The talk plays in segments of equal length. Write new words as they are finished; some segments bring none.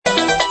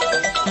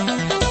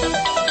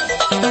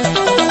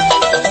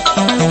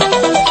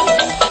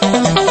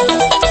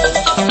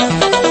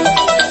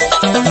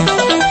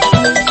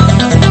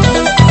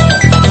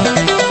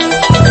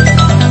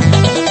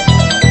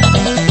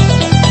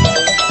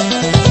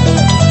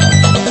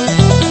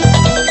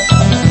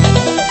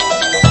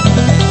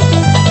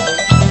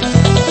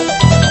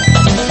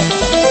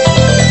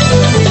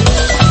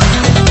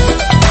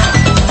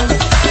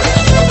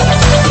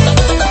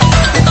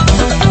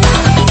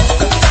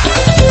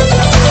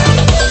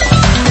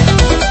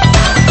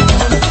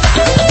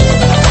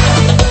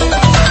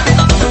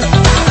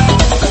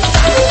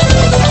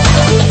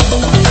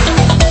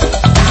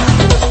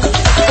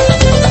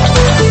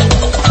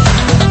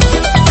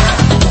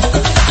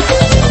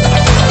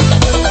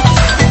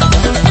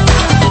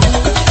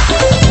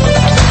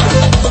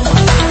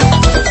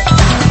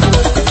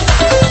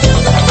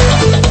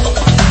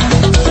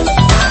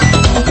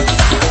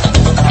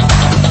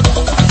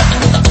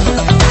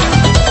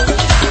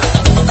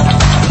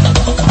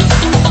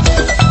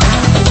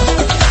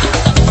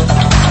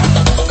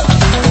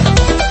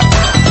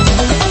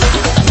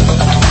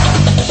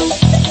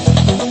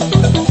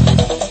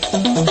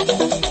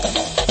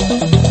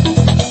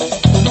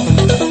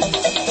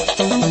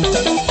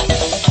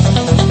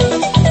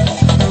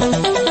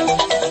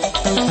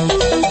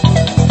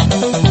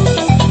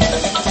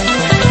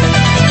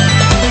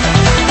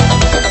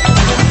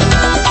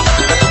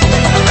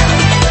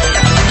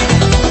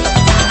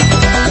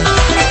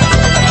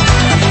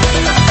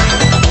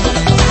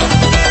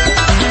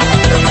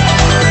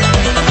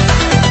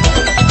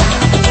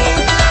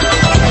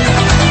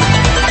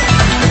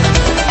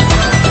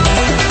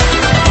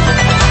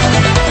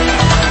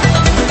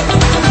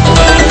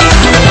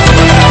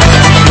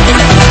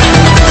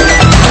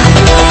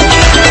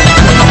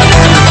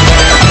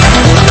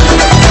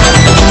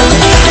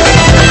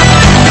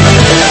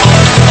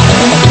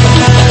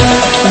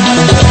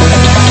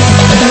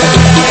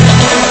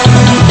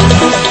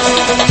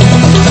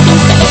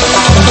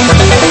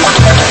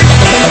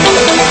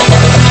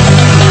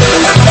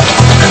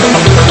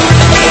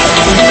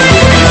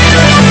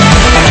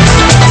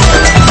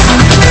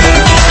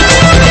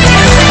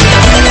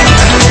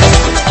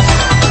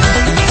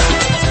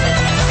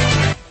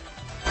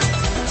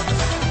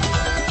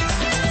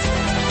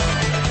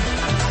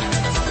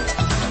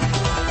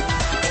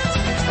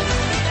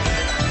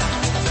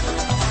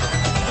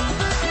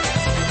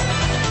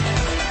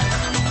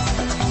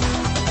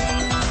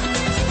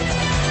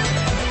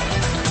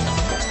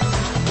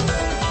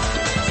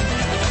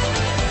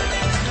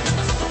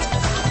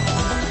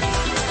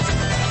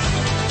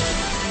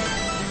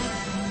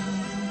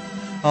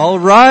All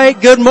right.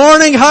 Good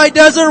morning, High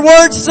Desert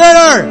Word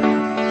Center.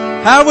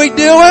 How we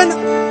doing?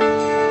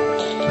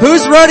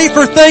 Who's ready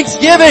for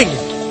Thanksgiving?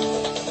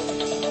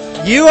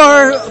 You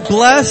are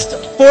blessed,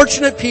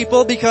 fortunate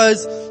people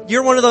because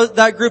you're one of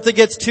that group that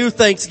gets two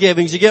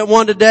Thanksgivings. You get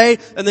one today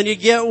and then you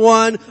get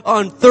one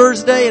on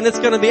Thursday, and it's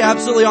going to be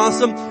absolutely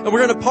awesome. And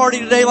we're going to party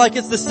today like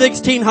it's the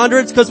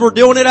 1600s because we're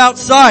doing it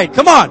outside.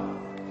 Come on.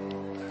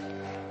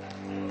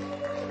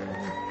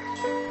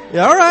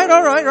 Yeah, all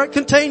right.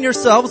 Contain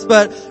yourselves,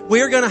 but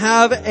we are going to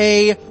have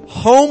a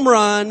home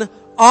run,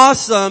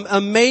 awesome,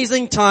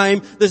 amazing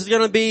time. This is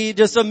going to be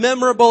just a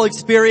memorable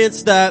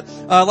experience that,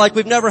 like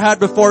we've never had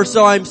before.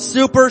 So I'm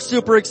super,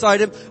 super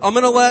excited. I'm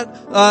going to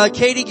let,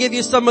 Katie give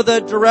you some of the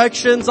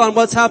directions on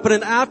what's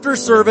happening after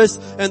service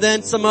and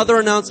then some other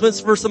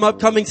announcements for some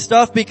upcoming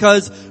stuff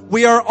because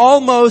we are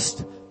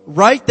almost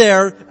right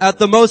there at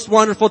the most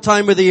wonderful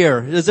time of the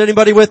year. Is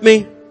anybody with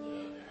me?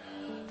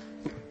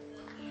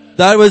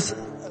 That was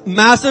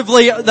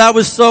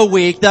so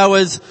weak. That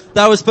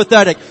was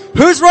pathetic.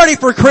 Who's ready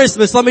for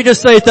Christmas? Let me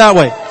just say it that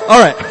way.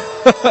 Alright.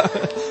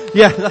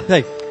 Yeah,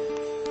 hey.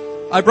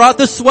 I brought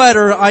the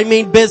sweater. I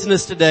mean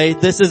business today.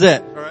 This is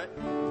it. Alright.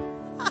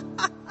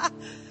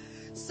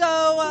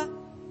 So,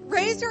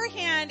 raise your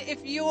hand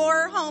if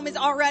your home is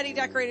already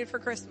decorated for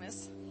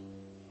Christmas.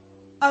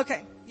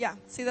 Okay. Yeah.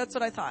 See, that's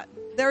what I thought.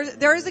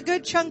 There is a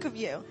good chunk of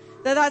you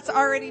that's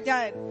already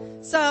done.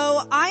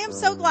 So I am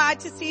so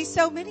glad to see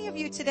so many of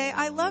you today.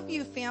 I love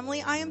you,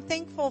 family. I am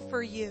thankful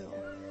for you.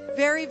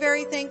 Very,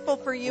 very thankful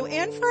for you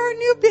and for our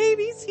new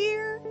babies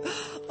here.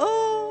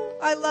 Oh,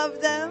 I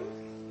love them.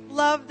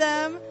 Love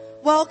them.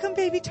 Welcome,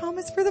 baby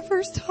Thomas, for the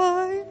first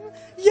time.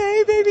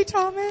 Yay, baby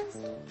Thomas.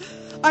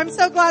 I'm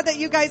so glad that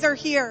you guys are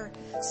here.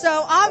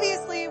 So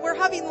obviously we're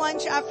having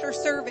lunch after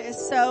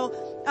service.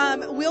 So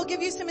we'll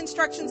give you some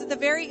instructions at the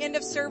very end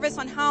of service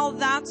on how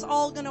that's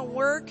all going to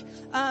work.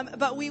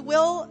 But we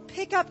will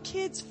pick up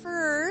kids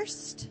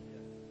first,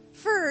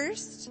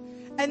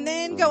 and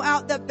then go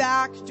out the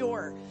back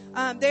door.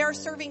 They are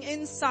serving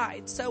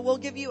inside, so we'll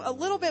give you a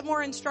little bit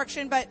more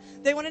instruction, but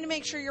they wanted to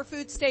make sure your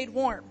food stayed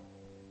warm.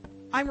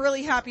 I'm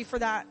really happy for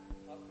that.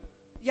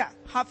 Yeah,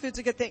 hot food's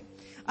a good thing.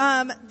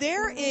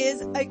 There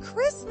is a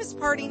Christmas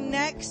party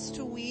next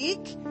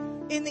week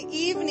in the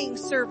evening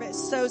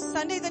service. So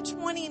Sunday the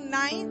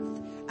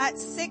 29th at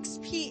 6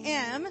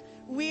 p.m.,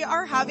 we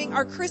are having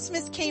our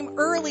Christmas Came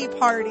Early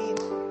party.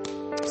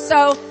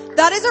 So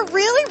that is a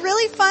really,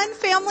 really fun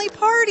family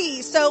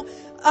party. So,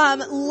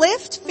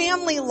 Lift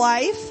Family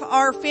Life,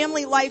 our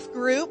family life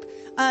group,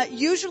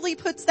 usually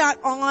puts that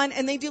on,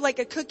 and they do like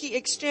a cookie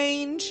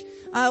exchange.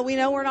 We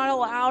know we're not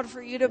allowed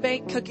for you to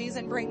bake cookies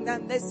and bring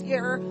them this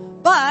year,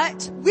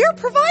 but we're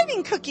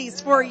providing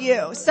cookies for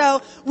you.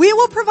 So we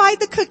will provide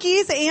the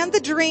cookies and the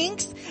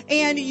drinks,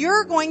 and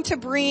you're going to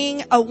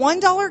bring a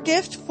 $1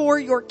 gift for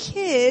your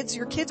kids.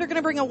 Your kids are going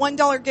to bring a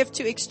 $1 gift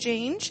to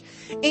exchange.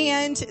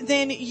 And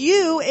then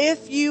you,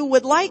 if you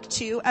would like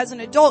to, as an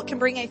adult, can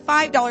bring a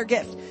 $5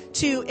 gift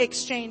to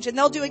exchange. And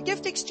they'll do a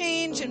gift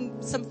exchange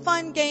and some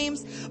fun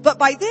games. But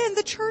by then,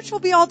 the church will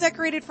be all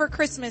decorated for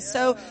Christmas.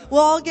 So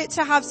we'll all get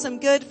to have some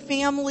good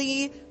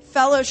family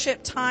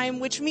fellowship time,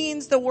 which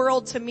means the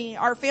world to me.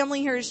 Our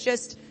family here is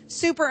just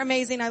super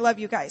amazing. I love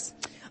you guys.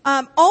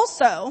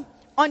 Also,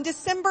 on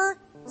December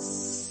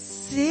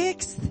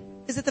 6th,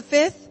 is it the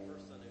 5th?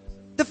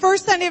 The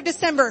first Sunday of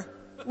December,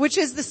 which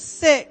is the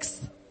 6th.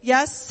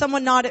 Yes?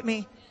 Someone nod at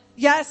me.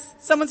 Yes?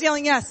 Someone's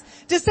yelling yes.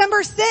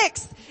 December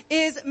 6th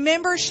is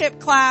membership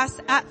class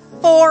at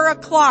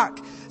 4:00.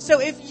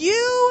 So if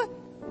you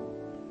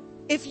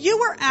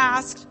were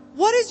asked,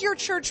 what does your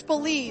church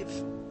believe?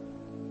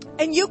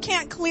 And you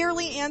can't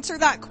clearly answer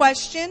that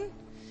question,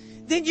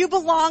 then you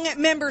belong at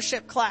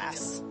membership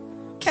class.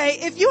 Okay?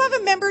 If you have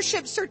a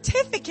membership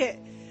certificate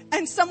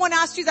and someone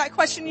asked you that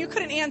question and you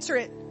couldn't answer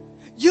it,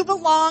 you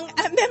belong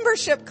at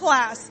membership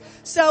class.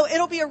 So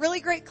it'll be a really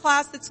great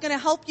class that's going to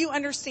help you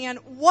understand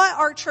what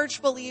our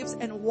church believes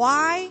and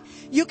why.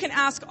 You can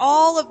ask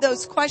all of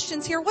those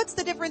questions here. What's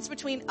the difference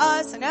between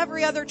us and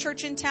every other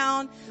church in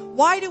town?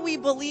 Why do we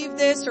believe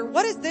this? Or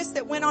what is this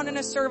that went on in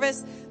a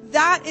service?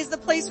 That is the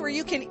place where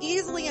you can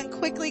easily and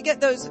quickly get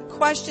those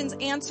questions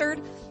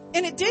answered.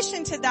 In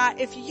addition to that,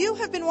 if you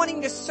have been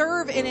wanting to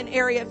serve in an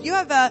area, if you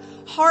have a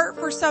heart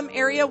for some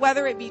area,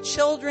 whether it be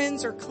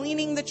children's or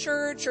cleaning the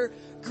church or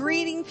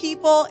greeting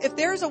people, if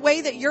there's a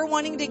way that you're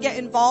wanting to get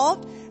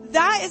involved,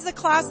 that is the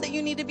class that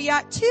you need to be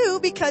at too,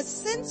 because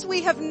since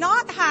we have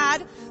not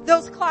had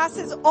those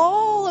classes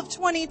all of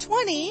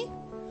 2020,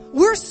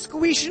 we're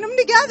squeezing them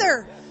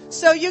together.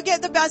 So you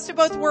get the best of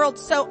both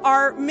worlds. So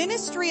our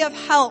ministry of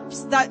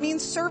helps, that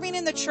means serving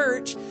in the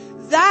church,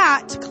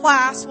 that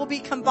class will be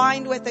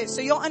combined with it. So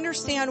you'll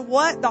understand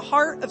what the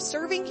heart of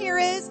serving here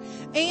is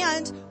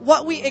and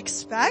what we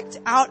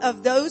expect out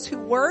of those who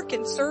work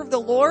and serve the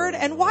Lord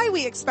and why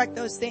we expect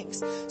those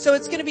things. So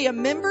it's going to be a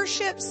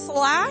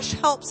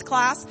membership/helps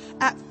class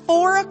at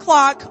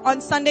 4:00 on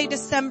Sunday,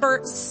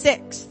 December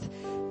 6th.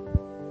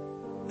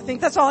 I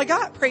think that's all I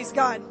got. Praise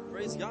God.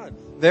 Praise God.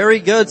 Very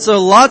good.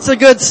 So lots of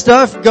good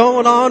stuff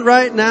going on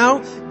right now.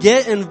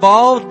 Get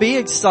involved. Be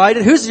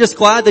excited. Who's just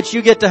glad that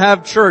you get to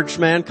have church,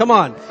 man? Come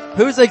on.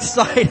 Who's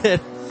excited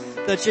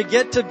that you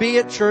get to be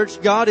at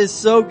church? God is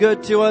so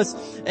good to us.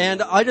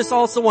 And I just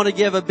also want to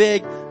give a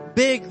big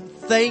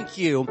thank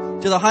you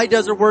to the High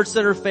Desert Word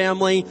Center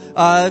family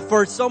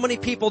for so many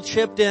people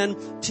chipped in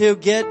to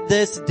get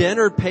this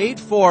dinner paid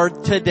for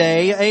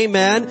today.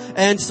 Amen.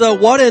 And so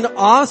what an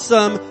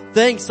awesome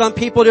thing. Some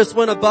people just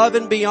went above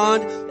and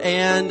beyond,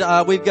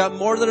 and we've got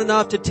more than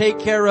enough to take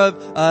care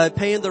of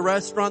paying the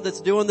restaurant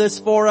that's doing this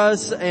for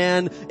us,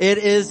 and it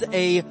is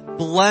a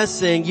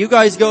blessing. You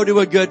guys go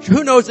to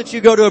who knows that you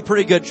go to a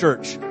pretty good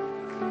church?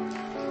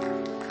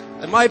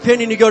 In my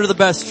opinion, you go to the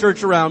best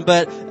church around,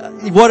 but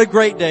what a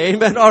great day.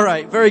 Amen. All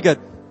right. Very good.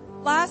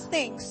 Last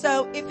thing.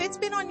 So if it's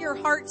been on your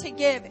heart to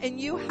give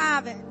and you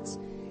haven't,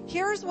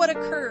 here's what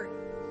occurred.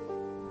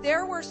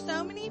 There were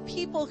so many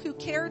people who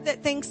cared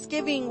that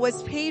Thanksgiving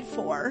was paid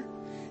for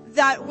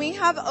that we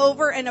have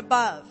over and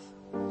above.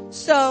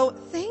 So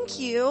thank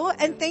you,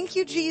 and thank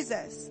you,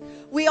 Jesus.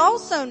 We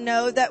also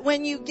know that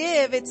when you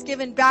give, it's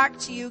given back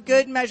to you,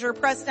 good measure,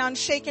 pressed down,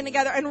 shaken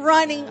together, and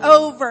running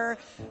over.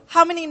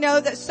 How many know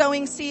that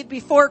sowing seed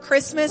before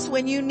Christmas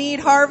when you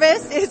need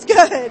harvest is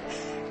good?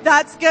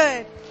 That's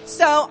good.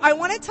 So I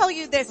want to tell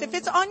you this. If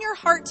it's on your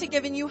heart to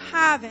give and you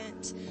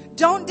haven't,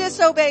 don't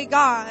disobey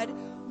God.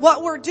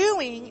 What we're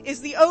doing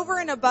is the over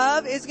and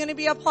above is going to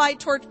be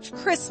applied towards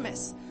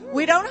Christmas.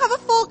 We don't have a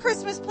full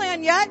Christmas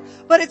plan yet,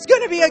 but it's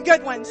going to be a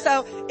good one.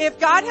 So if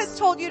God has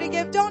told you to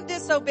give, don't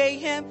disobey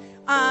Him.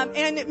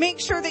 And make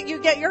sure that you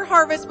get your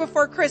harvest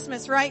before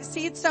Christmas, right?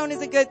 Seed sown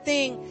is a good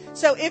thing.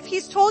 So if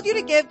He's told you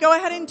to give, go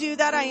ahead and do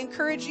that. I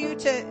encourage you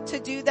to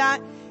do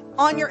that.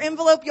 On your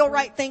envelope, you'll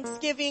write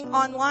Thanksgiving.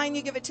 Online,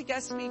 you give it to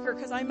guest speaker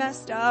because I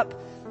messed up.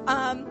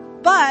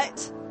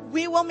 But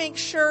we will make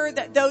sure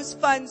that those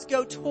funds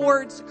go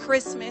towards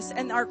Christmas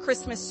and our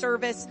Christmas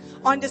service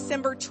on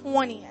December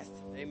 20th.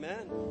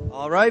 Amen.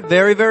 All right.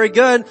 Very, very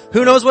good.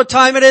 Who knows what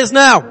time it is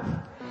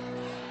now?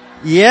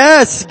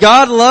 Yes,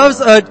 God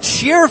loves a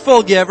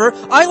cheerful giver.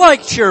 I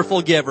like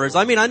cheerful givers.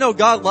 I mean, I know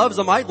God loves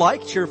them. I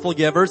like cheerful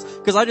givers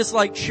because I just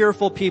like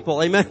cheerful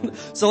people. Amen.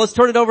 So let's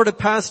turn it over to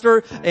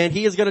Pastor, and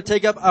he is going to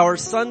take up our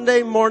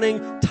Sunday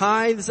morning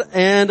tithes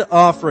and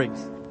offerings.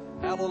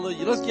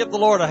 Hallelujah. Let's give the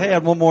Lord a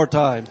hand one more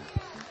time.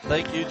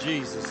 Thank you,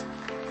 Jesus.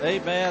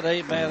 Amen,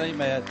 amen,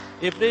 amen.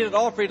 If you need an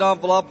offering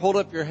envelope, hold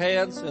up your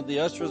hands and the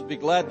ushers will be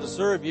glad to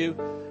serve you.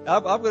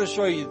 I'm going to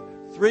show you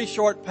 3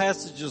 short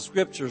passages of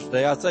scriptures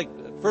today. I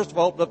think, first of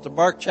all, open up to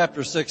Mark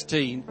chapter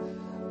 16.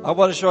 I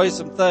want to show you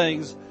some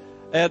things.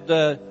 And,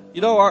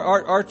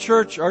 our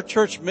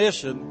church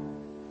mission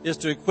is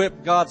to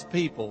equip God's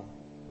people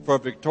for a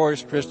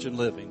victorious Christian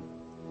living.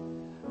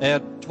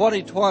 And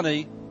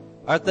 2020,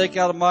 I think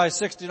out of my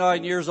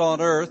 69 years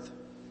on earth,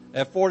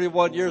 at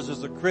 41 years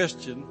as a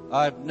Christian,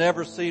 I've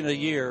never seen a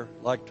year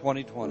like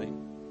 2020.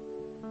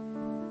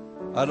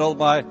 I know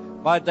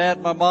my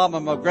dad, my mom,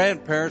 and my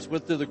grandparents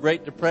went through the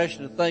Great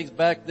Depression and things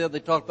back then.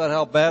 They talked about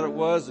how bad it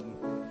was. And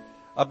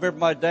I remember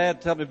my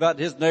dad telling me about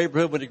his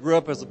neighborhood when he grew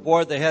up as a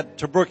boy. They had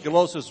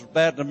tuberculosis was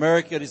bad in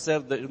America. And he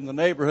said that in the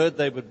neighborhood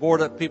they would board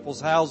up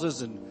people's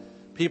houses and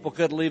people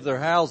couldn't leave their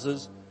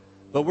houses.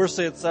 But we're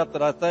seeing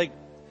something I think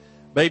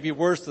maybe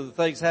worse than the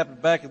things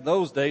happened back in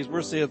those days.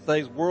 We're seeing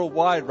things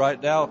worldwide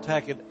right now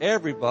attacking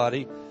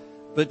everybody.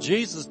 But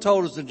Jesus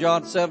told us in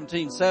John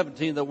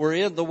 17:17 that we're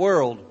in the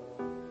world,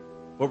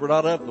 but we're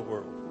not of the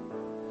world.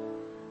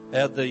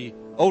 And the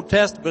Old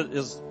Testament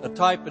is a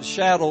type and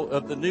shadow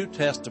of the New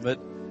Testament.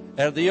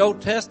 And the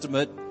Old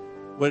Testament,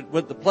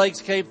 when the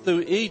plagues came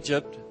through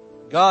Egypt,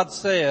 God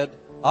said,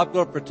 I'm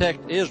going to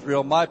protect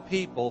Israel, my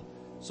people,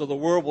 so the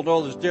world will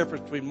know there's a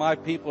difference between my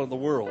people and the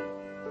world.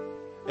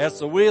 And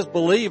so we as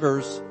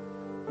believers,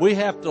 we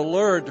have to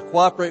learn to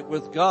cooperate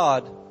with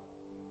God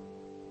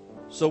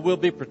so we'll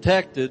be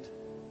protected,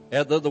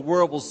 and then the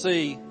world will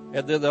see,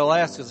 and then they'll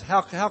ask us,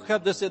 how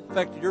come this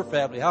affected your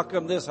family? How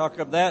come this? How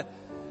come that?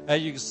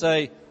 And you can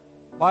say,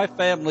 my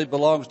family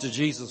belongs to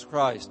Jesus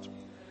Christ.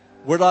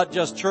 We're not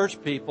just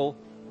church people,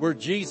 we're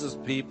Jesus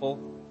people,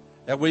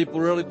 and we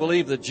really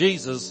believe that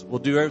Jesus will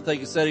do everything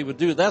He said He would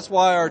do. That's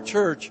why our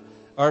church,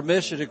 our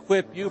mission,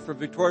 equip you for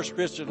victorious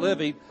Christian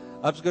living.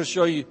 I'm just going to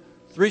show you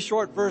 3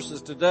 short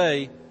verses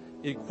today,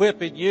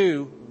 equipping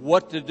you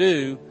what to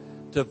do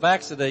to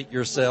vaccinate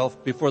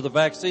yourself before the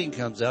vaccine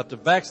comes out, to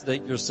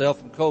vaccinate yourself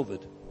from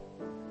COVID.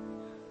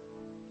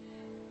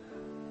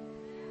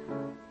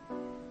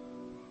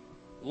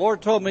 The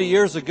Lord told me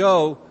years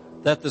ago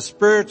that the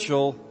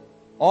spiritual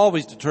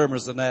always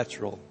determines the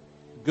natural,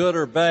 good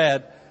or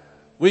bad.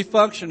 We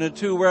function in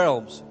 2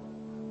 realms.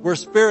 We're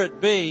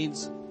spirit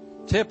beings.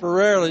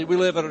 Temporarily, we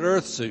live in an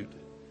earth suit.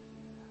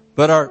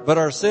 But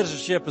our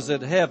citizenship is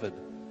in heaven.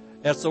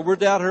 And so we're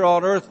down here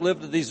on earth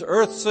living in these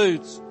earth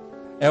suits.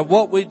 And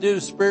what we do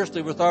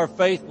spiritually with our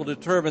faith will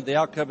determine the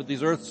outcome of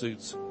these earth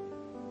suits.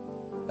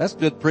 That's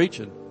good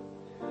preaching.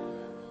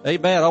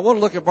 Amen. I want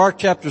to look at Mark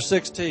chapter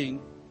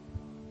 16.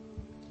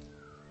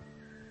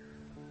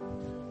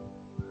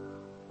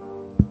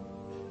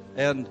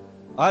 And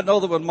I know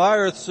that when my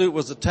earth suit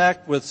was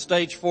attacked with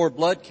stage 4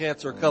 blood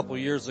cancer a couple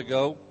years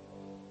ago,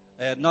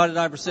 and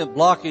 99%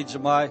 blockage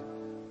in my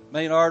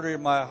main artery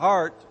in my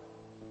heart,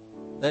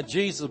 that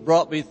Jesus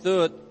brought me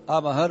through it.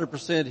 I'm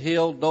 100%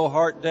 healed, no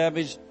heart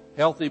damage,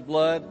 healthy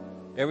blood,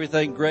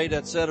 everything great,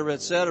 etc.,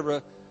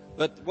 etc.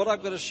 But what I'm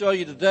going to show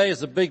you today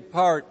is a big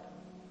part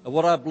of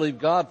what I believe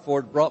God for.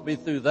 It brought me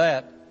through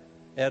that.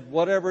 And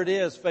whatever it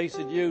is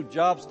facing you,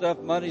 job stuff,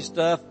 money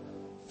stuff,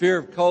 fear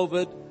of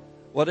COVID,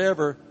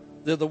 whatever,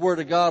 then the Word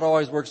of God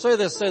always works. Say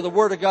this, say the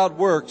Word of God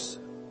works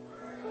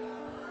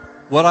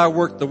when I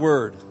work the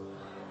Word.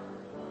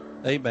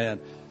 Amen.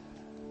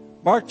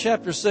 Mark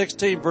chapter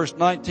 16 verse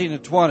 19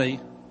 and 20.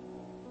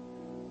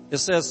 It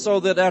says, so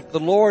that after the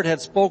Lord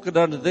had spoken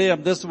unto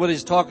them, this is what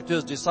he's talking to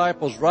his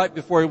disciples right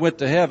before he went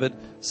to heaven,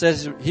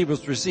 says he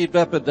was received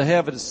up into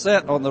heaven and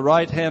set on the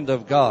right hand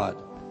of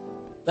God.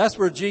 That's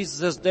where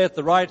Jesus is at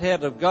the right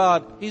hand of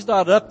God. He's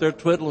not up there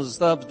twiddling his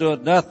thumbs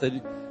doing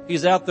nothing.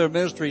 He's out there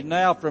ministering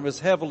now from his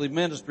heavenly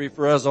ministry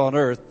for us on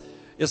earth.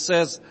 It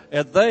says,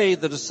 and they,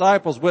 the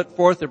disciples, went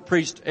forth and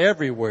preached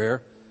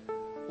everywhere.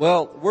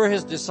 Well, we're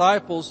his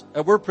disciples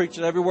and we're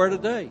preaching everywhere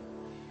today.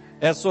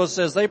 And so it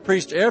says they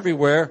preached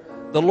everywhere,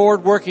 the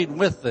Lord working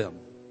with them.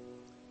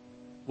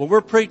 When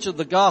we're preaching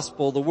the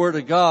gospel, the Word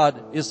of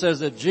God, it says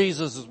that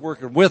Jesus is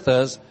working with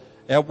us.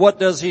 And what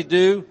does he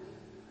do?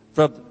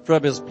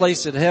 From his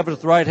place in heaven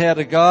at the right hand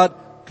of God,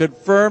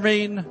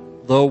 confirming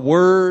the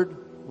Word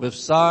with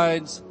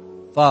signs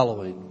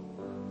following.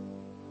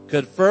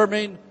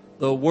 Confirming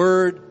the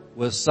Word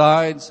with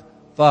signs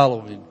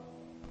following.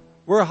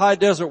 We're a high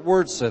desert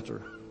word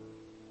center.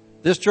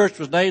 This church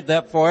was named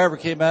that before I ever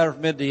came out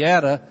from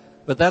Indiana,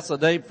 but that's a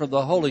name from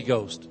the Holy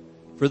Ghost.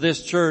 For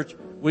this church,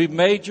 we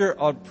major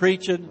on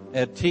preaching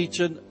and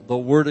teaching the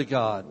Word of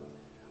God.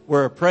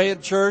 We're a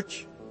praying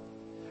church.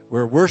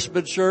 We're a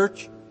worshiping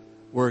church.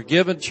 We're a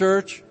giving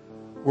church.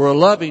 We're a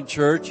loving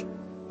church.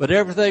 But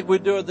everything we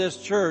do in this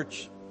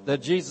church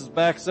that Jesus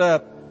backs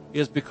up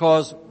is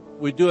because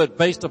we do it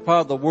based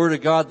upon the Word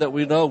of God that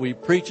we know. We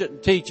preach it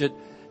and teach it.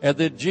 And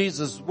then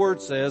Jesus'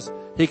 Word says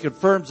he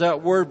confirms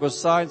that Word with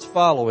signs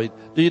following.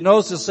 Do you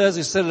notice it says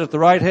he said it at the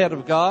right hand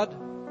of God?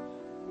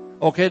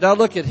 Okay, now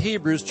look at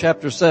Hebrews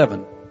chapter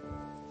 7.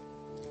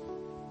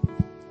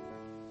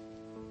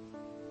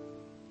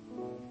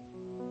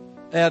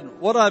 And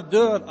what I'm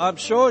doing, I'm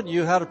showing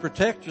you how to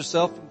protect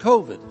yourself from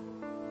COVID.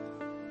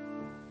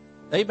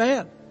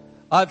 Amen.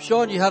 I'm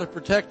showing you how to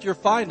protect your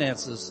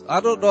finances. I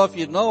don't know if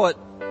you know it,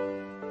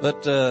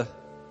 but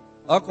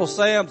Uncle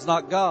Sam's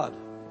not God.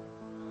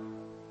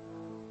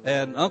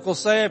 And Uncle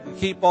Sam can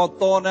keep on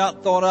throwing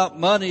out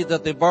money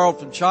that they borrowed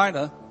from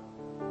China.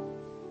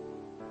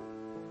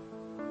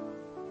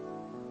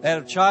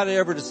 And if China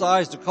ever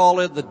decides to call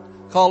in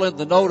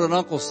the note on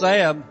Uncle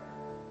Sam,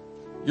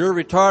 your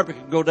retirement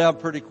can go down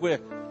pretty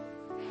quick.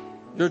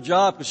 Your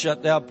job can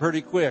shut down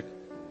pretty quick.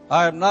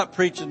 I am not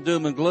preaching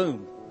doom and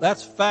gloom.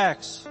 That's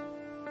facts.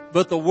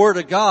 But the Word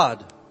of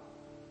God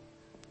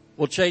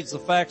will change the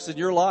facts in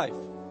your life.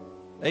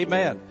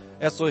 Amen.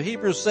 And so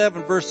Hebrews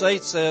 7 verse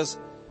 8 says,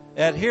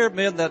 and here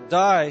men that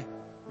die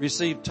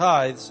receive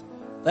tithes.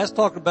 That's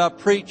talking about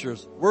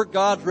preachers. We're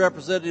God's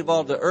representative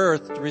on the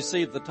earth to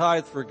receive the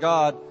tithe for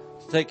God,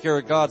 to take care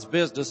of God's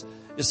business.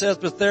 It says,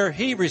 but there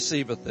he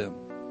receiveth them.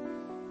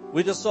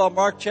 We just saw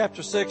Mark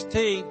chapter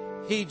 16.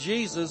 He,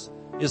 Jesus,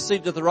 is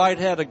seated at the right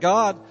hand of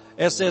God,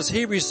 and says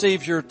he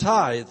receives your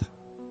tithe,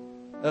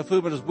 of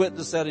whom it is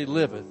witness that he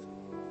liveth.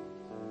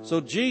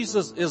 So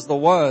Jesus is the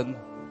one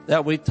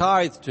that we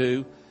tithe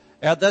to,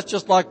 and that's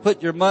just like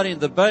putting your money in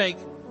the bank.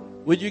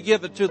 When you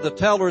give it to the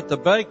teller at the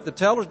bank, the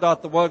teller's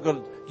not the one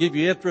going to give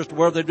you interest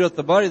where they do with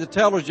the money. The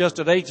teller's just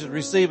an agent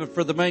receiving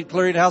for the main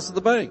clearinghouse of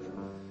the bank.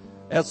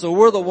 And so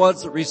we're the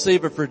ones that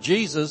receive it for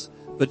Jesus,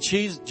 but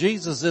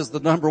Jesus is the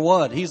number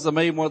one. He's the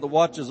main one that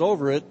watches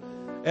over it.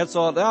 And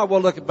so now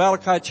we'll look at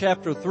Malachi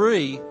chapter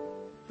 3,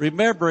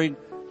 remembering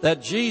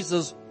that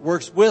Jesus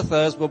works with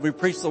us when we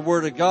preach the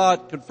Word of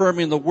God,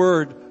 confirming the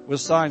Word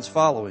with signs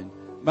following.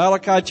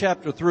 Malachi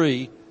chapter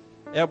 3,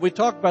 and we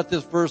talk about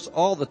this verse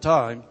all the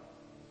time.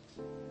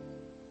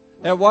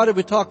 And why do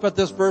we talk about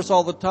this verse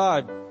all the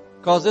time?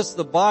 Because it's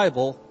the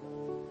Bible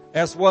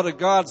as one of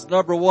God's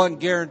number one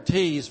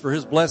guarantees for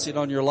His blessing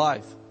on your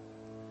life.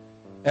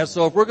 And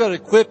so if we're going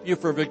to equip you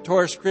for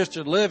victorious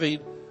Christian living,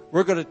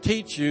 we're going to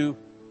teach you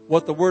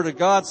what the Word of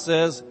God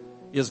says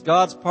is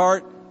God's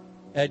part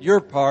and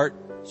your part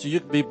so you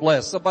can be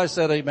blessed. Somebody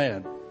said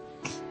amen.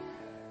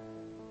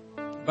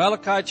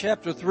 Malachi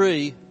chapter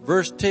 3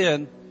 verse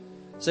 10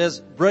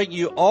 says, bring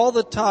you all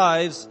the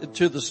tithes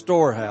into the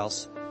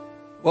storehouse.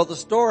 Well, the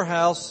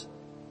storehouse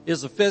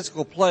is a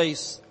physical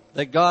place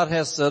that God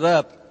has set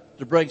up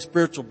to bring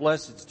spiritual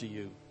blessings to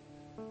you.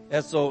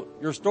 And so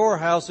your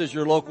storehouse is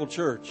your local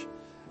church.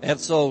 And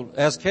so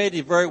as Katie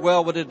very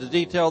well went into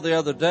detail the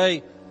other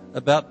day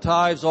about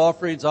tithes,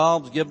 offerings,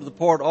 alms, giving to the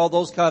poor, all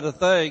those kind of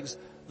things,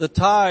 the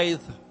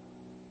tithe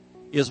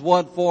is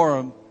one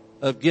form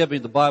of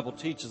giving the Bible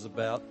teaches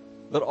about,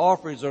 but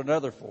offerings are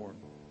another form.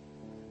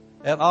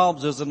 And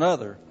alms is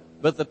another.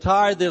 But the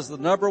tithe is the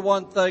number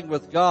one thing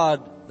with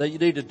God that you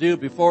need to do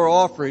before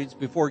offerings,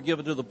 before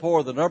giving to the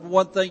poor. The number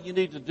one thing you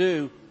need to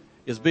do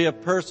is be a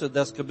person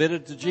that's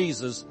committed to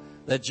Jesus,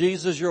 that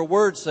Jesus, your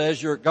word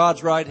says, you're at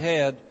God's right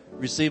hand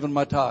receiving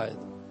my tithe.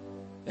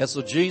 And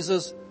so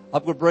Jesus,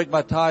 I'm going to bring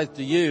my tithe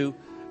to you.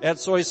 And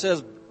so he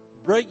says,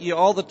 bring ye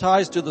all the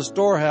tithes to the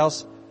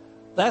storehouse.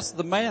 That's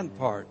the man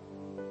part.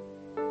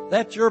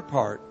 That's your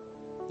part.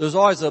 There's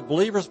always a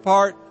believer's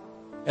part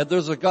and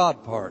there's a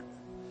God part.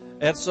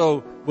 And so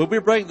when we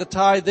bring the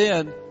tithe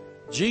in,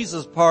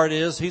 Jesus' part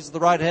is he's the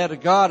right hand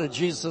of God, and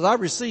Jesus says, I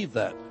receive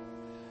that.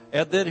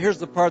 And then here's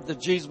the part that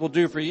Jesus will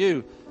do for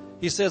you.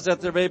 He says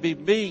that there may be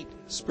meat,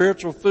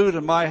 spiritual food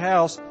in my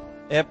house,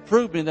 and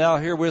prove me now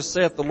herewith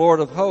saith the Lord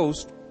of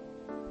hosts.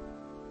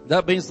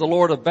 That means the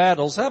Lord of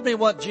battles. How many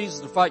want Jesus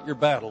to fight your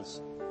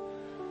battles?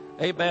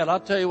 Amen. I'll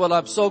tell you what,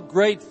 I'm so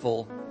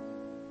grateful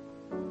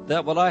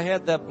that when I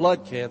had that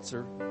blood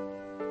cancer,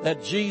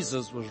 that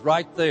Jesus was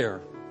right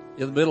there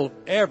in the middle of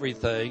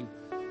everything,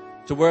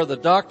 to where the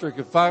doctor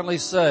could finally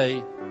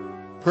say,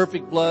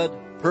 perfect blood,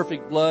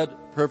 perfect blood,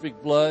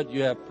 perfect blood,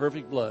 you have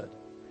perfect blood.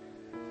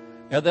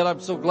 And then I'm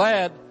so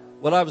glad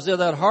when I was in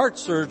that heart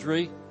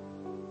surgery,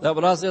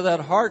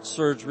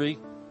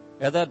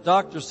 and that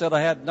doctor said I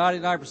had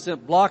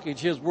 99% blockage,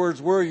 his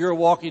words were, you're a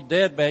walking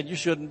dead man, you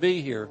shouldn't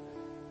be here.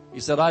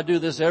 He said, I do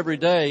this every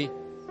day,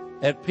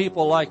 and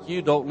people like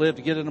you don't live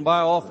to get into my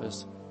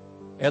office.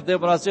 And then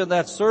when I was in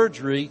that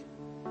surgery,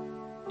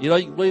 you know,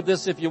 you can believe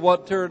this if you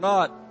want to or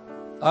not,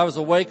 I was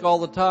awake all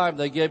the time.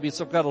 They gave me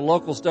some kind of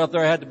local stuff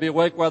there. I had to be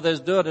awake while they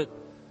was doing it.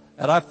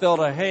 And I felt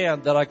a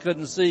hand that I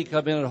couldn't see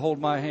come in and hold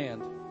my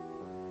hand.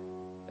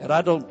 And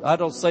I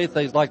don't say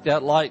things like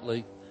that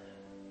lightly.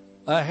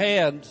 A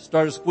hand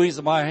started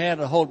squeezing my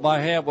hand and holding my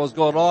hand. What was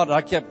going on? And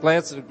I kept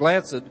glancing and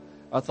glancing.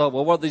 I thought,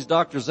 well, one of these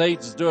doctors'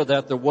 aides is doing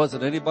that. There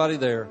wasn't anybody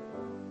there.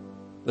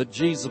 But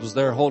Jesus was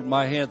there holding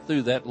my hand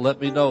through that and let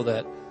me know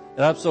that.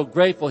 And I'm so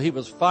grateful he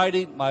was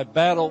fighting my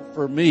battle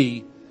for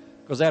me.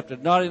 Because after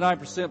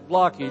 99%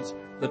 blockage,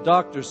 the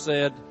doctor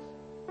said,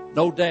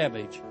 no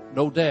damage,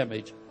 no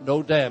damage,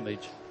 no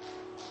damage.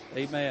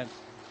 Amen.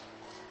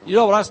 You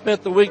know what I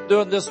spent the week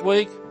doing this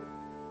week?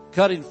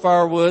 Cutting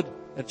firewood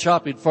and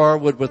chopping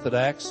firewood with an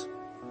axe.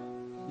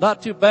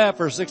 Not too bad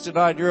for a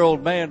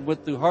 69-year-old man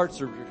went through heart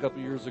surgery a couple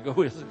of years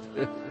ago, is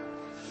it?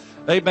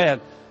 Amen.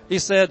 He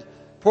said,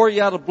 pour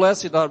ye out a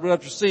blessing, I will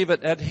receive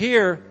it. And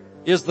here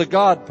is the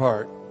God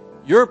part.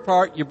 Your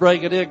part, you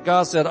bring it in.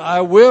 God said,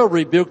 I will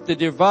rebuke the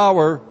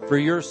devourer for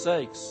your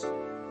sakes.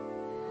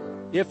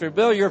 If you're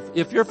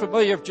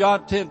familiar with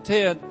John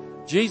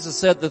 10:10, Jesus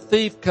said the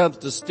thief comes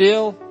to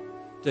steal,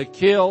 to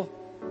kill,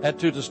 and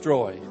to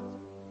destroy.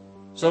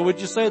 So would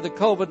you say that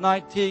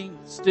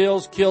COVID-19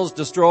 steals, kills,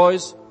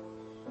 destroys?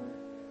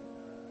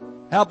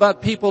 How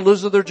about people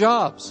losing their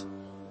jobs?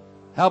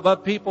 How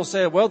about people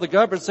saying, well, the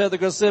government said they're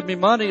going to send me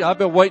money. I've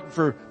been waiting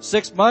for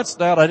 6 months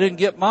now and I didn't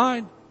get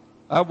mine.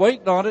 I'm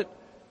waiting on it.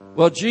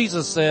 Well,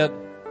 Jesus said,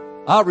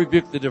 I'll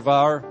rebuke the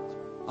devourer.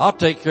 I'll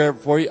take care of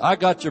it for you. I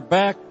got your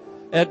back.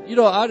 And you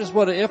know, I just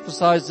want to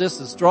emphasize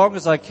this as strong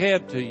as I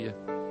can to you.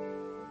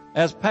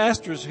 As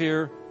pastors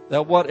here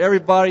that want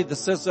everybody that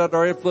sits under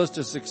our influence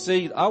to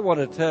succeed, I want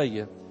to tell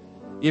you,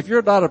 if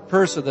you're not a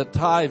person that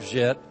tithes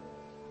yet,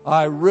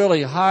 I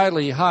really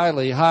highly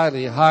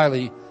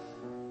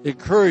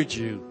encourage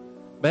you,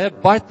 man,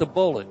 bite the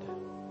bullet.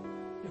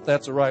 If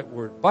that's the right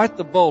word. Bite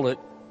the bullet,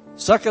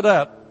 suck it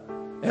up,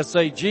 and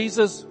say,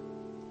 Jesus,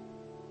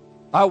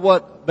 I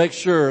want to make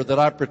sure that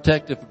I'm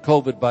protected from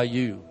COVID by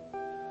you.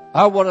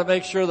 I want to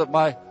make sure that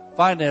my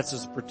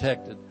finances are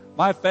protected.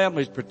 My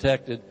family's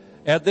protected.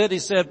 And then he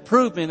said,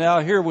 prove me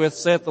now herewith,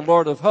 saith the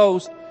Lord of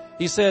hosts.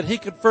 He said, he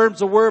confirms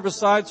the word of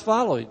signs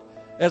following.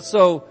 And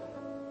so,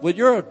 when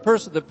you're a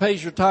person that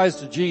pays your tithes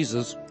to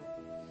Jesus,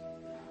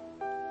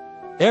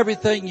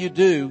 everything you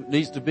do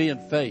needs to be in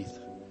faith.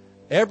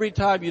 Every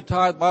time you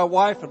tithe, my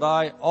wife and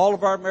I, all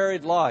of our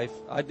married life,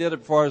 I did it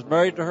before I was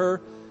married to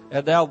her,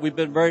 and now we've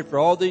been married for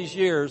all these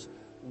years,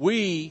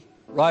 we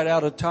write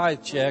out a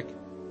tithe check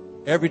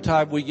every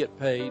time we get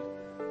paid.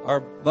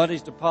 Our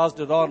money's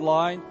deposited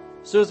online.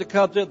 As soon as it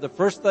comes in, the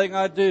first thing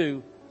I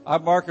do, I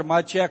mark in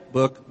my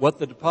checkbook what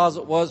the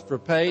deposit was for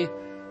pay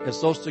and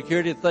Social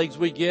Security and things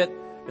we get,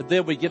 and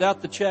then we get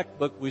out the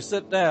checkbook, we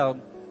sit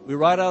down, we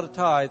write out a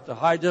tithe to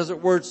High Desert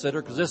Word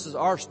Center, because this is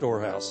our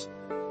storehouse.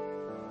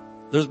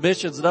 There's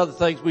missions and other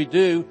things we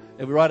do,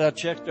 and we write out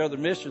checks to other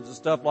missions and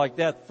stuff like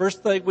that.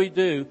 First thing we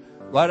do,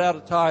 write out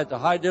a tithe to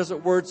High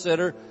Desert Word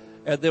Center,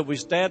 and then we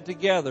stand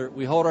together,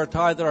 we hold our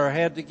tithe in our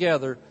hand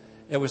together,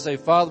 and we say,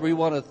 Father, we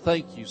want to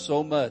thank you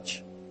so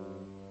much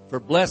for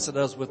blessing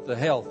us with the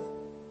health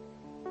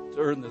to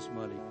earn this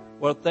money. We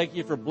want to thank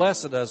you for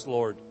blessing us,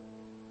 Lord,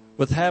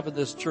 with having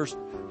this church,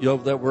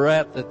 that we're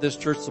at, that this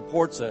church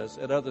supports us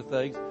and other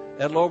things.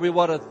 And Lord, we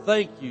want to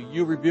thank you.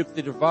 You rebuked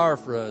the devourer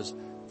for us.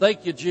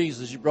 Thank you,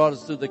 Jesus. You brought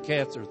us through the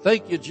cancer.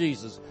 Thank you,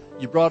 Jesus.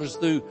 You brought us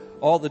through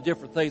all the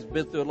different things we've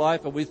been through in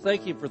life. And we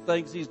thank him for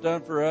things he's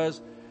done for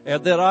us.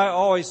 And then I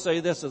always say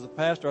this as a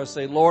pastor. I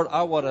say, Lord,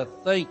 I want to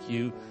thank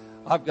you.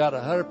 I've got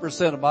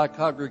 100% of my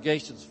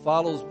congregations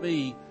follows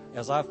me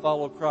as I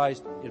follow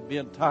Christ in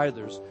being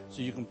tithers,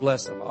 so you can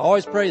bless them. I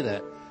always pray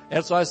that.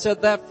 And so I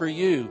said that for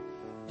you.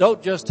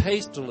 Don't just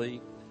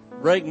hastily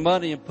bring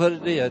money and put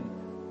it in.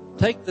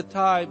 Take the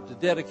time to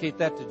dedicate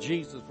that to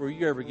Jesus before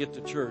you ever get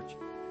to church.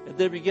 And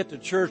then when you get to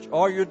church,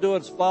 all you're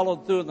doing is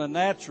following through in the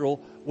natural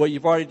what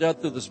you've already done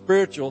through the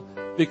spiritual,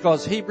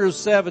 because Hebrews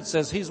 7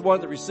 says He's the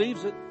one that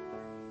receives it.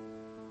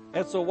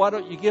 And so why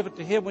don't you give it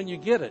to Him when you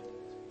get it?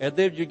 And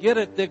then you get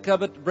it, then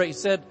come it to bring. He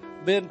said,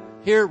 men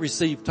here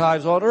receive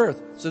tithes on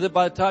earth. So then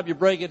by the time you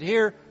bring it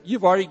here,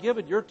 you've already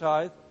given your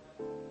tithe.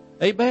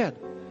 Amen.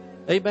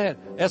 Amen.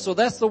 And so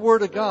that's the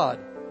word of God.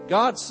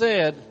 God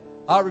said,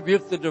 I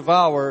rebuke the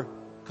devourer.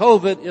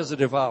 COVID is a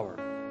devourer.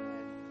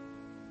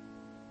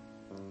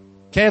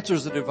 Cancer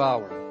is a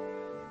devourer.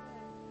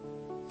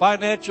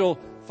 Financial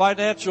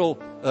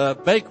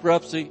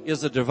bankruptcy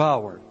is a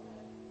devourer.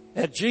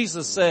 And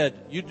Jesus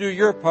said, you do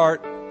your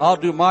part, I'll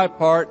do my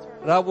part.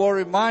 And I will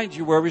remind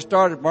you where we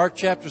started. Mark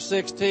chapter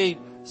 16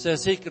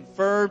 says He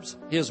confirms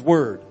His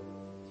word.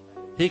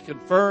 He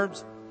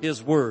confirms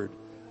His word.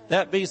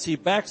 That means He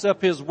backs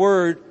up His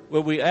word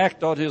when we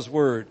act on His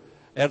word.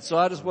 And so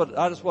I just want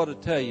to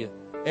tell you,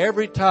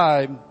 every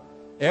time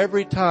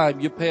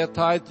you pay a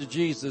tithe to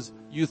Jesus,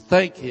 you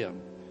thank Him.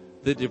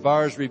 The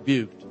devourer is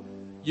rebuked.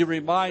 You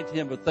remind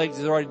Him of things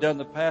He's already done in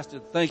the past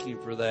and thank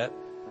Him for that.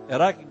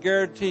 And I can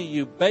guarantee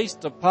you,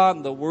 based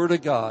upon the word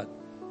of God,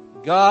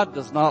 God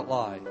does not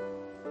lie.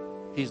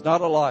 He's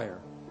not a liar.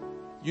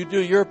 You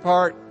do your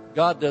part,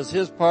 God does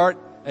His part,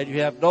 and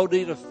you have no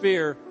need of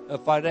fear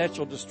of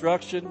financial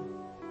destruction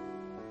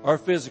or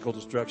physical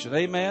destruction.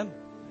 Amen?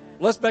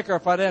 Let's make our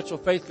financial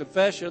faith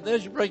confession.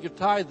 As you bring your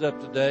tithes up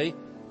today,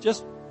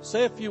 just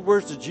say a few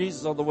words to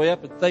Jesus on the way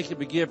up and thank Him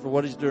again for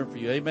what He's doing for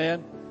you.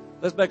 Amen?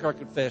 Let's make our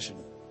confession.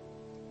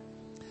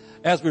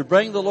 As we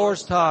bring the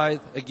Lord's tithe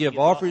and give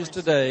offerings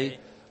today,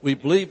 we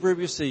believe we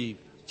receive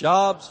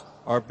jobs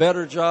or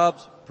better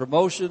jobs,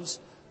 promotions,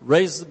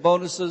 raises and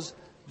bonuses,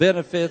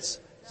 benefits,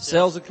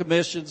 sales and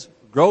commissions,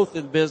 growth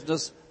in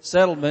business,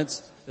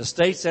 settlements,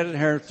 estates and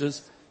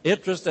inheritance,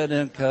 interest and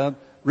income,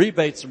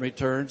 rebates and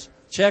returns,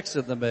 checks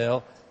in the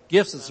mail,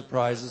 gifts and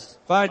surprises,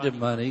 finding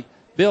money,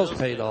 bills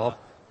paid off,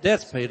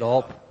 debts paid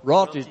off,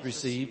 royalties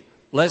received,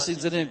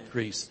 blessings and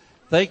increase.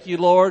 Thank you,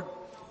 Lord.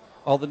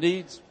 All the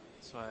needs?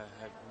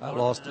 I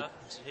lost it.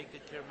 Take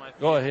good care of my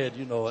Go ahead,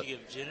 you know it. To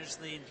give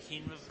generously in the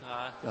kingdom of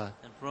God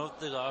and promote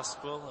the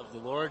gospel of the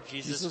Lord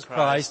Jesus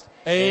Christ.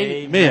 Christ.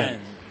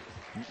 Amen.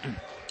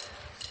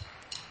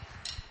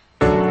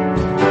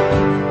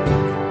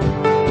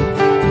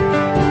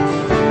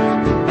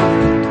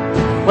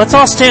 Let's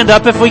all stand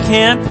up if we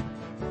can.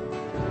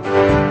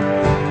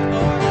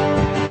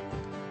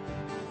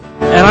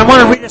 And I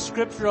want to read a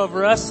scripture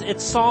over us.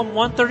 It's Psalm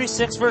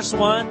 136 verse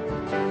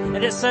 1.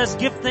 And it says,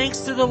 give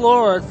thanks to the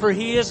Lord, for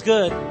He is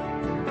good.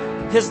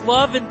 His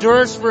love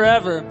endures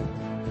forever.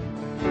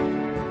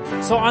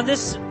 So on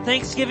this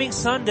Thanksgiving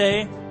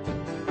Sunday,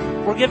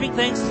 we're giving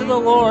thanks to the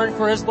Lord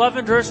for His love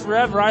endures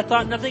forever. I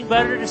thought nothing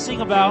better to sing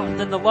about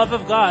than the love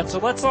of God. So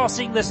let's all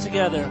sing this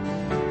together.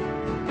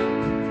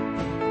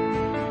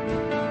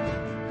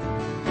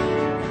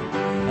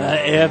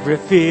 Every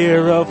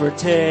fear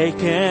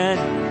overtaken,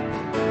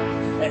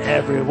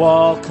 every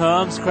wall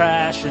comes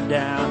crashing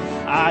down.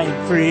 I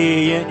am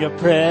free in your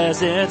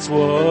presence,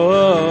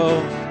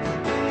 whoa.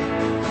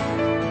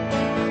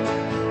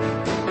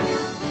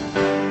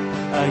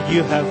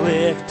 You have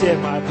lifted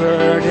my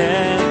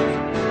burden.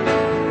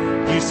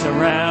 You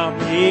surround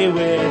me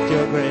with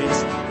your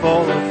grace,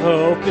 full of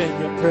hope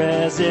in your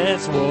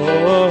presence,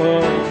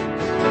 whoa.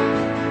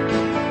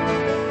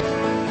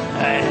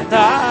 And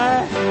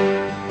I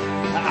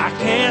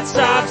can't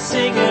stop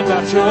singing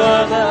about your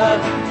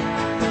love.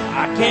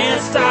 I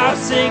can't stop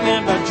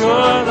singing about your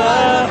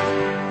love.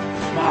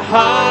 My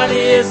heart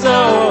is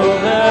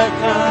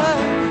overcome.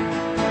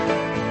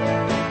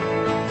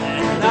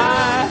 And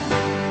I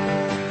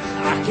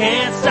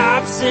can't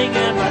stop singing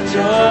about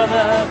your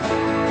love.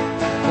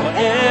 For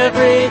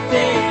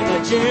everything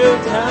that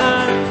you've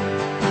done,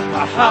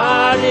 my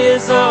heart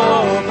is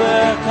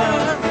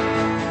overcome.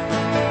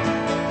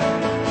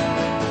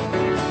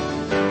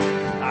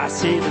 I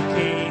see the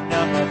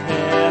kingdom of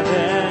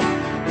heaven,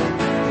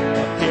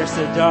 pierce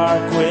the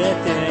dark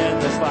within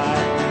this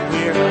light.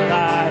 We're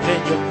alive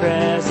in your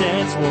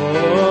presence,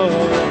 whoa.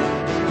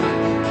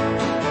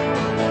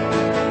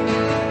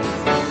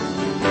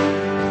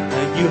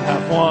 You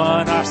have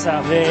won our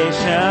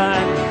salvation.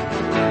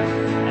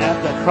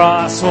 At the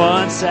cross,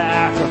 one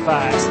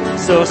sacrifice,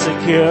 so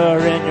secure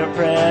in your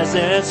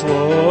presence,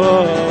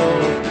 whoa.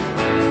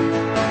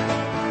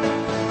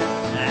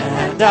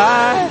 And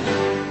I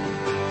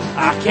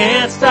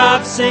can't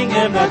stop singing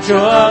about your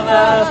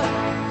love.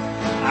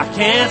 I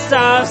can't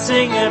stop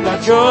singing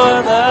about your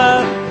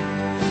love.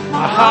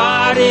 My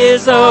heart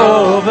is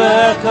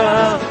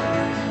overcome.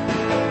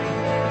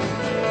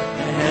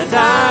 And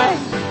I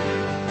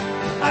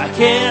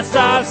can't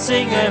stop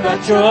singing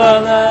about your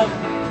love.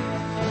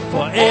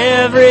 For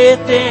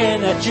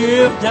everything that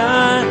you've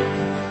done,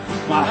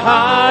 My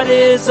heart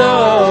is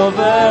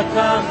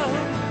overcome.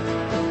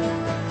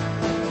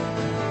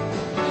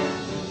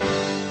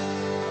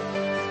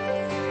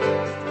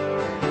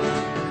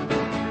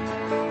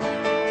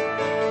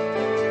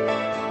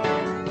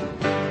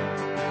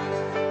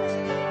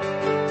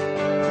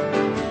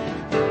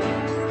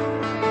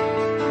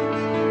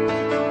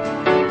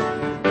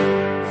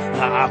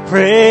 I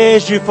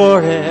praise you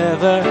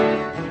forever.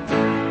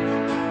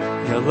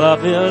 Your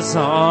love is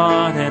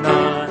on and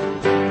on.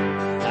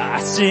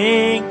 I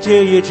sing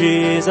to you,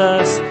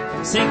 Jesus.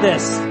 Sing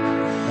this.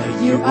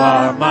 You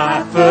are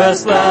my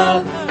first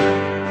love.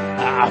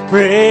 I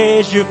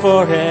praise you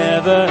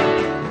forever.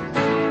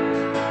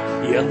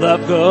 Your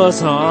love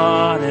goes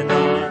on and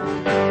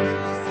on.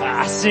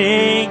 I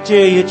sing to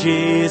you,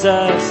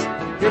 Jesus.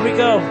 Here we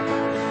go.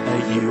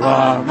 You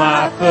are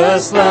my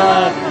first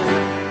love.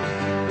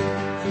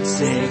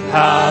 Sing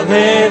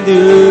hallelujah.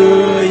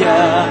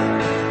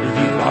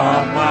 You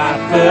are my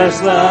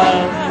first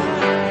love.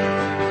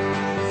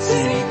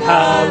 Sing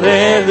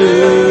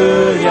hallelujah.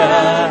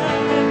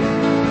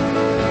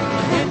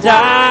 And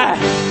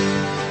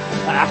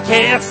I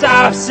can't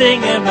stop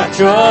singing about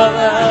your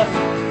love.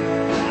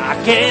 I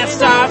can't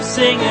stop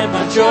singing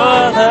about your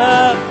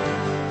love.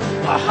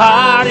 My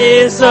heart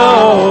is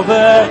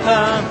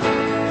overcome.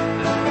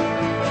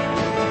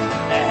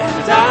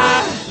 And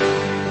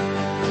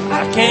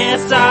I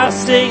can't stop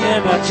singing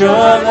about your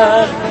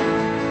love.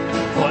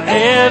 For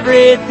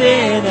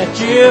everything that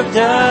you've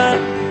done,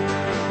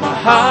 my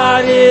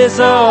heart is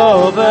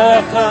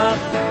overcome.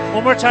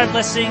 One more time,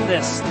 let's sing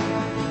this.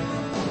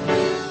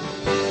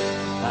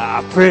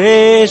 I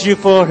praise you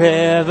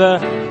forever.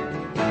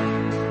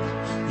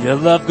 Your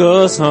love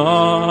goes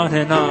on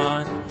and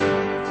on.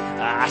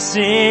 I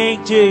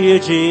sing to you,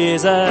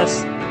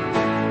 Jesus.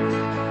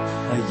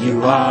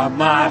 You are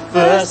my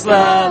first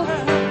love.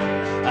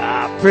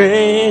 I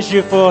praise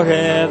you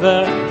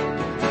forever.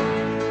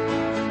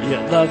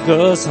 Your love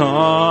goes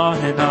on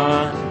and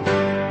on.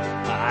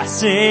 I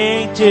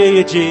sing to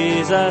you,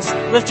 Jesus.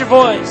 Lift your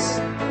voice.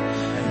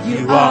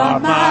 You are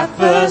my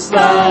first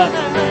love.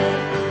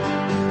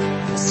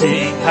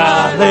 Sing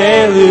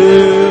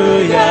hallelujah.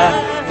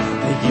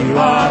 You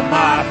are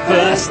my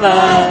first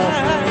love.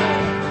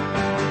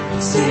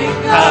 Sing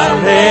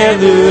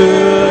hallelujah.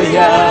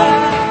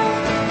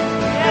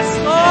 Yes,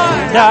 Lord.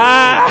 And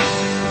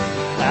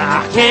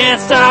I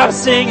can't stop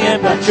singing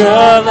about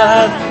your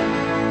love.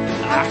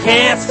 I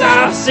can't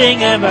stop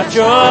singing about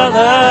your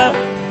love.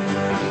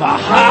 My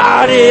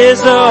heart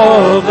is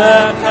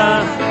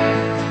overcome.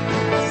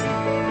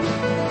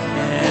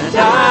 And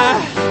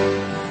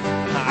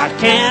I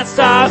can't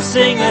stop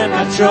singing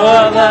about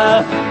your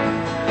love.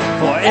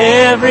 For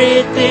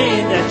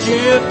everything that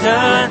you've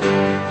done,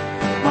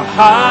 my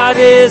heart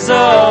is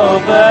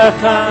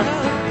overcome.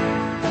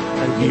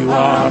 You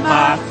are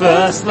my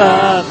first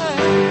love.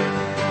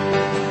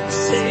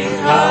 Sing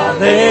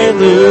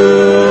hallelujah.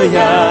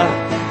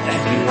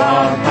 You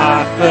are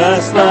my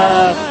first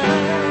love.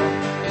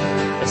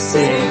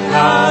 Sing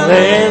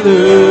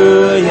hallelujah.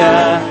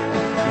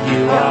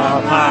 You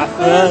are my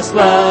first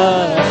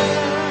love.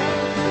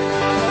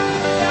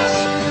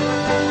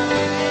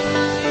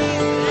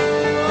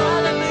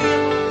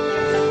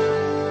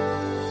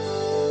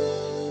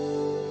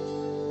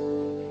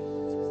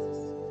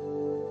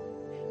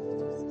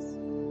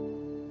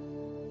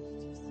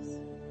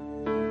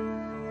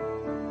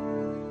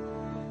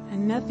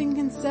 And nothing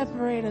can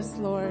separate us,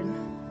 Lord.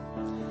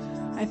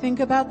 I think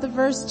about the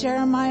verse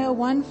Jeremiah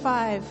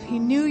 1:5. He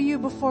knew you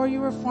before you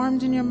were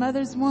formed in your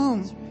mother's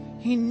womb.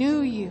 He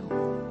knew you.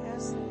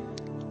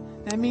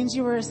 That means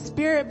you were a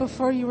spirit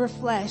before you were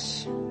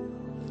flesh.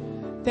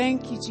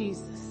 Thank you,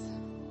 Jesus.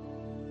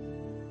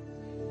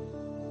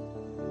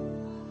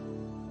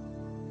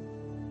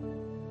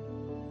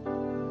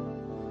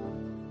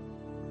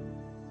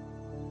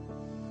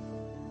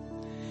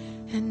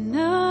 And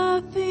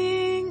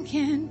nothing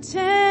can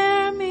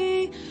tear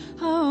me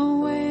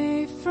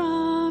away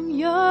from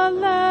your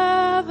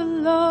love,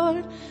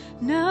 Lord.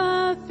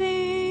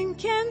 Nothing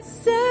can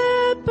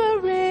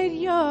separate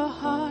your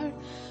heart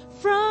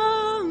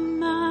from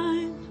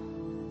mine.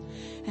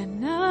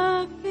 And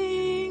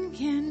nothing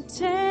can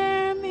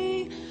tear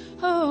me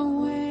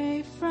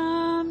away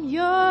from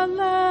your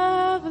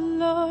love,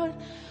 Lord.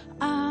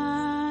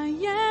 I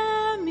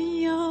am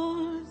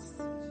yours.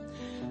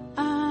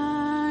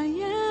 I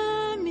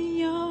am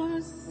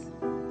yours.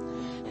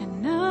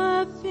 And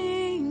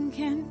nothing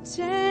can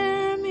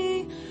tear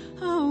me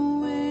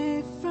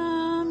away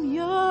from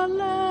your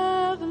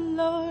love,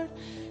 Lord.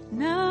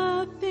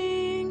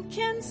 Nothing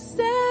can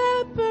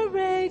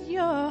separate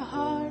your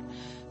heart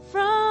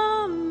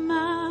from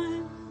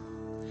mine.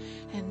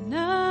 And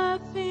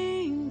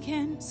nothing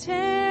can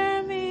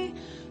tear me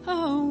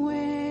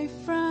away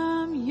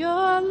from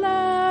your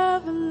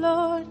love,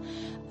 Lord.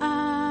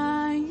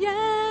 I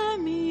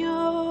am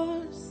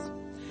yours.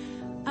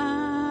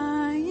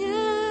 I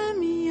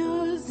am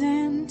yours,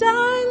 and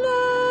I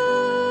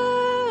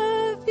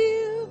love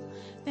you.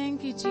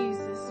 Thank you,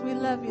 Jesus. We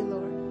love you,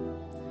 Lord.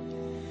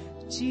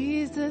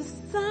 Jesus,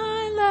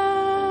 I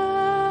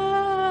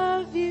love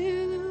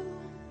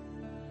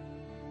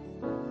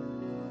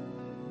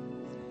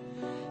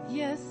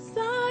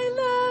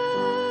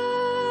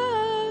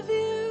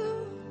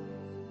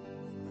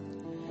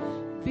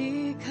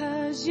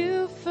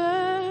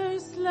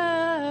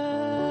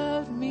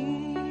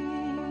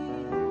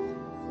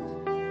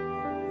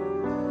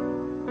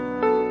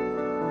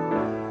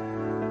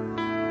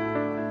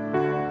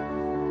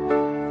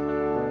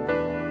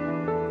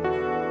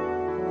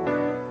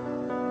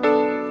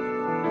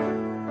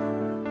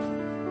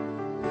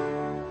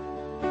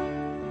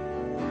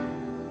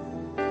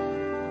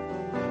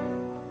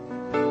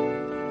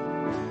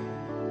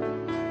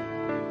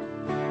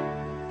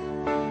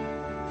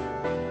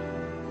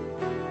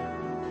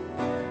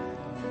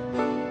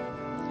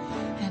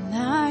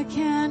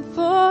can't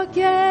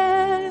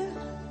forget.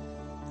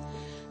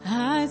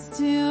 I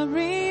still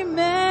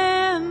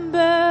remember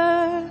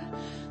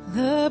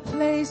the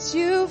place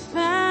you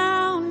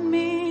found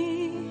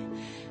me,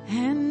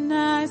 and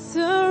I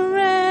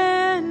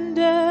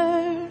surrendered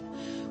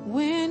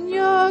when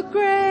your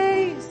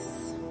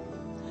grace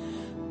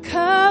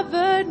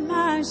covered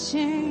my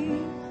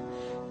shame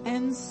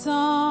and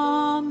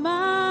saw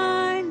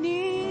my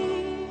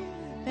need.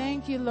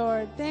 Thank you,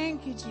 Lord.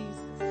 Thank you, Jesus.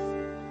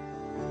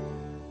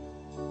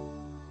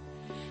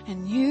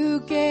 And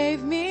you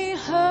gave me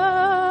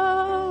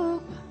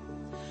hope,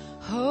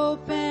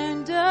 hope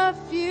and a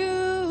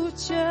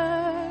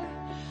future.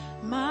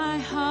 My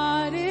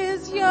heart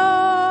is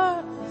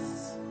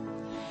yours,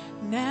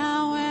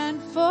 now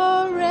and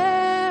forever.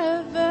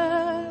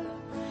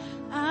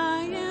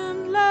 I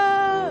am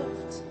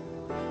loved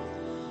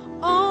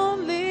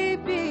only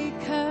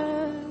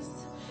because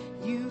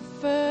you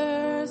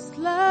first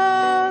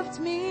loved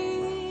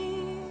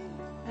me.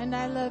 And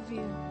I love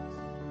you.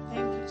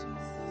 Thank you, Jesus.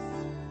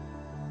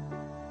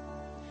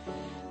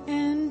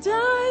 And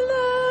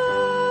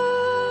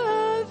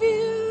I love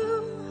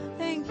you.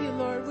 Thank you,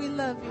 Lord. We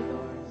love you,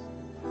 Lord.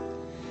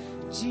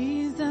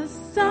 Jesus,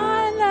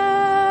 I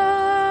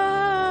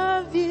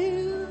love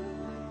you.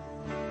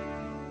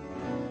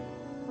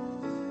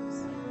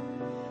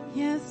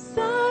 Yes, I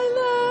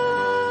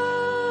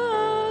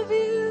love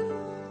you.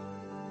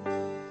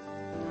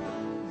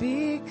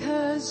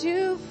 Because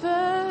you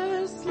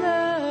first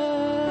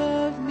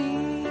loved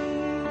me.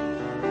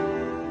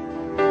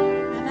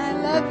 And I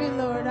love you,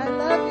 Lord. I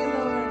love you,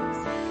 Lord.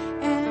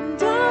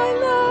 And I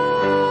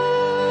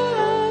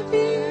love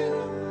you.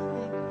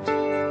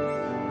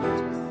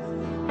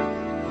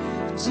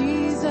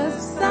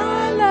 Jesus,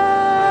 I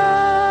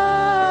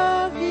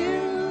love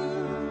you.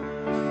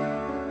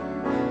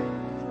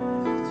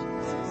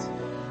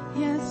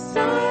 Yes,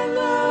 I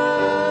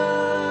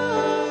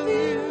love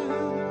you.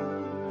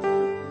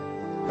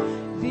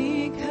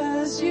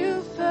 Because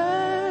you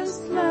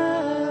first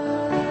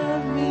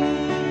loved me.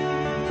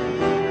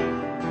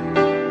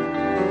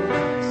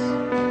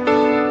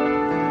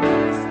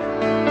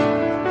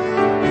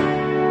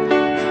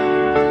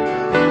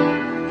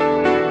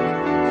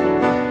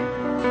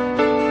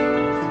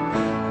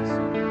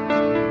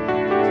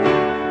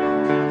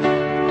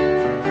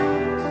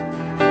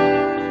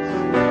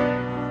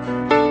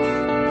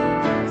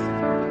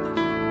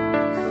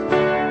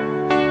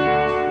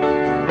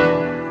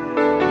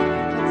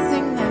 Let's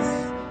sing this.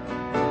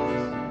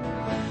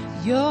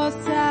 Your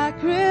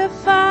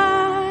sacrifice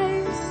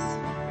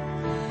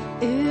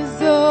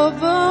is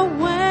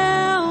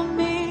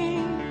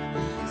overwhelming,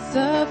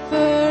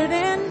 suffered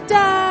and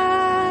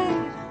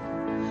died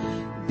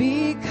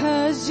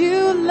because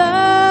you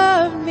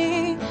love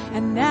me,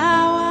 and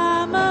now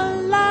I'm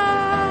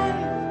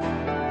alive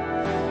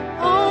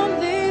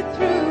only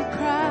through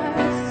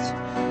Christ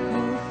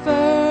who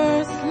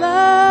first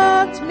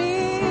loved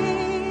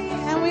me.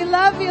 And we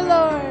love you,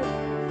 Lord.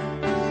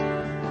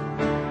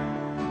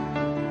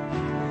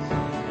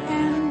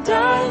 And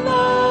I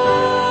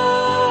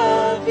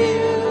love you.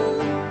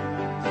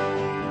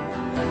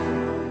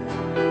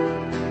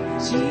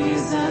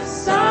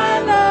 Jesus, I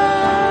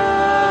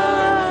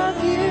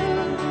love you.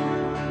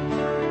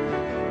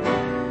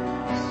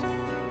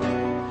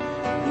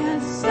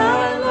 Yes,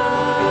 I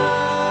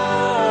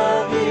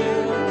love you.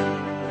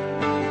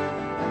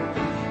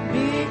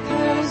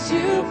 Because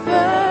you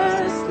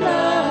first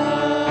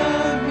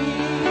loved me.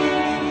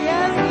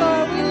 Yes,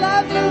 Lord, we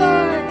love you,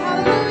 Lord.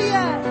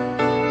 Hallelujah.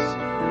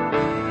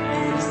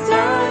 Yes, I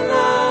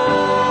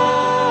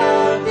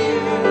love you.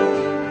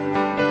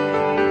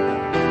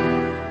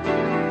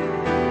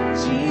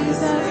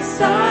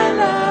 Jesus, I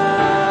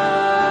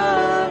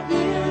love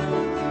you.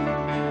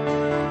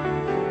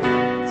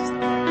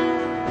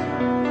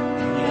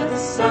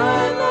 Yes, I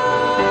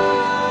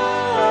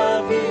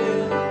love you.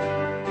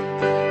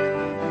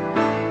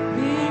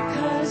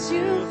 Because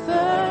you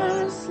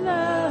first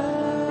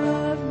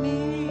loved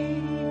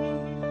me.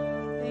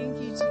 Thank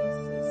you,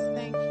 Jesus.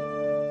 Thank you.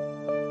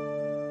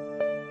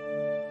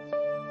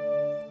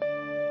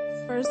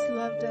 First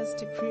loved us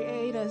to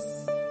create us.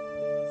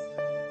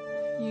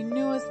 You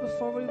knew us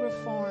before we were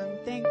formed.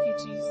 Thank you,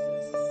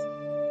 Jesus.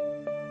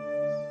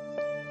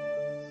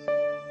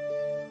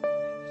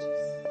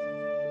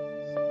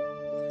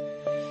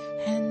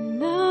 And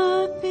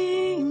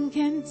nothing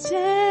can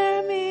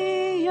tear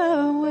me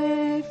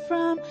away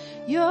from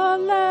your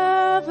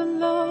love,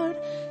 Lord.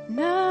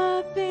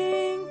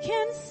 Nothing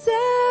can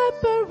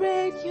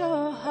separate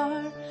your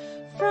heart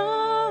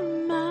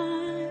from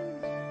mine.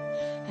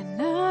 And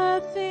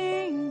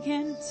nothing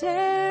can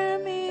tear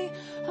me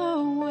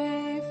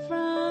away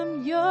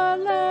from your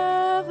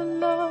love,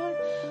 Lord.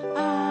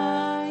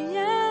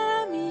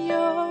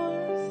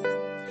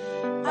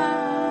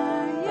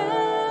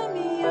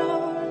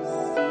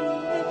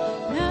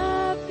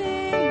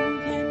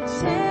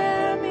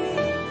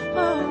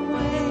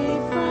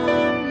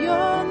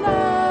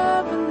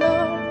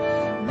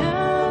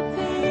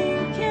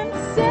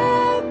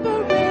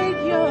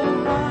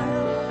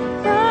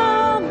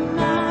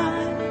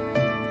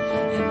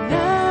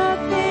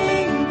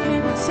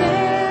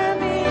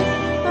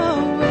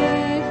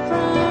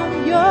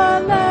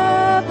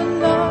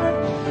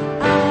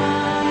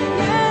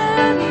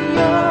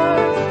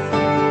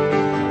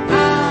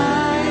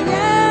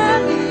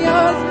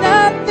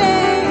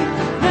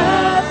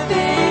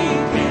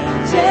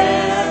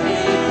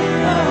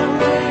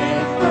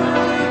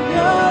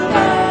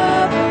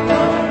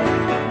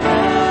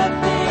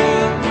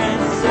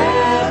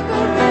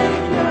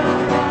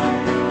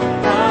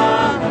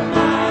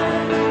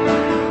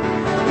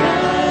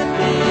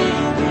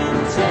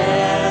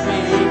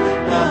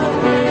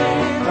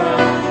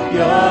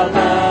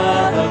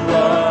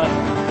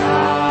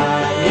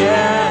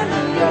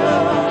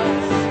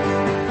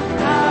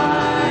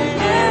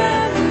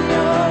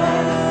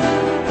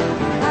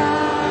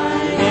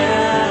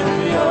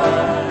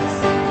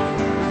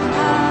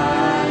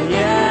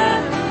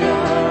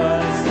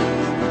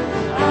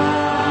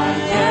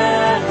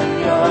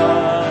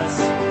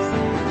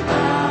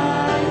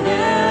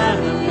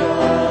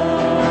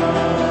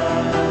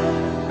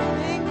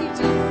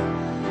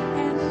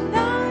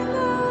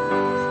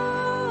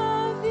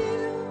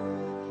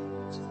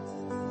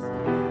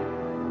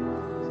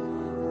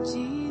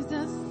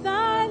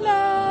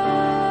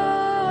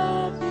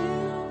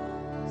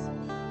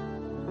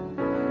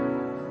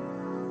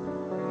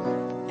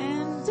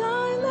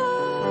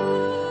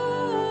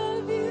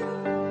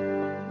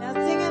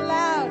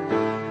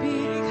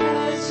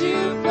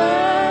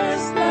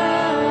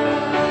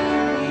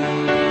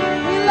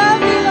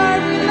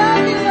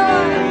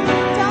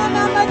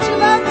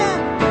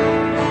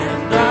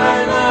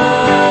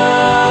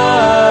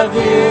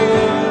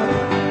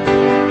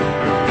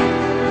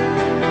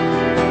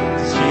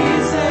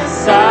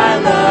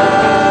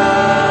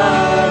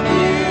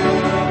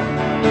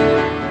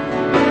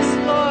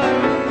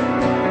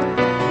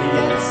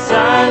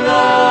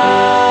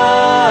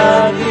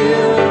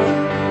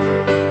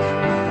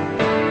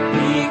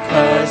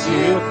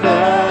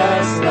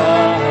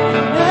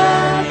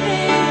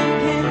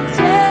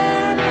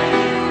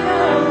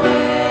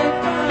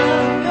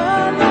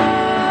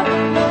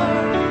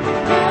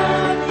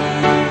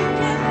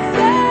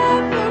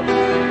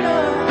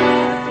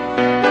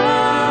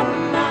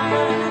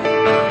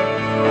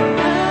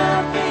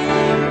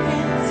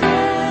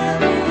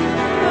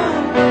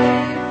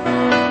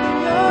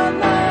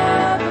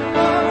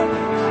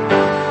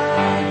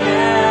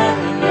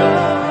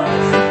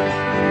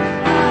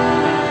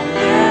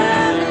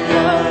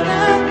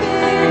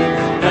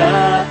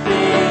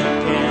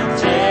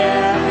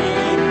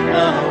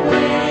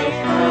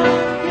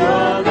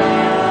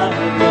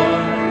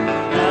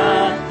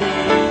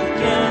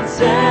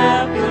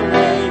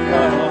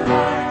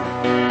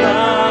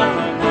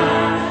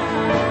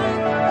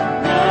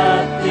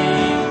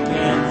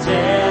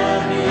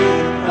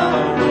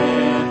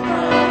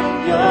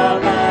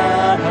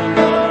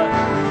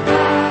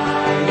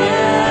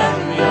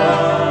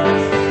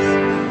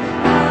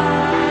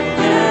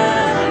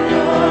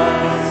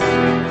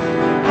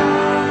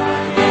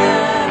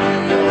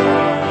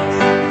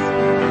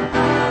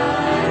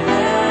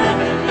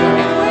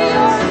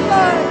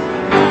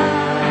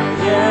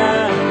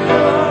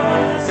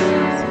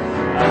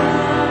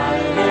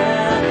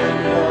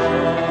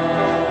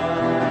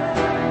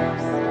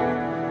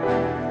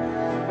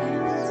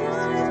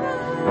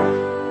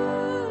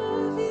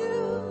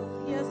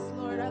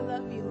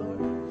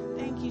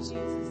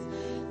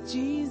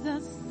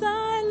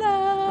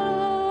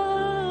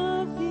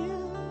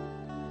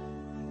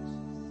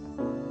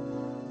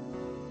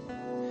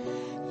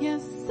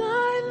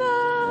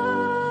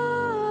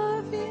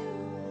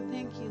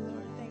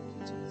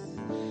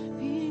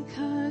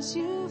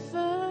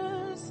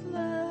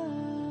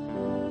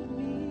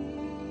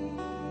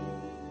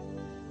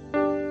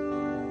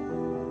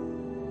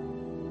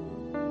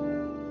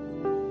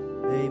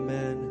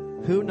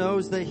 Who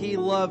knows that He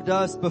loved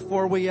us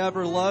before we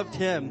ever loved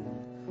Him?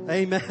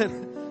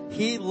 Amen.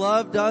 He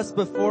loved us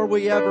before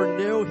we ever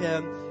knew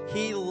Him.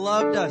 He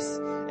loved us.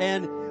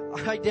 And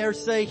I dare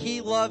say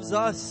He loves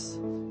us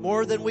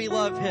more than we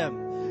love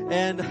Him.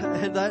 And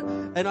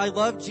I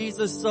love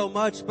Jesus so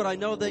much, but I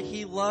know that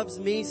He loves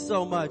me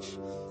so much.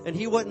 And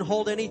He wouldn't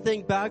hold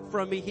anything back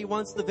from me. He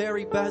wants the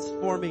very best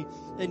for me.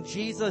 And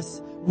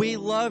Jesus, we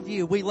love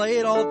You. We lay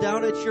it all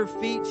down at Your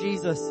feet,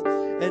 Jesus.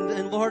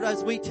 And Lord,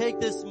 as we take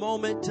this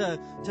moment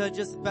to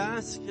just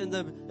bask in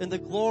the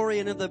glory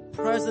and in the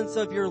presence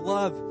of Your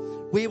love,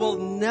 we will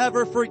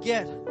never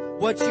forget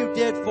what You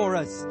did for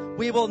us.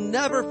 We will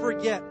never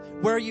forget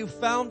where You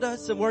found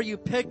us and where You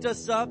picked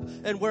us up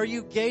and where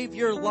You gave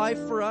Your life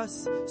for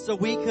us so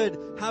we could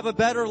have a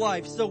better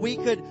life, so we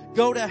could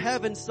go to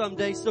heaven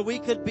someday, so we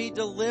could be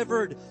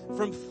delivered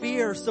from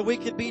fear, so we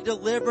could be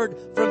delivered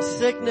from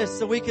sickness,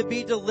 so we could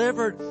be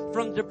delivered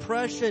from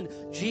depression.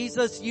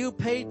 Jesus, You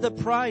paid the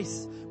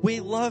price. We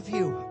love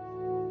You.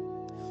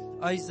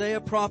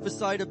 Isaiah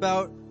prophesied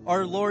about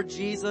our Lord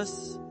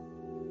Jesus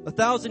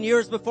 1,000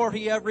 years before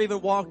He ever even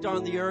walked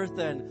on the earth.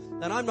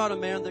 And I'm not a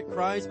man that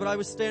cries, but I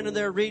was standing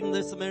there reading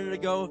this a minute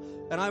ago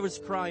and I was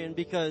crying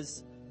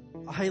because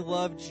I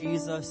love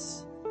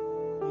Jesus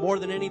more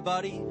than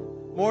anybody,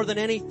 more than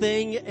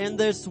anything in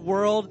this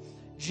world.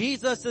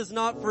 Jesus is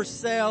not for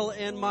sale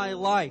in my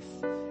life.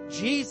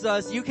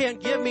 Jesus, You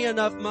can't give me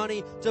enough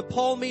money to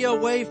pull me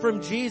away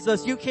from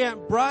Jesus. You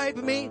can't bribe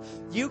me.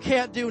 You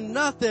can't do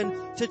nothing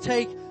to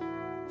take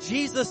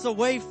Jesus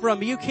away from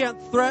me. You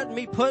can't threaten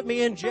me, put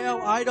me in jail.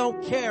 I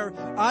don't care.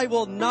 I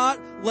will not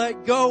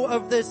let go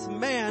of this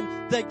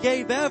man that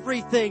gave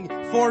everything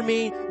for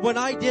me when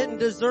I didn't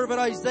deserve it.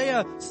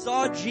 Isaiah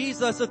saw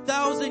Jesus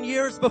 1,000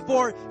 years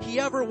before He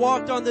ever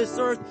walked on this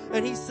earth,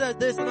 and he said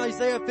this in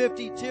Isaiah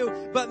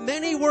 52, "But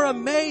many were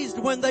amazed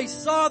when they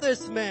saw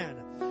this man.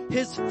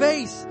 His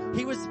face,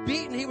 he was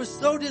beaten, he was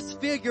so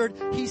disfigured,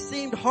 he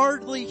seemed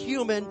hardly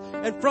human,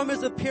 and from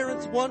his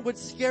appearance one would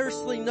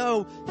scarcely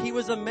know he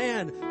was a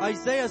man."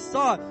 Isaiah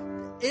saw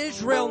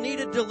Israel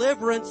needed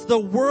deliverance, the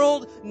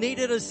world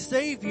needed a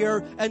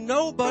savior, and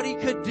nobody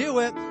could do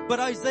it. But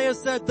Isaiah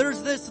said,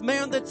 there's this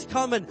man that's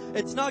coming.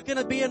 It's not going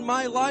to be in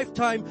my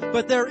lifetime,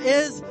 but there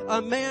is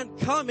a man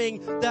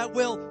coming that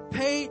will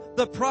pay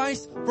the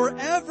price for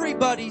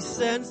everybody's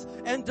sins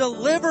and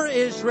deliver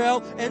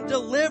Israel and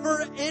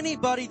deliver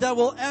anybody that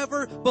will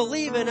ever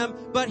believe in Him.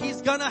 But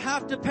He's gonna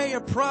have to pay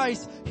a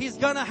price. He's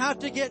gonna have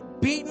to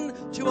get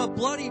beaten to a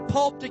bloody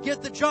pulp to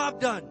get the job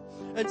done.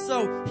 And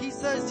so He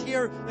says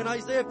here in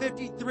Isaiah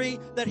 53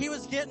 that He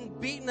was getting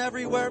beaten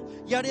everywhere,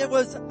 yet it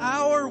was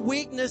our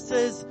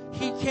weaknesses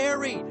He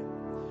carried.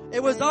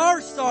 It was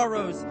our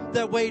sorrows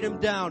that weighed Him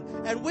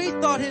down. And we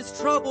thought His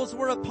troubles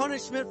were a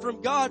punishment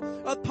from God,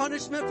 a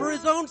punishment for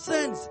His own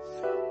sins.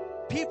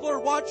 People are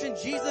watching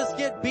Jesus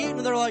get beaten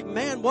and they're like,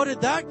 man, what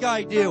did that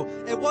guy do?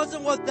 It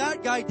wasn't what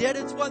that guy did,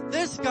 it's what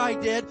this guy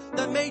did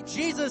that made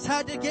Jesus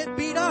had to get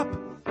beat up.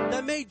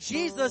 That made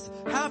Jesus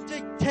have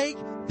to take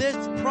this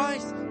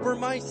price for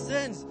my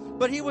sins.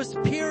 But He was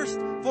pierced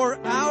for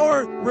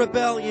our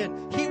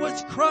rebellion. He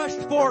was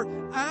crushed for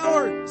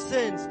our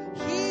sins.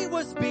 He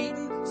was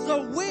beaten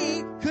so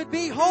we could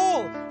be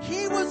whole.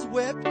 He was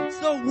whipped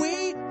so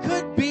we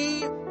could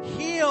be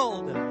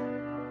healed.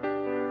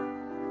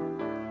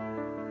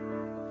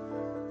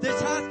 This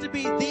has to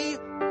be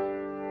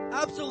the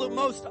absolute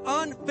most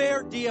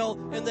unfair deal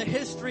in the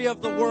history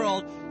of the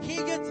world. He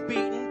gets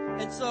beaten,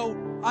 and so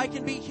I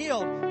can be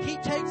healed. He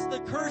takes the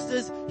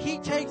curses. He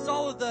takes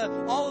all of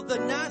the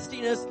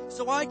nastiness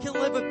so I can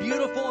live a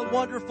beautiful and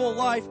wonderful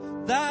life.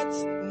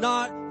 That's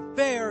not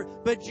fair.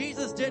 But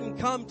Jesus didn't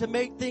come to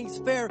make things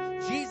fair.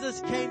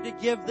 Jesus came to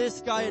give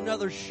this guy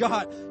another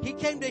shot. He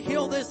came to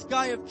heal this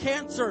guy of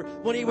cancer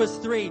when he was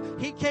 3.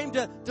 He came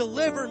to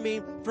deliver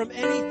me from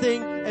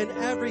anything and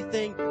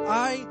everything.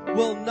 I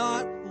will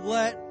not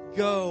let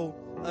go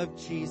of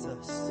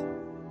Jesus.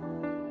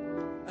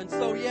 And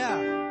so,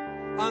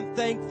 I'm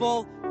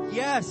thankful.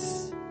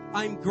 Yes,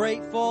 I'm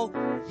grateful.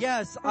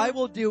 Yes, I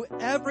will do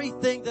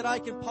everything that I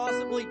can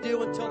possibly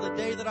do until the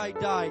day that I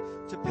die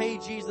to pay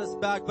Jesus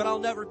back, but I'll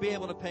never be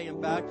able to pay Him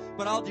back.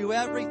 But I'll do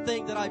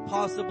everything that I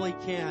possibly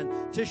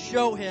can to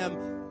show Him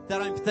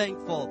that I'm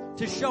thankful,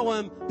 to show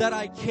Him that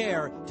I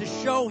care, to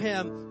show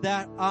Him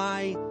that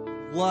I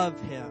love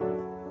Him.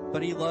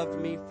 But He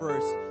loved me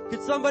first.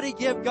 Could somebody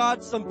give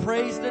God some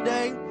praise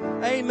today?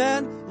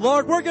 Amen.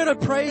 Lord, we're going to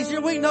praise You.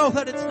 We know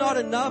that it's not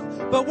enough,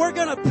 but we're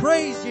going to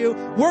praise You.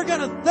 We're going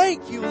to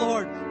thank You,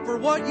 Lord, for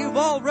what You've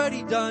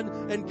already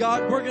done. And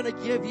God, we're going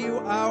to give You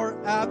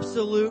our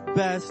absolute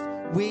best.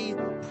 We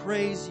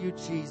praise You,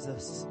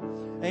 Jesus.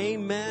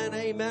 Amen.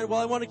 Amen. Well,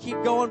 I want to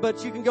keep going,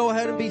 but you can go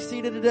ahead and be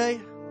seated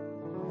today.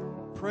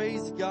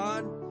 Praise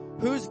God.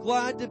 Who's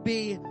glad to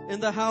be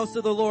in the house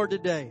of the Lord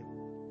today?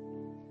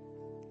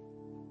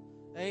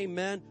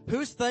 Amen.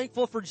 Who's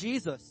thankful for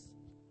Jesus?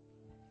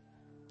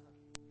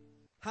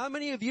 How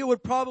many of you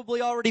would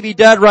probably already be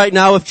dead right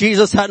now if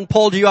Jesus hadn't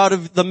pulled you out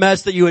of the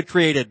mess that you had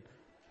created?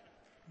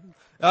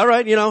 All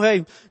right,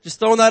 hey, just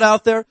throwing that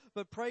out there. But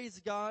but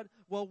praise God.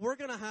 Well, we're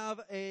going to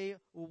have a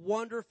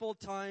wonderful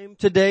time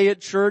today at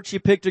church. You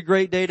picked a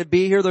great day to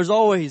be here. There's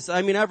always,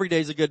 every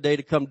day's a good day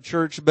to come to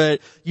church, but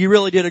you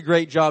really did a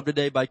great job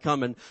today by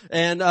coming.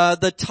 And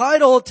the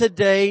title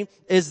today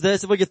is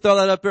this, if we could throw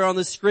that up here on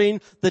the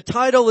screen. The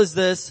title is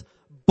this,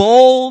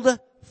 Bold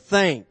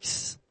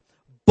Thanks.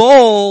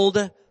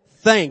 Bold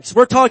thanks.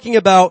 We're talking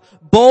about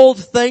bold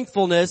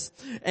thankfulness,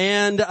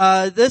 and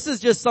this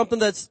is just something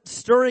that's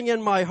stirring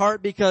in my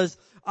heart because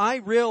I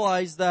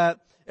realize that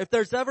if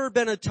there's ever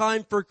been a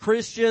time for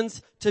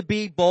Christians to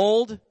be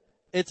bold,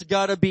 it's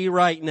gotta be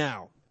right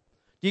now.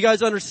 Do you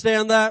guys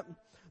understand that?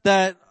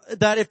 That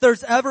if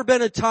there's ever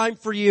been a time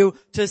for you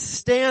to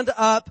stand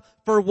up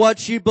for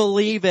what you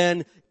believe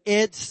in,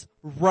 it's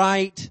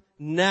right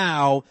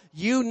now.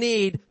 You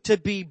need to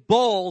be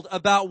bold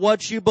about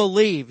what you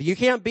believe. You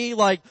can't be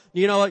like,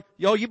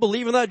 yo, you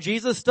believe in that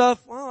Jesus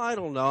stuff? Well, I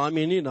don't know.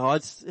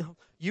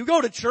 You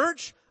go to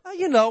church,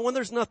 when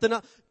there's nothing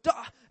else.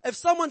 If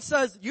someone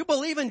says, you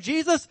believe in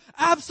Jesus?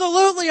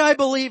 Absolutely I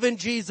believe in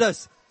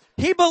Jesus.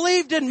 He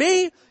believed in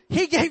me.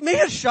 He gave me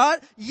a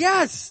shot.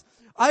 Yes.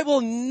 I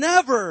will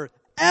never,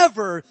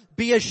 ever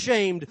be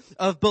ashamed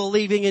of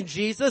believing in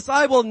Jesus.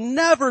 I will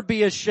never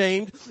be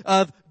ashamed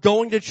of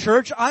going to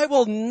church. I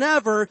will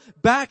never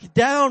back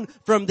down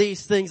from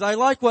these things. I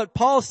like what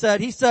Paul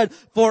said. He said,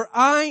 for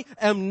I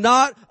am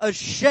not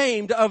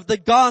ashamed of the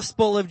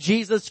gospel of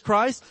Jesus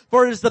Christ,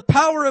 for it is the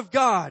power of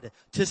God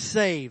to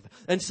save.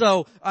 And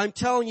so I'm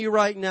telling you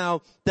right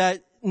now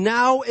that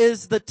now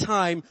is the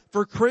time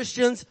for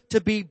Christians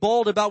to be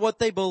bold about what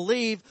they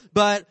believe,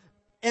 but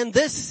in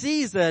this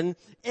season,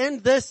 in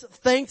this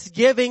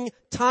Thanksgiving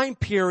time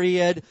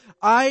period,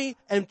 I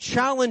am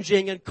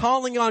challenging and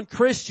calling on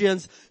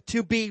Christians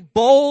to be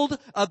bold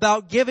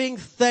about giving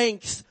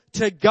thanks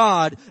to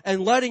God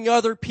and letting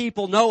other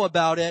people know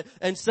about it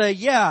and say,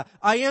 yeah,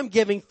 I am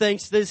giving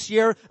thanks this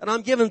year and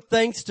I'm giving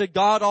thanks to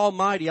God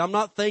Almighty. I'm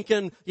not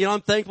thinking,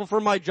 I'm thankful for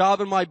my job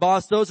and my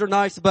boss. Those are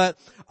nice, but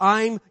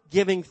I'm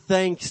giving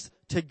thanks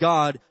to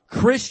God.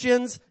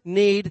 Christians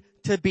need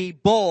to be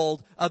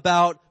bold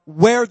about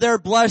where their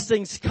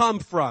blessings come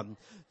from.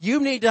 You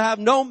need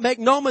to make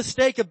no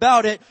mistake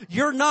about it.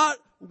 You're not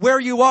where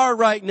you are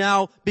right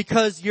now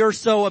because you're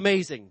so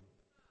amazing.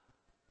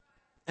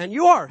 And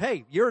you are.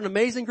 Hey, you're an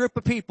amazing group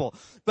of people.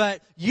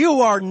 But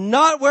you are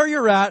not where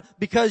you're at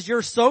because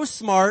you're so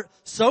smart,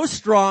 so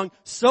strong,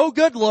 so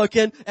good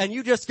looking, and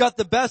you just got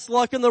the best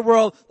luck in the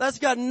world. That's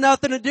got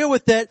nothing to do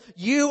with it.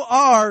 You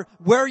are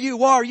where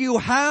you are. You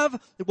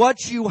have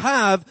what you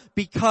have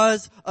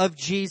because of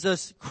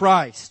Jesus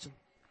Christ.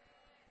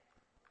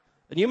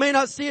 And you may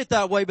not see it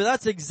that way, but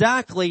that's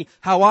exactly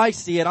how I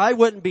see it. I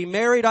wouldn't be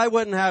married. I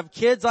wouldn't have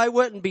kids. I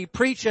wouldn't be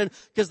preaching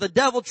because the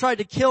devil tried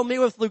to kill me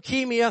with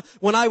leukemia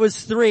when I was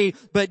 3.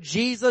 But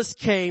Jesus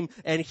came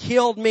and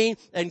healed me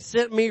and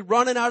sent me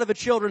running out of a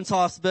children's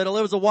hospital.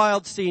 It was a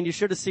wild scene. You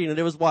should have seen it.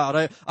 It was wild.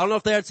 I don't know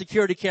if they had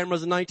security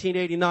cameras in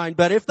 1989,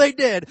 but if they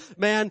did,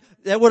 man,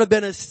 that would have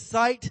been a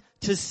sight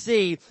to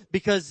see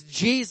because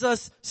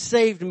Jesus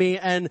saved me,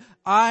 and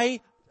I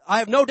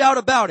have no doubt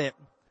about it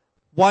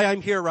why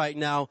I'm here right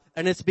now,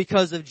 and it's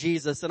because of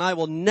Jesus, and I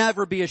will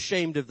never be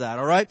ashamed of that,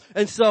 alright?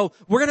 And so,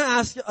 we're gonna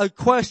ask a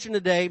question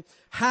today.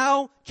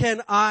 How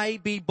can I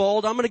be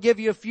bold? I'm gonna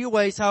give you a few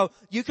ways how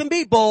you can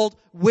be bold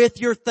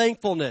with your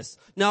thankfulness.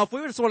 Now, if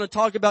we just want to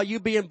talk about you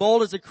being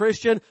bold as a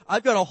Christian,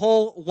 I've got a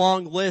whole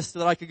long list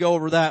that I could go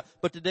over that,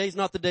 but today's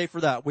not the day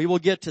for that. We will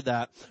get to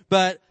that.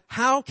 But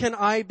how can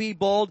I be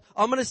bold?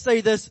 I'm gonna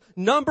say this,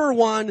 number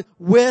one,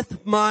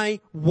 with my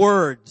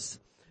words.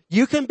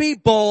 You can be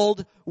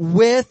bold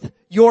with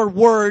your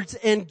words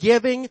and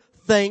giving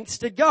thanks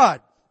to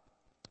God.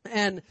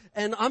 And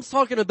I'm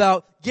talking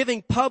about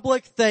giving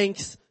public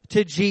thanks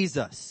to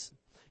Jesus.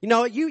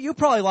 You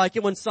probably like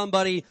it when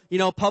somebody,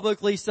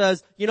 publicly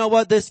says, you know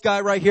what, this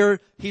guy right here,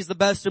 he's the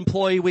best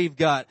employee we've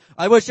got.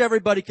 I wish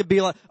everybody could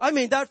be like,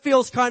 that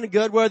feels kind of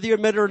good whether you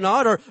admit it or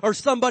not, or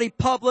somebody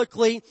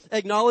publicly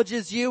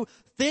acknowledges you.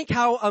 Think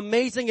how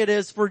amazing it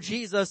is for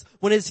Jesus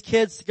when his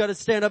kids got to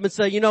stand up and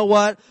say, you know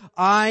what?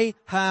 I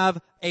have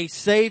a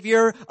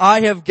Savior.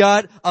 I have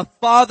got a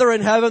Father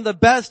in heaven, the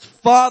best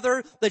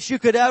Father that you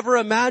could ever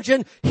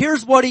imagine.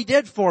 Here's what he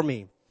did for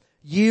me.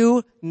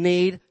 You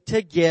need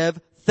to give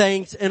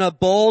thanks in a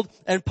bold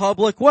and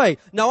public way.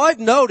 Now I've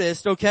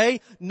noticed,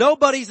 okay,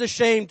 nobody's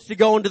ashamed to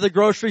go into the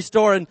grocery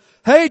store and,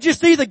 hey, did you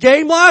see the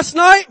game last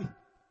night?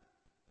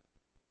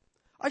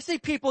 I see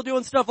people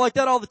doing stuff like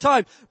that all the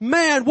time.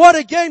 Man, what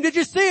a game. Did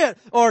you see it?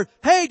 Or,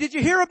 hey, did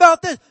you hear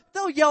about this?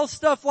 They'll yell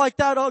stuff like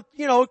that,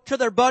 to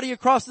their buddy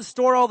across the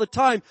store all the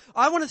time.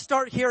 I want to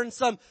start hearing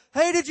some,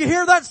 hey, did you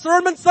hear that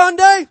sermon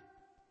Sunday?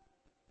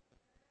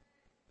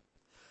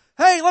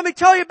 Hey, let me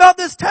tell you about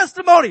this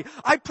testimony.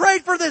 I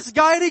prayed for this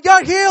guy and he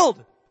got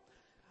healed.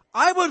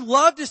 I would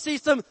love to see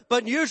some,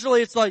 but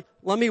usually it's like,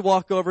 let me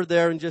walk over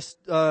there and just,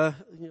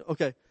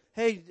 okay.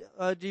 Hey,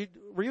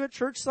 were you at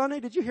church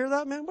Sunday? Did you hear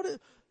that, man?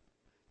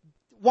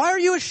 why are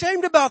you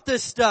ashamed about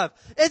this stuff?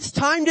 It's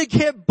time to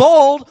get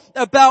bold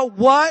about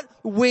what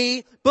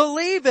we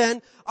believe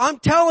in. I'm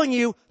telling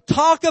you,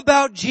 talk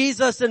about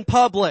Jesus in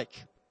public.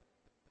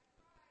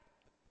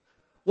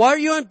 Why are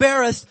you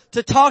embarrassed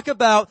to talk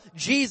about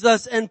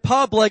Jesus in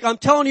public? I'm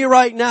telling you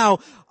right now,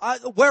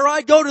 where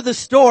I go to the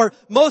store,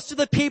 most of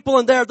the people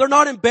in there, they're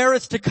not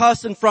embarrassed to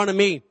cuss in front of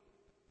me.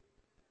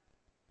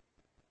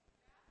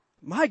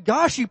 My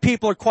gosh, you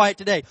people are quiet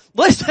today.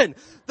 Listen,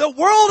 the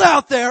world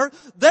out there,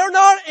 they're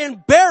not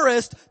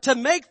embarrassed to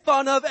make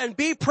fun of and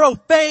be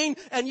profane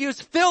and use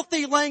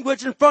filthy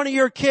language in front of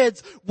your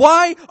kids.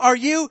 Why are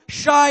you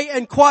shy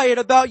and quiet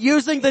about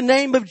using the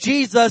name of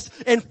Jesus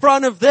in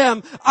front of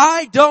them?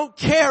 I don't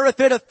care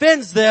if it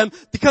offends them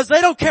because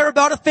they don't care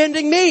about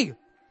offending me.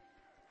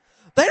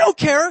 They don't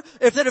care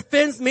if it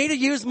offends me to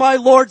use my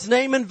Lord's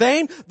name in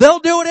vain. They'll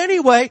do it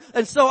anyway.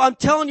 And so I'm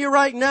telling you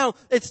right now,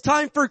 it's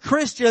time for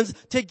Christians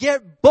to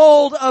get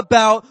bold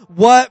about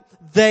what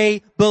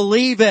they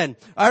believe in.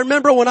 I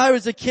remember when I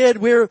was a kid,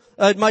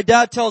 my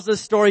dad tells this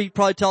story, he'd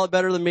probably tell it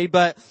better than me,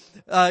 but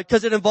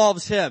cause it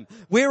involves him.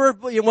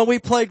 When we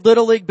played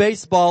Little League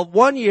Baseball,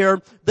 one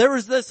year, there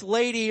was this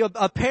lady,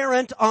 a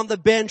parent on the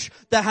bench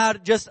that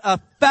had just a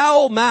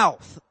foul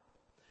mouth.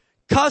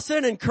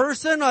 Cussing and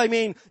cursing,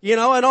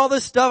 and all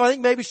this stuff. I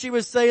think maybe she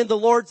was saying the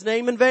Lord's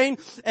name in vain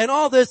and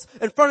all this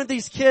in front of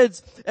these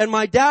kids. And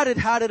my dad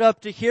had it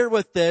up to here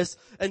with this.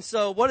 And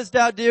so what does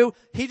dad do?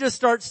 He just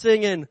starts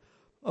singing,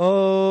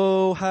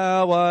 "Oh,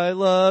 how I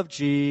love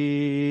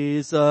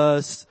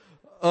Jesus.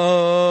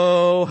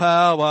 Oh,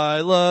 how I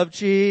love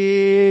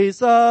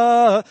Jesus."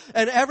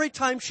 And every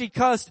time she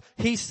cussed,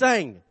 he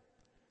sang.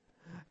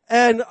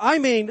 And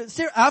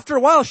after a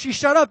while, she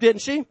shut up,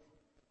 didn't she?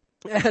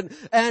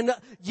 And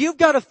you've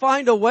got to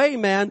find a way,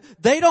 man.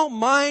 They don't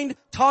mind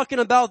talking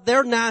about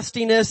their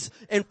nastiness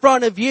in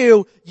front of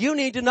you. You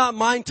need to not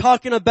mind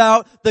talking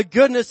about the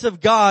goodness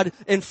of God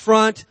in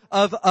front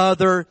of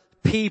other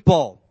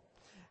people.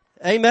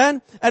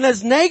 Amen. And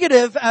as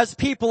negative as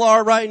people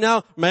are right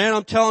now, man,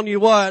 I'm telling you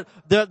what,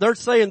 they're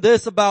saying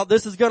this about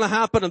this is going to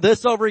happen and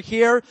this over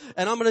here.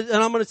 And I'm going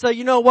to say,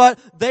 you know what?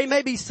 They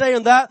may be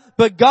saying that,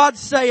 but God's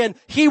saying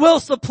He will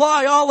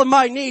supply all of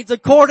my needs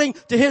according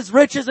to His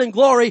riches and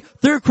glory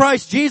through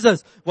Christ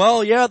Jesus.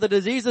 Well, yeah, the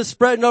disease is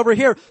spreading over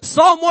here.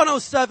 Psalm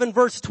 107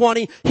 verse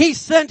 20, He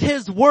sent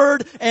His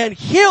word and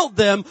healed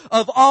them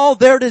of all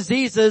their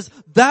diseases.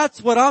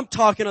 That's what I'm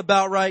talking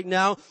about right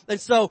now. And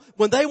so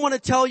when they want to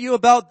tell you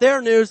about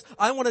their news,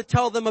 I want to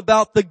tell them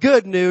about the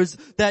good news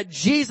that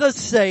Jesus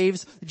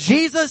saves,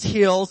 Jesus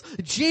heals,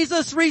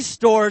 Jesus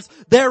restores.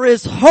 There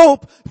is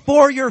hope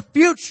for your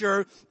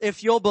future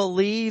if you'll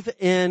believe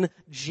in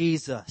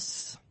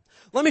Jesus.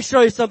 Let me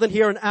show you something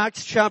here in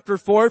Acts chapter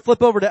 4.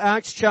 Flip over to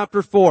Acts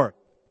chapter 4.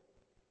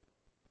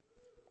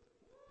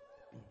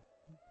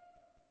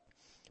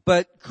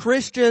 But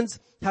Christians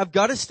have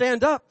got to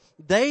stand up.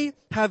 They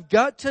have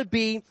got to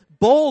be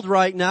bold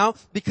right now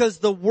because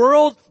the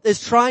world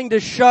is trying to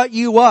shut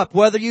you up,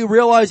 whether you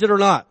realize it or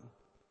not.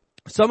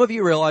 Some of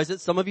you realize it.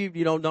 Some of you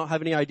don't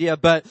have any idea.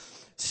 But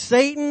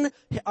Satan,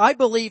 I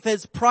believe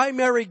his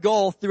primary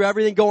goal through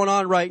everything going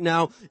on right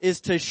now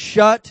is to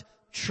shut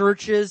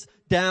churches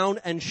down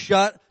and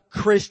shut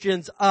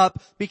Christians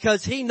up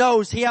because he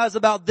knows he has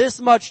about this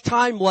much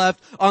time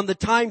left on the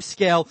time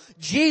scale.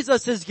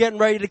 Jesus is getting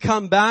ready to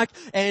come back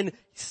and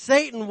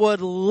Satan would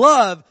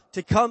love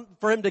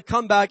for him to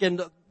come back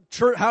and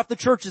half the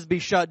churches be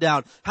shut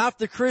down. Half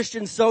the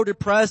Christians so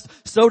depressed,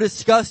 so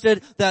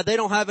disgusted that they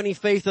don't have any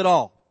faith at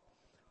all.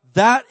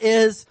 That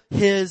is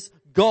his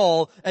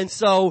goal. And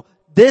so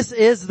this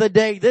is the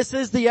day, this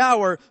is the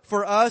hour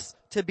for us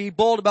to be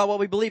bold about what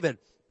we believe in.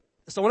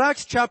 So in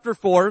Acts chapter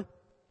 4,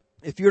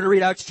 if you were to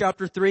read Acts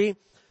chapter 3,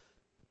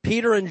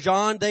 Peter and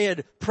John, they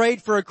had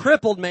prayed for a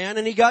crippled man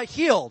and he got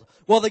healed.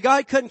 Well, the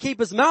guy couldn't keep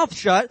his mouth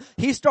shut.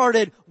 He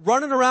started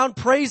running around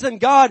praising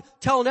God,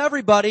 telling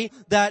everybody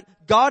that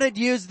God had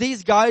used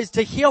these guys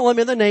to heal him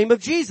in the name of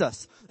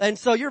Jesus. And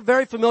so you're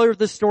very familiar with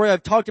this story.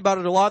 I've talked about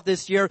it a lot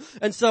this year.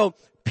 And so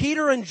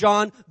Peter and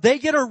John, they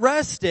get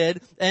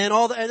arrested and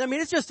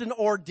it's just an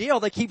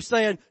ordeal. They keep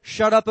saying,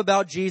 shut up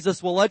about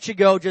Jesus. We'll let you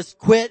go. Just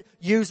quit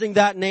using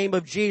that name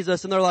of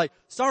Jesus. And they're like,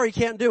 sorry, you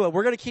can't do it.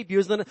 We're going to keep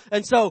using it.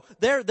 And so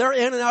they're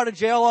in and out of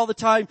jail all the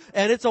time.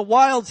 And it's a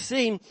wild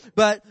scene,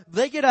 but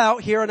they get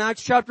out here in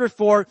Acts chapter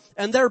 4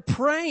 and they're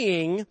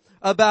praying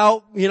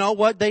about,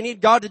 what they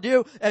need God to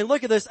do. And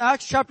look at this,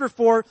 Acts chapter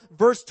 4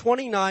 verse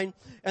 29.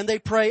 And they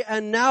pray,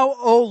 and now,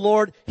 O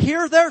Lord,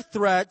 hear their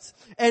threats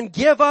and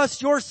give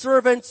us, your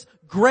servants,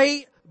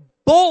 great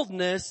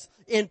boldness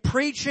in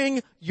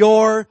preaching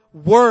your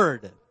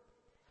word.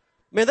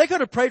 Man, they could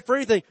have prayed for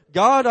anything.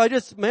 God,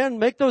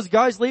 make those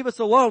guys leave us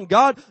alone.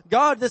 God,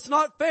 that's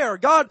not fair.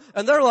 God,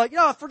 and they're like,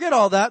 yeah, forget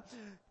all that.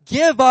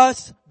 Give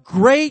us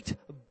great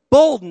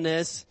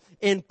boldness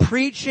in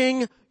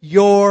preaching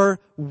your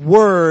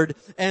word.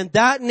 And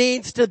that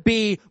needs to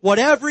be what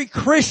every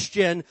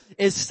Christian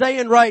is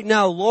saying right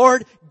now.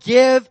 Lord,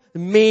 give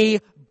me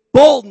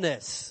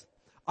boldness.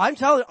 I'm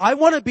telling you, I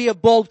want to be a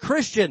bold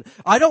Christian.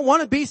 I don't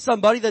want to be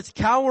somebody that's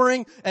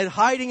cowering and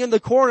hiding in the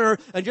corner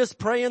and just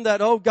praying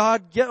that, oh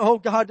God,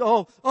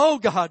 oh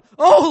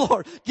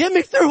Lord, get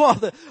me through all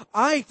this.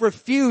 I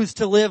refuse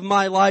to live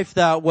my life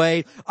that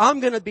way.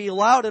 I'm going to be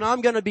loud and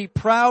I'm going to be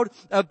proud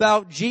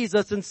about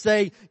Jesus and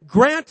say,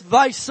 grant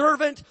thy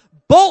servant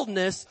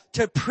boldness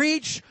to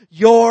preach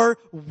your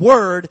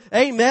word.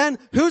 Amen.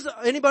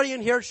 Anybody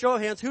in here, show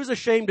of hands, who's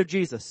ashamed of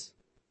Jesus?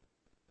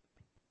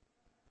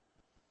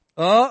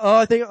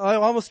 I think I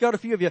almost got a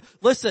few of you.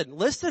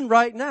 Listen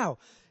right now.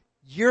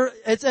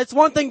 It's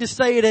one thing to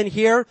say it in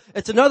here.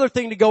 It's another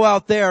thing to go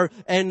out there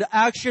and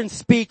actions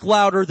speak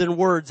louder than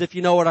words, if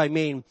you know what I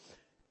mean.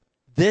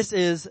 This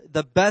is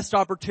the best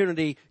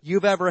opportunity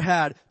you've ever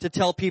had to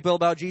tell people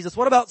about Jesus.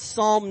 What about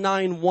Psalm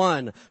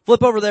 9:1?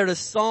 Flip over there to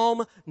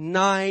Psalm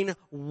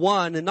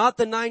 9:1, and not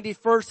the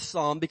 91st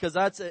Psalm, because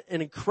that's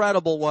an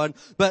incredible one,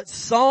 but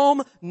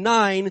Psalm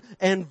 9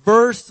 and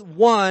verse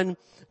 1.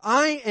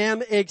 I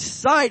am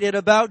excited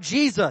about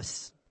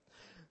Jesus.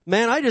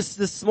 Man,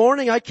 this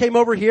morning I came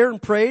over here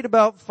and prayed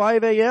about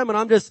 5 a.m.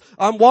 and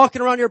I'm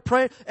walking around here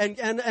praying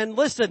and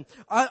listen,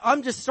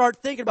 I'm just start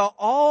thinking about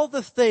all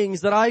the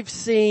things that I've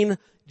seen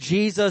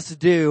Jesus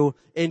do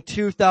in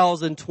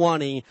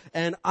 2020,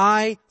 and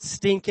I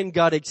stinking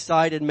got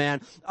excited, man.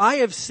 I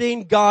have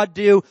seen God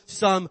do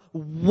some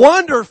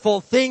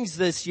wonderful things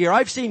this year.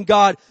 I've seen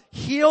God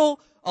heal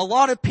a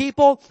lot of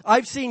people.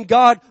 I've seen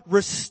God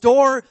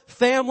restore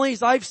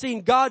families. I've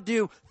seen God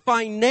do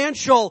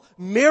financial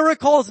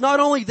miracles, not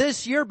only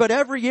this year, but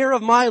every year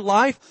of my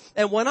life.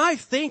 And when I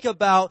think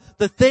about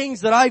the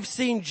things that I've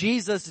seen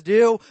Jesus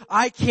do,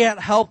 I can't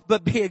help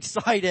but be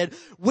excited.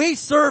 We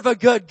serve a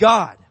good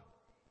God.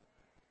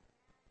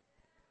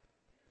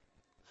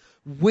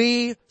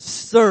 We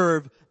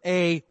serve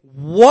a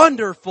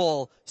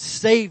wonderful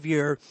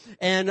Savior.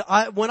 And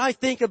when I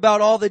think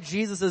about all that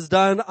Jesus has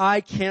done,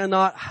 I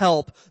cannot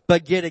help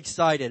but get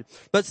excited.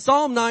 But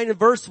Psalm 9 and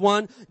verse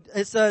 1,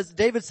 it says,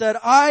 David said,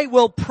 I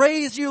will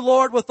praise you,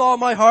 Lord, with all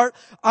my heart.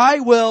 I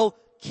will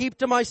keep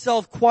to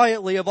myself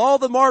quietly of all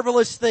the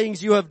marvelous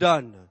things you have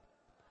done.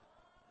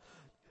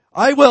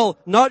 I will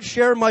not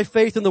share my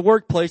faith in the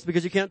workplace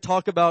because you can't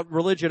talk about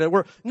religion at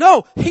work.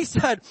 No, he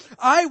said,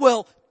 I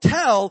will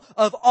tell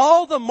of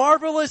all the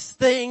marvelous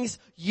things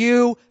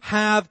you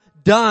have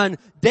done.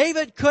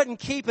 David couldn't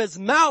keep his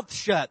mouth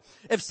shut.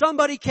 If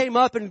somebody came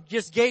up and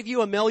just gave you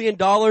 $1 million,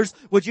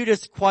 would you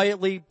just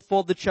quietly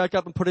fold the check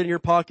up and put it in your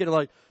pocket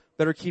and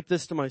better keep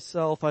this to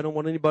myself. I don't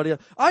want anybody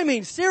else. I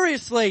mean,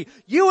 seriously,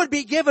 you would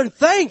be giving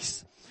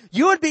thanks.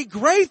 You would be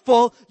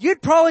grateful.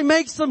 You'd probably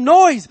make some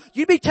noise.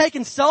 You'd be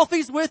taking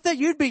selfies with it.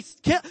 You'd be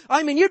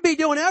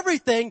doing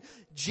everything.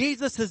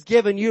 Jesus has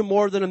given you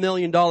more than $1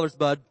 million,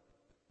 bud.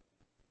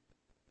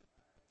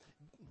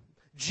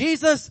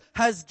 Jesus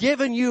has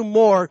given you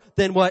more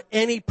than what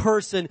any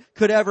person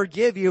could ever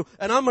give you.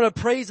 And I'm going to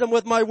praise him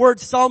with my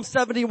words. Psalm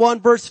 71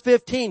 verse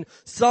 15.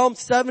 Psalm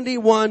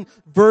 71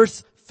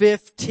 verse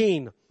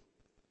 15.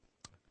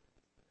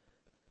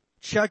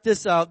 Check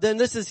this out. Then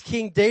this is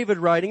King David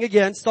writing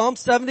again. Psalm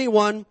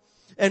 71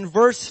 and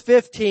verse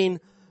 15.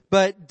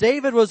 But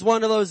David was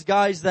one of those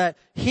guys that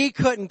he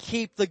couldn't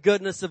keep the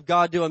goodness of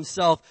God to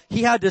himself.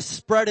 He had to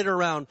spread it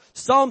around.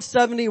 Psalm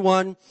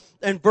 71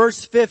 and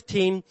verse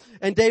 15.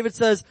 And David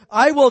says,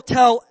 I will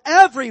tell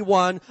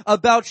everyone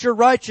about your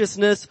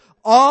righteousness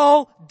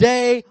all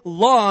day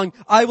long.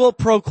 I will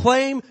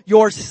proclaim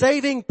your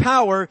saving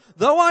power,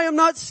 though I am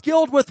not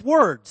skilled with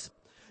words.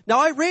 Now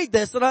I read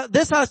this, and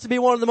this has to be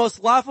one of the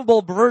most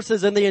laughable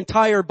verses in the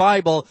entire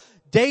Bible.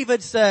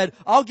 David said,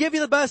 I'll give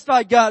you the best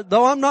I got,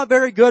 though I'm not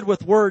very good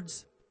with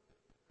words.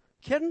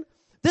 Kidding?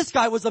 This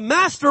guy was a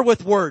master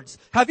with words.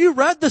 Have you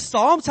read the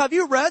Psalms? Have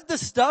you read the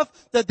stuff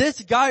that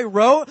this guy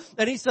wrote?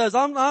 And he says,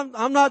 I'm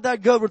not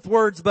that good with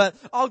words, but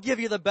I'll give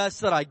you the best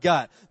that I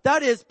got.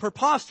 That is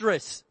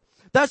preposterous.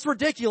 That's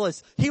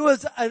ridiculous. He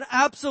was an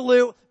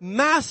absolute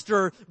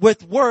master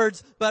with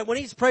words, but when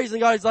he's praising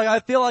God, he's like,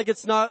 I feel like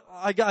it's not,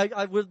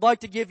 I would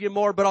like to give you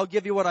more, but I'll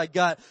give you what I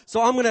got.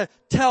 So I'm going to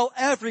tell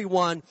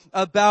everyone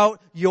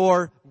about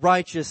your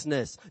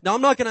righteousness. Now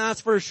I'm not going to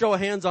ask for a show of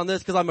hands on this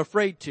because I'm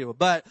afraid to,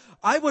 but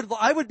I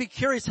would be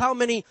curious how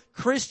many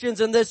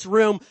Christians in this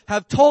room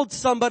have told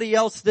somebody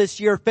else this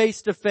year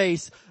face to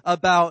face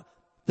about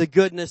the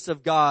goodness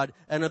of God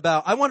and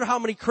I wonder how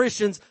many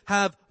Christians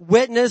have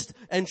witnessed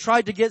and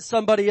tried to get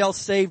somebody else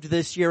saved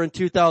this year in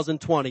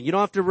 2020. You don't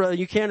have to,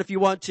 you can if you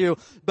want to,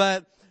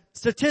 but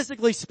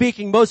statistically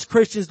speaking, most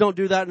Christians don't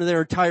do that in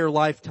their entire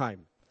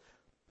lifetime.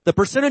 The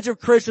percentage of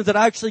Christians that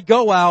actually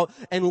go out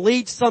and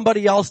lead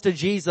somebody else to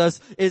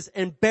Jesus is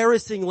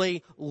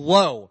embarrassingly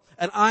low.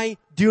 And I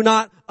do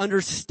not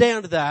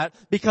understand that,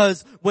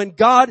 because when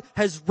God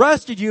has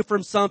rescued you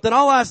from something,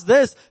 I'll ask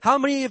this, how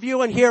many of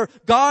you in here,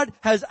 God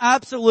has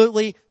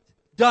absolutely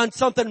done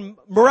something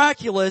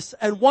miraculous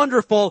and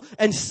wonderful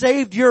and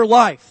saved your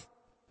life?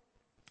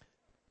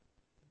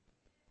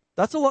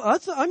 That's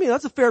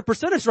a fair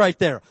percentage right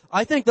there.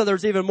 I think that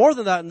there's even more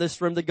than that in this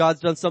room that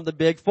God's done something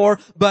big for,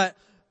 but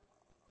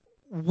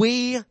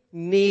we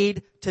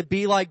need to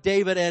be like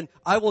David, and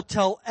I will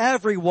tell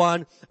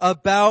everyone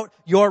about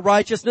your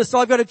righteousness. So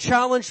I've got a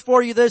challenge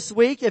for you this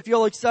week, if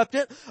you'll accept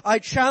it. I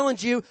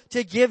challenge you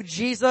to give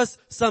Jesus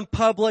some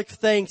public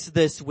thanks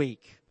this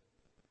week.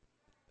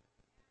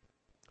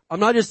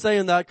 I'm not just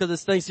saying that because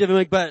it's Thanksgiving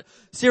week, but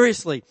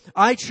seriously,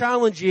 I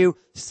challenge you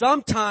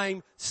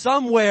sometime,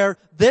 somewhere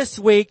this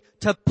week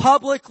to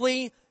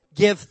publicly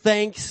give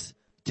thanks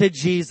to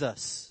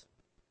Jesus.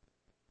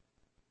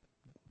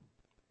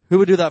 Who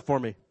would do that for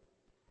me?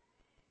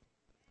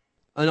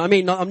 And I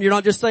mean, you're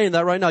not just saying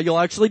that right now. You'll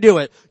actually do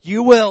it.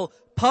 You will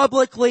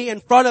publicly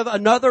in front of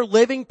another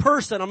living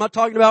person. I'm not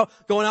talking about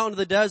going out into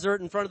the desert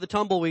in front of the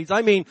tumbleweeds.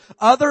 I mean,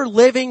 other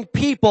living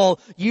people,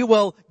 you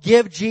will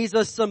give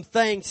Jesus some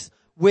thanks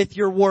with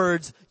your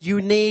words.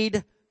 You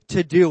need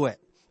to do it.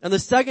 And the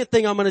second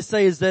thing I'm going to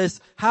say is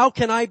this: how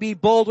can I be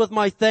bold with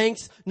my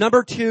thanks?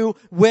 Number 2,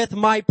 with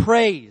my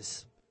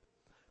praise.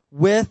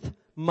 With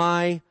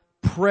my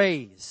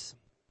praise.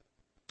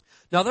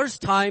 Now there's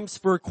times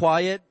for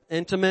quiet,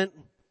 intimate,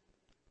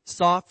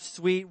 soft,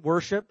 sweet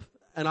worship,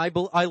 and I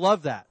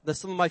love that. That's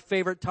some of my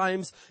favorite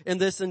times in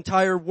this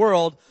entire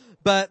world.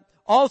 But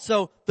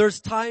also, there's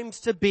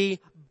times to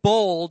be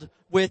bold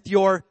with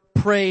your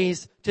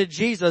praise to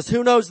Jesus.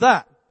 Who knows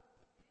that?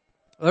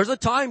 There's a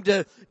time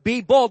to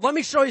be bold. Let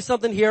me show you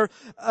something here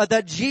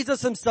that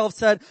Jesus himself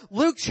said.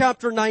 Luke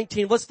chapter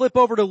 19. Let's flip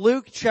over to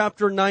Luke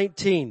chapter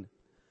 19.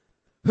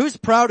 Who's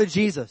proud of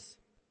Jesus?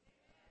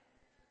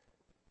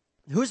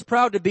 Who's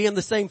proud to be in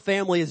the same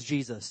family as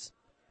Jesus?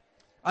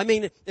 I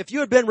mean, if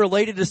you had been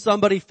related to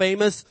somebody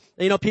famous,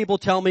 people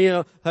tell me,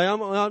 hey, I don't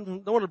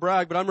want to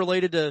brag, but I'm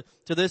related to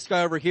this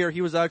guy over here.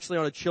 He was actually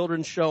on a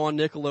children's show on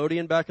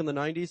Nickelodeon back in the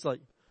 90s.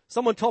 Like,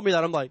 someone told me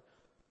that. I'm like,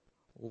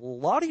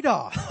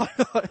 la-di-da.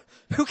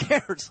 Who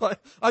cares?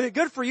 I mean,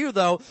 good for you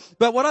though.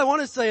 But what I want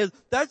to say is,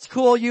 that's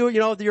cool.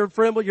 Your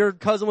friend, your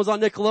cousin was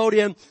on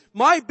Nickelodeon.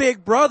 My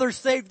big brother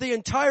saved the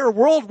entire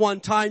world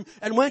one time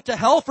and went to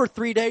hell for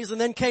 3 days and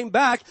then came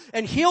back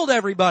and healed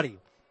everybody.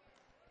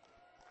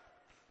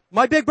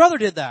 My big brother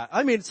did that.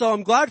 I mean, so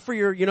I'm glad for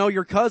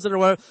your cousin or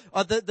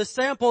whatever. The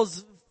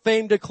Samples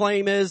fame to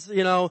claim is, I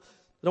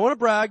don't want to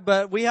brag,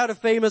 but we had a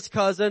famous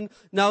cousin.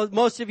 Now,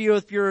 most of you,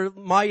 if you're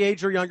my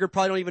age or younger,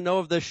 probably don't even know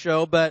of this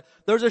show, but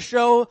there's a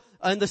show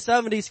in the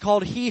 70s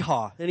called Hee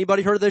Haw.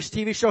 Anybody heard of this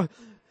TV show?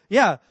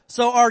 Yeah.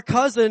 So our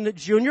cousin,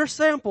 Junior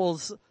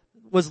Samples,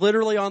 was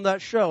literally on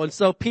that show. And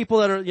so people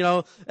that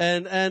are,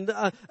 and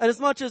as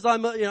much as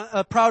I'm,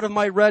 proud of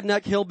my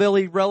redneck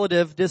hillbilly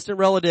relative, distant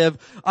relative,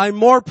 I'm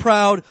more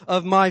proud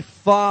of my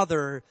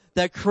Father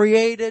that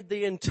created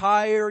the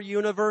entire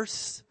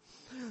universe.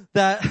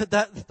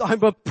 That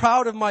I'm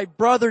proud of my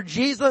brother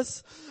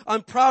Jesus.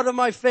 I'm proud of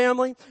my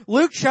family.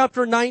 Luke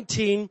chapter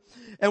 19,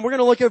 and we're going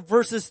to look at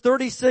verses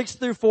 36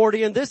 through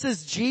 40, and this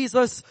is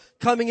Jesus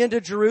coming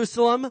into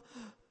Jerusalem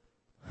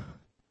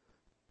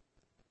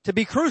to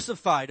be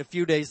crucified a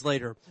few days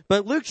later.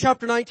 But Luke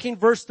chapter 19,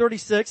 verse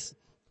 36,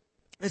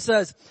 it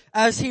says,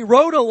 as he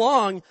rode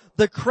along,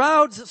 the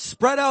crowds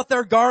spread out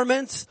their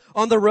garments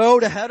on the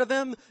road ahead of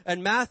him.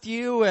 And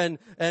Matthew and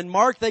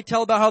Mark, they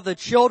tell about how the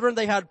children,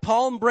 they had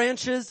palm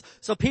branches.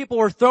 So people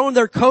were throwing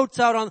their coats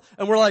out on,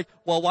 and we're like,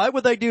 well, why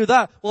would they do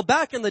that? Well,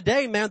 back in the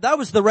day, man, that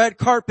was the red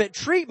carpet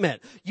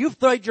treatment. You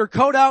throw your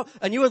coat out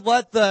and you would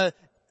let the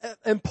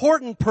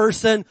important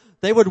person,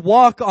 they would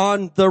walk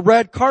on the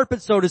red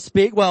carpet, so to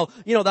speak. Well,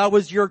 that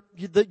was your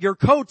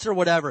coats or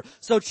whatever.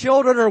 So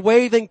children are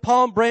waving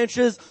palm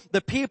branches.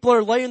 The people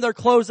are laying their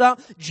clothes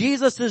out.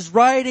 Jesus is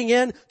riding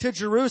in to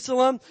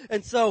Jerusalem.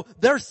 And so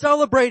they're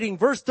celebrating.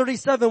 Verse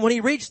 37, when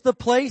he reached the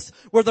place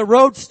where the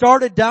road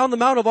started down the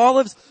Mount of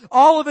Olives,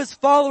 all of his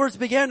followers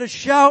began to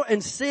shout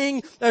and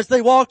sing as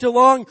they walked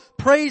along,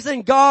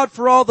 praising God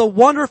for all the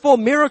wonderful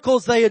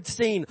miracles they had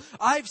seen.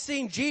 I've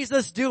seen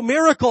Jesus do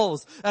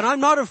miracles, and I'm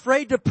not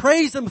afraid to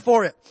praise him for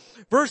it.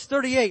 Verse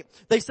 38,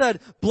 they said,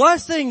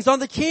 blessings on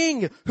the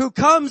King who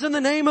comes in the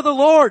name of the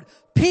Lord,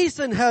 peace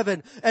in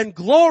heaven and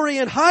glory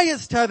in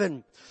highest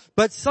heaven.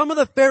 But some of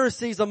the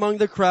Pharisees among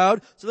the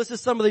crowd, so this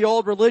is some of the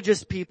old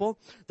religious people,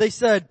 they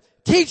said,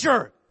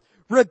 teacher,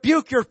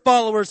 rebuke your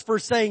followers for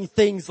saying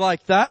things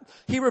like that.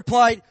 He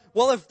replied,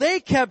 well, if they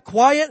kept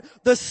quiet,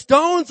 the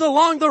stones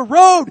along the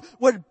road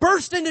would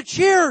burst into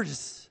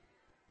cheers.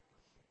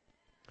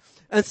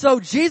 And so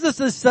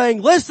Jesus is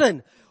saying,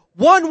 listen,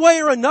 one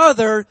way or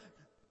another,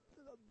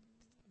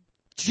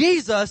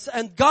 Jesus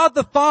and God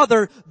the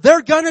Father,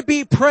 they're gonna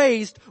be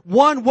praised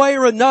one way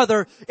or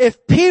another.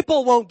 If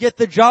people won't get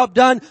the job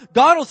done,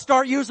 God will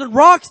start using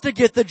rocks to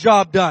get the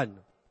job done.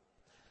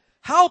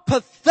 How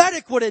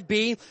pathetic would it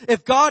be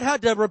if God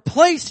had to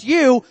replace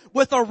you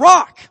with a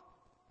rock?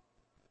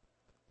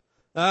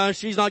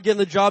 She's not getting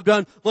the job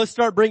done. Let's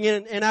start bringing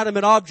in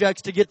inanimate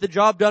objects to get the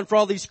job done for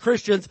all these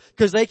Christians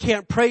because they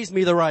can't praise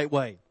me the right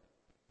way.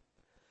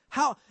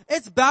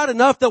 It's bad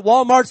enough that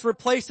Walmart's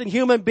replacing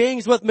human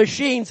beings with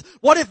machines.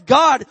 What if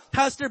God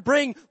has to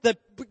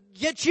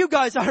get you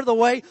guys out of the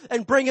way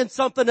and bring in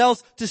something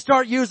else to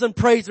start using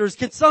praisers?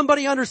 Can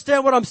somebody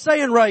understand what I'm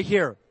saying right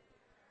here?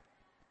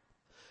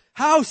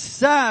 How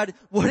sad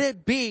would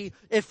it be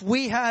if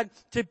we had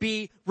to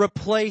be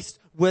replaced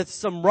with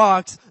some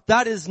rocks?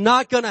 That is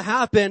not going to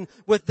happen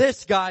with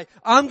this guy.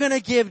 I'm going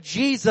to give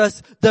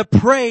Jesus the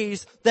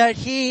praise that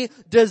he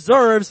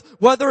deserves.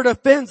 Whether it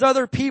offends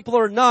other people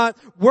or not,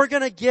 we're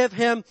going to give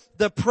him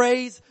the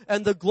praise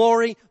and the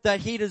glory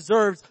that he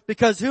deserves,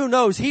 because who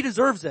knows? He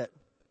deserves it.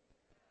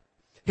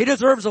 He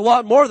deserves a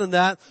lot more than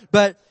that,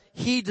 but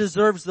he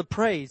deserves the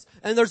praise.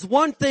 And there's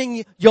one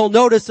thing you'll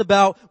notice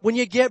about when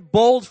you get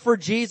bold for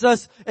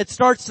Jesus, it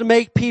starts to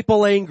make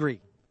people angry.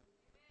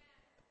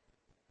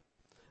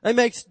 It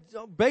makes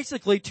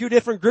basically two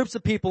different groups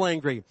of people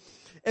angry.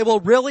 It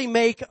will really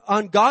make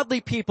ungodly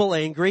people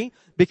angry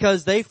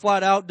because they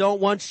flat out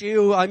don't want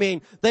you. I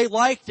mean, they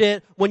liked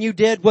it when you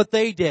did what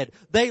they did.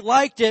 They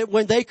liked it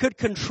when they could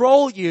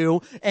control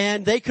you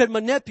and they could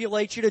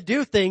manipulate you to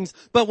do things.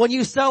 But when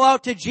you sell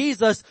out to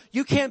Jesus,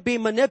 you can't be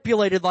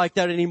manipulated like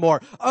that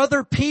anymore.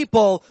 Other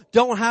people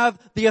don't have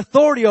the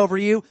authority over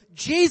you.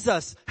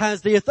 Jesus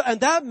has the authority.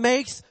 And that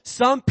makes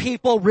some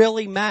people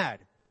really mad.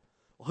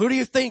 Well, who do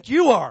you think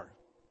you are?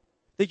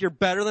 Think you're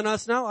better than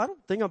us now? I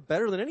don't think I'm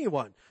better than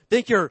anyone.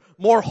 Think you're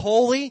more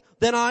holy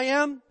than I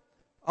am?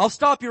 I'll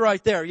stop you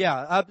right there.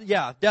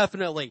 Yeah,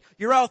 definitely.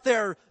 You're out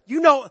there,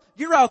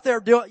 you're out there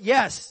doing,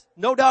 yes,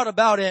 no doubt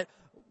about it,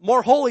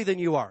 more holy than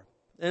you are.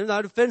 And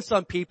that offends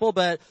some people,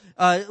 but,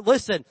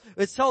 listen,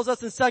 it tells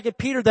us in 2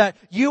 Peter that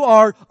you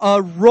are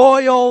a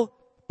royal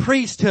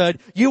priesthood.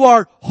 You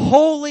are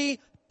holy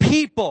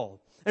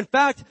people. In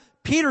fact,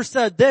 Peter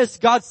said this,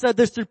 God said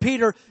this through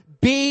Peter,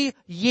 be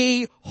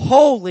ye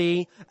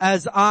holy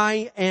as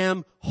I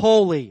am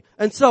holy.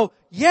 And so,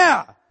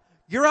 yeah,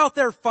 you're out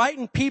there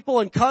fighting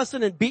people and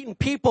cussing and beating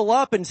people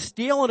up and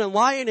stealing and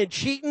lying and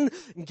cheating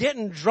and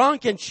getting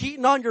drunk and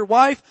cheating on your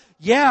wife.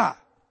 Yeah.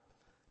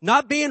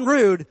 Not being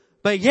rude,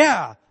 but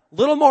yeah, a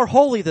little more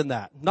holy than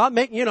that. Not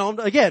making,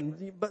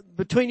 again,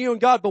 between you and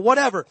God, but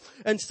whatever.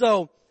 And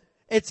so,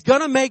 it's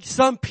gonna make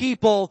some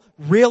people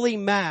really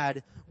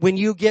mad when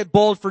you get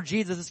bold for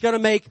Jesus. It's gonna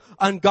make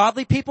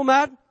ungodly people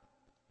mad.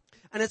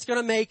 And it's going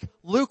to make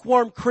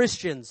lukewarm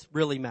Christians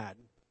really mad.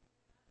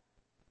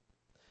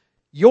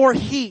 Your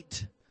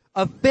heat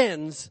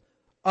offends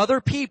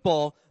other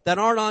people that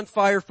aren't on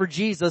fire for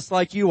Jesus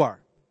like you are.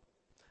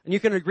 And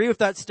you can agree with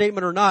that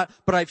statement or not,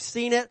 but I've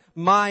seen it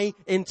my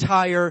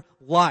entire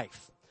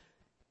life.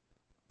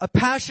 A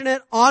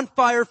passionate, on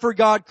fire for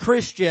God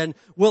Christian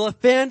will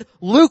offend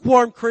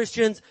lukewarm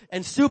Christians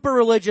and super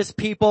religious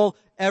people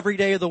every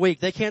day of the week.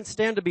 They can't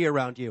stand to be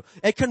around you.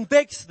 It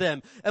convicts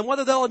them. And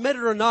whether they'll admit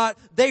it or not,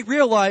 they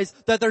realize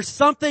that there's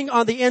something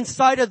on the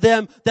inside of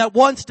them that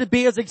wants to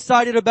be as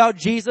excited about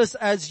Jesus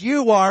as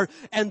you are,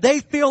 and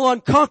they feel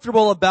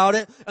uncomfortable about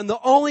it, and the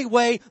only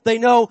way they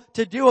know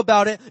to do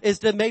about it is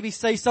to maybe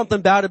say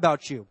something bad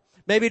about you.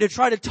 Maybe to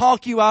try to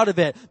talk you out of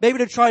it. Maybe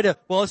to try to,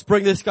 well, let's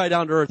bring this guy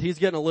down to earth. He's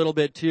getting a little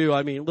bit too,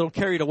 a little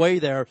carried away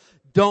there.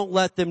 Don't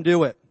let them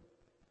do it.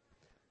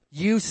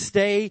 You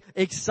stay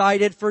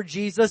excited for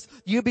Jesus.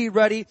 You be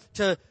ready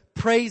to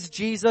praise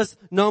Jesus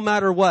no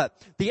matter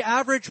what. The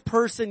average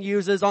person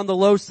uses on the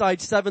low side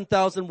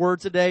 7,000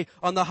 words a day,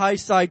 on the high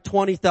side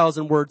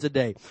 20,000 words a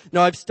day.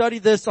 Now I've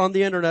studied this on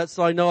the internet,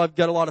 so I know I've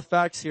got a lot of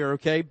facts here,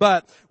 okay?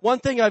 But one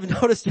thing I've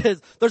noticed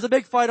is there's a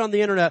big fight on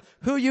the internet.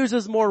 Who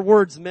uses more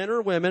words, men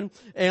or women?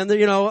 And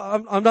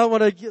I'm not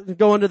going to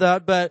go into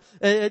that, but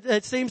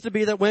it seems to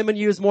be that women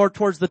use more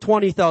towards the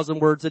 20,000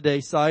 words a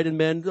day side and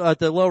men at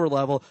the lower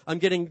level. I'm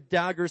getting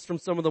daggers from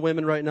some of the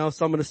women right now,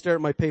 so I'm going to stare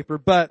at my paper.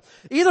 But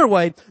either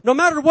way, no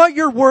matter what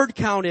your word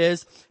count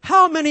is,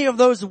 how many of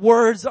those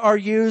words are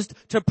used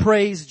to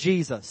praise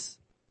Jesus?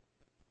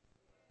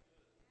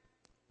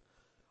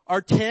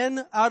 Are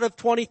 10 out of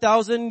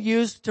 20,000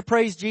 used to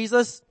praise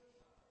Jesus?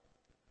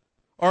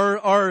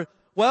 I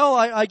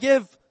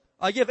give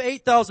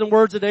 8,000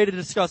 words a day to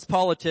discuss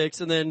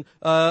politics, and then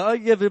I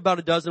give about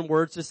a dozen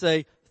words to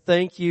say,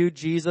 thank you,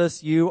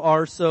 Jesus, you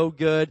are so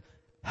good.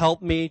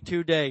 Help me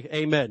today.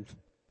 Amen.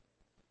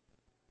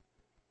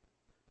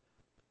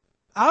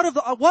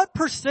 What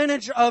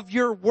percentage of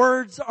your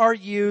words are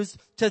used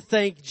to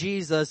thank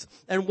Jesus,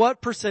 and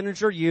what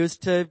percentage are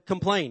used to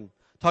complain?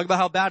 Talk about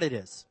how bad it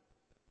is.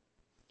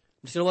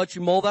 I'm just going to let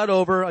you mull that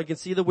over. I can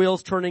see the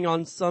wheels turning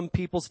on some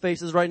people's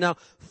faces right now.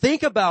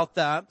 Think about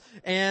that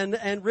and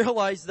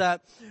realize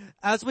that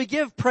as we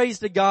give praise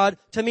to God,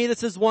 to me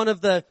this is one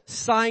of the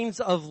signs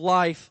of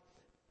life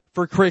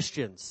for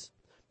Christians.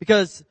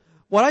 Because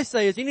what I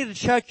say is you need to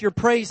check your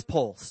praise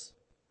pulse.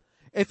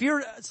 If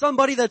you're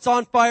somebody that's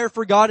on fire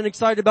for God and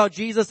excited about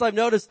Jesus, I've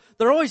noticed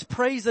they're always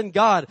praising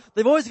God.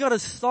 They've always got a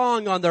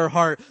song on their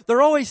heart.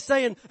 They're always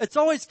saying, it's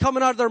always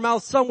coming out of their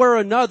mouth somewhere or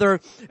another.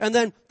 And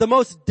then the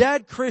most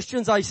dead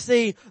Christians I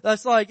see,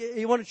 that's like,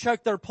 you want to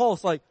check their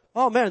pulse, like,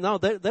 oh man, no,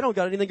 they don't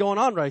got anything going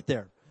on right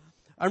there.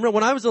 I remember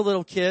when I was a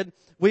little kid,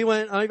 we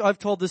went, I've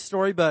told this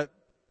story, but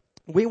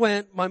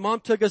my mom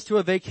took us to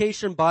a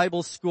vacation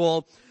Bible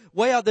school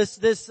way out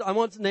I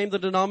won't name the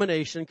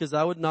denomination because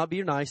that would not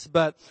be nice,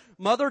 but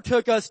Mother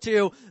took us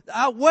to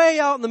way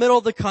out in the middle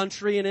of the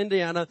country in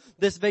Indiana,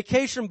 this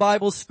vacation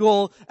Bible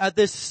school at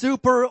this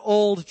super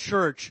old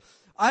church.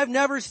 I've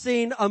never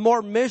seen a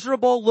more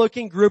miserable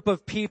looking group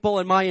of people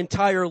in my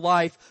entire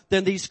life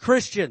than these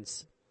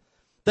Christians.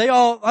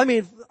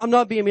 I'm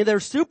not being mean, they're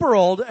super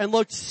old and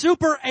looked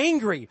super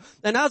angry.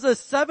 And as a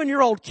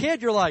 7-year-old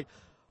kid, you're like,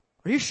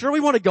 are you sure we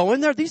want to go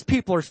in there? These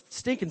people are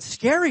stinking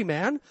scary,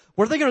 man.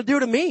 What are they going to do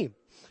to me?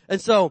 And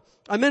so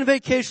I'm in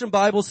vacation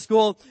Bible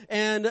school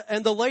and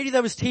the lady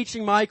that was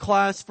teaching my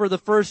class for the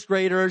first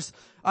graders,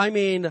 I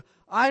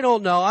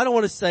don't know. I don't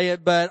want to say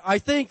it, but I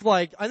think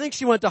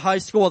she went to high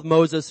school with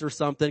Moses or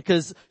something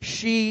because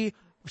she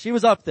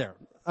was up there.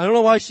 I don't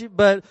know why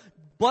but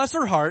bless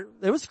her heart.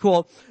 It was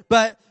cool.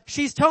 But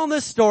she's telling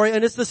this story,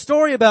 and it's the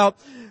story about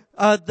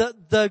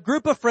the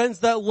group of friends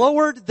that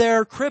lowered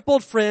their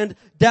crippled friend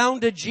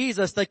down to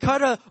Jesus. They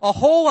cut a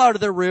hole out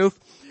of the roof,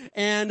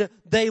 and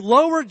they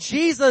lowered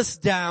Jesus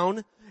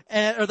down,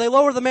 or they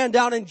lower the man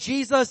down, and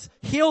Jesus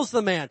heals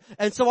the man.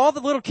 And so all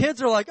the little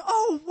kids are like,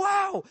 oh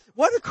wow,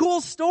 what a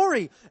cool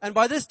story. And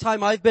by this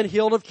time I've been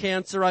healed of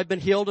cancer, I've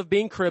been healed of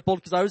being crippled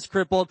because I was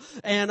crippled,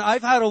 and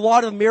I've had a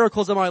lot of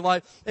miracles in my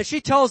life. And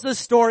she tells this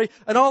story,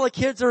 and all the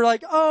kids are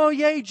like, oh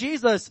yay,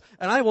 Jesus.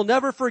 And I will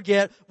never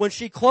forget when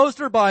she closed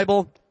her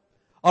Bible.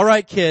 All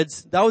right,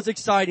 kids, that was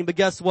exciting, but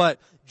guess what?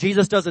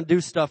 Jesus doesn't do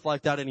stuff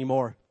like that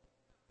anymore.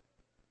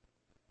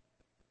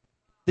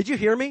 Did you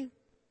hear me?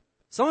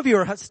 Some of you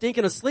are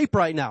stinking asleep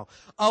right now.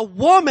 A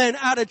woman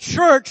at a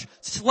church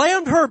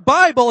slammed her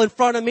Bible in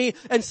front of me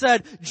and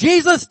said,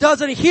 Jesus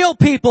doesn't heal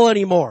people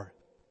anymore.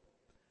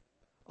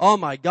 Oh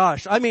my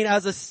gosh.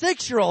 As a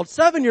 6-year-old,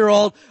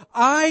 7-year-old,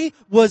 I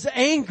was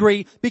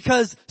angry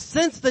because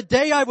since the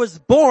day I was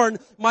born,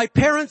 my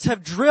parents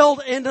have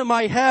drilled into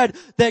my head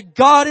that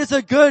God is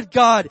a good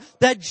God,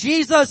 that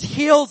Jesus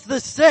heals the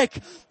sick,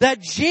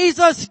 that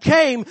Jesus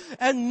came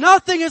and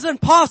nothing is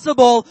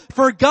impossible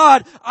for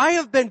God. I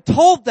have been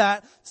told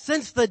that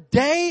since the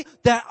day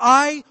that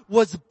I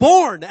was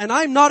born, and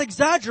I'm not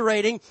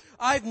exaggerating.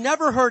 I've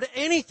never heard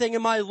anything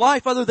in my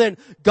life other than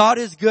God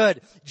is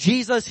good,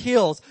 Jesus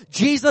heals,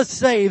 Jesus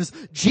saves,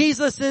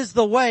 Jesus is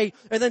the way.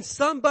 And then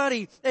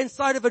somebody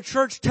inside of a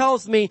church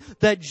tells me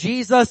that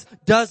Jesus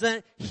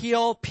doesn't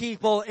heal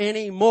people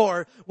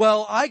anymore.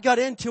 Well, I got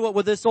into it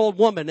with this old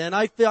woman, and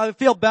I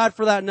feel bad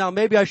for that now.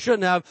 Maybe I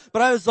shouldn't have,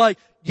 but I was like,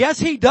 yes,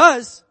 he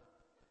does.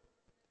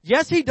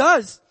 Yes, he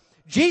does.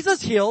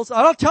 Jesus heals.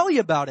 I'll tell you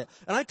about it.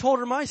 And I told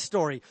her my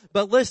story.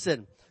 But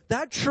listen,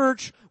 that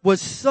church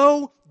was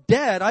so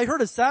dead. I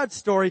heard a sad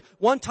story.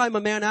 One time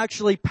a man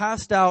actually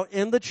passed out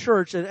in the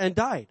church and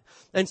died.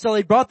 And so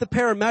they brought the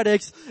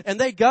paramedics, and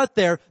they got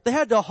there. They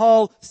had to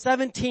haul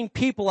 17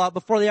 people out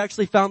before they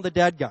actually found the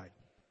dead guy.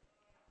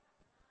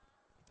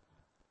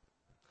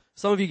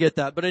 Some of you get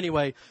that. But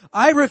anyway,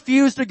 I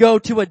refuse to go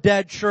to a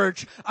dead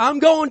church. I'm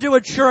going to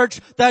a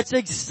church that's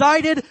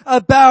excited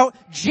about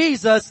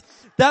Jesus,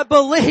 that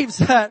believes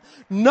that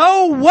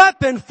no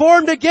weapon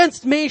formed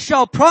against me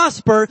shall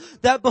prosper,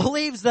 that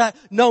believes that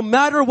no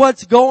matter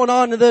what's going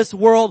on in this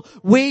world,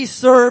 we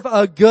serve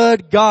a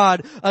good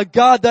God, a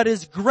God that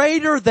is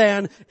greater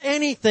than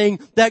anything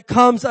that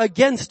comes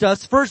against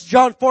us. 1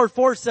 John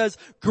 4:4 says,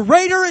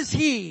 greater is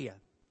he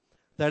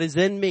that is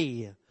in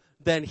me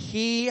than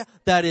he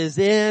that is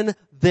in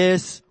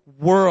this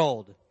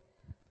world.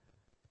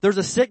 There's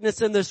a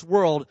sickness in this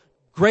world.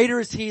 Greater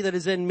is he that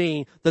is in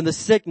me than the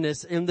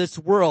sickness in this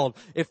world.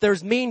 If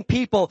there's mean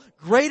people,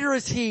 greater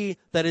is he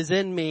that is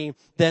in me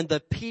than the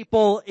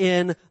people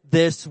in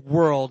this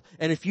world.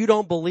 And if you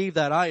don't believe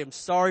that, I am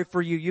sorry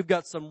for you. You've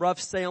got some rough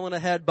sailing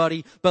ahead,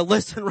 buddy. But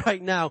listen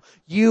right now,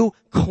 you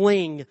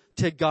cling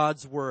to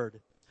God's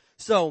word.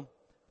 So,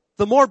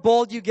 the more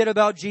bold you get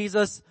about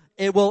Jesus,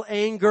 it will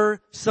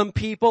anger some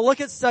people. Look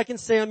at 2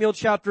 Samuel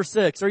chapter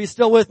 6. Are you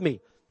still with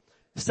me?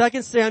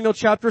 2 Samuel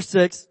chapter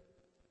 6.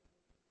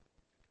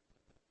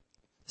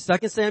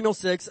 2 Samuel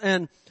 6,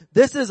 and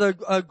this is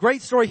a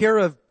great story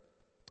here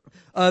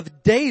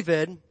of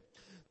David.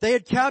 They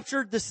had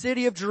captured the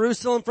city of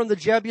Jerusalem from the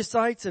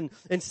Jebusites, and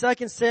in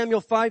 2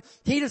 Samuel 5,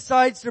 he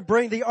decides to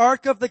bring the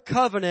Ark of the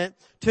Covenant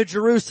to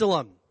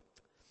Jerusalem.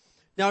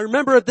 Now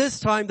remember at this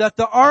time that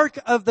the Ark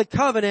of the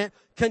Covenant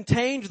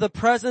contained the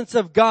presence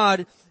of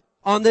God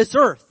on this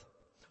earth.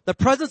 The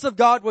presence of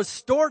God was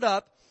stored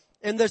up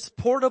in this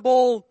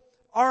portable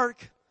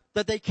ark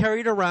that they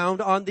carried around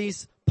on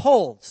these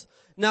poles.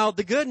 Now,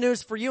 the good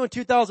news for you in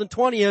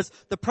 2020 is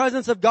the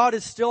presence of God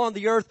is still on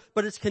the earth,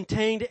 but it's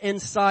contained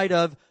inside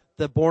of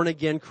the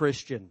born-again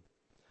Christian.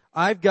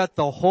 I've got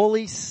the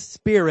Holy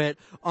Spirit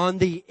on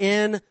the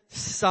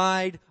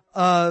inside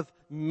of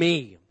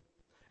me.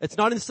 It's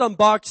not in some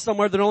box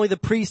somewhere that only the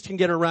priest can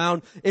get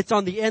around. It's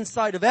on the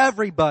inside of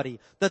everybody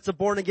that's a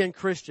born-again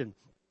Christian.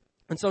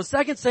 And so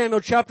 2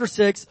 Samuel chapter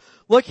 6,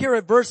 look here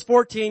at verse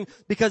 14,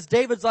 because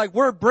David's like,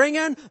 we're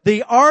bringing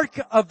the Ark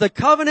of the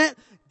Covenant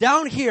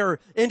down here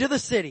into the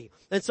city.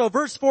 And so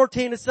verse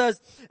 14 it says,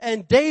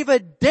 and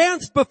David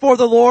danced before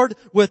the Lord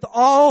with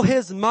all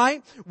his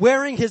might,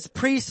 wearing his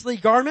priestly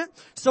garment.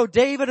 So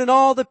David and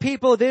all the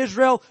people of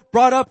Israel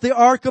brought up the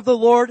ark of the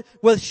Lord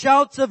with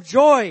shouts of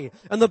joy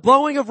and the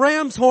blowing of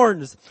ram's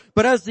horns.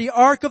 But as the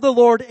ark of the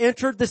Lord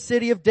entered the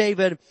city of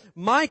David,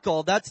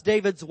 Michal, that's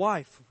David's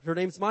wife, her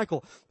name's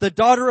Michal, the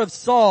daughter of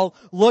Saul,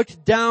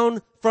 looked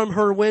down from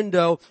her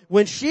window.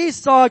 When she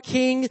saw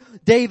King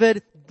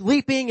David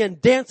leaping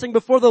and dancing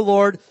before the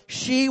Lord,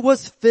 she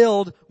was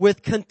filled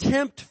with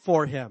contempt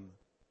for him.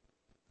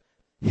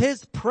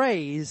 His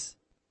praise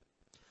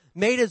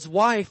made his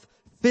wife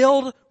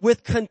filled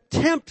with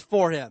contempt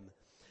for him.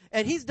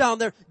 And he's down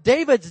there.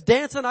 David's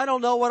dancing. I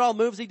don't know what all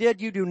moves he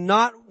did. You do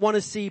not want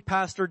to see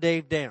Pastor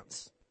Dave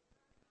dance.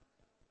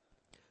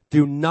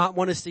 Do not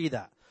want to see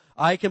that.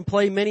 I can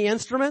play many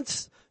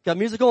instruments, got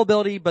musical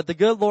ability, but the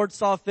good Lord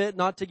saw fit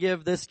not to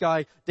give this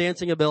guy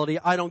dancing ability.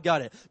 I don't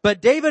got it.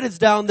 But David is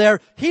down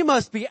there. He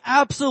must be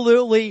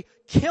absolutely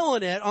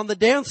killing it on the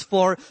dance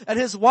floor. And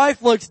his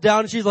wife looks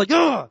down and she's like,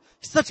 ugh,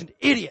 he's such an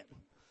idiot.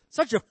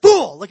 Such a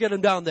fool. Look at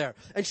him down there.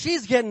 And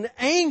she's getting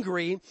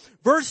angry.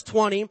 Verse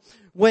 20,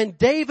 when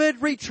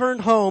David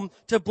returned home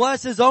to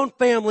bless his own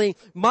family,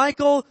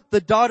 Michal,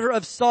 the daughter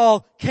of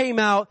Saul, came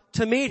out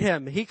to meet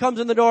him. He comes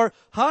in the door,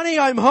 honey,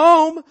 I'm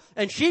home.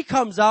 And she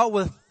comes out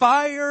with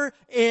fire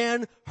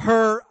in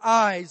her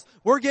eyes.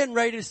 We're getting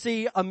ready to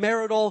see a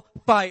marital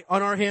fight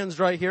on our hands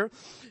right here.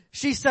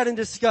 She said in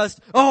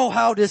disgust, oh,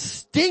 how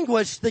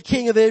distinguished the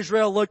king of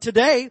Israel looked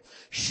today,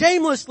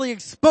 shamelessly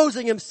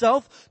exposing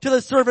himself to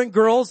the servant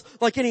girls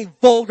like any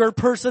vulgar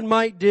person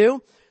might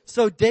do.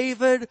 So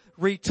David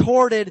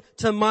retorted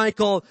to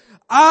Michal,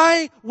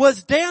 I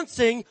was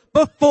dancing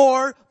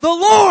before the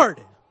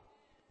Lord.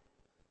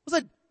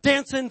 Was I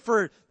dancing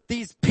for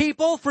these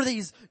people, for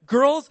these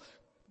girls?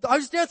 I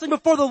was dancing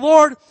before the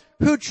Lord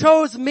who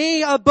chose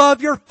me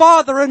above your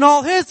father and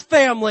all his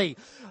family.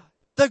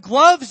 The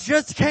gloves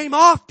just came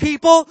off,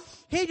 people.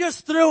 He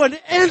just threw an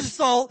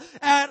insult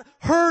at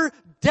her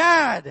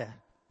dad.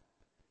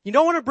 You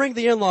don't want to bring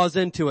the in-laws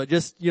into it,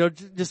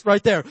 just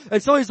right there.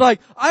 And so he's like,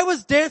 I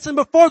was dancing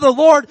before the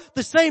Lord,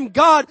 the same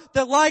God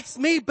that likes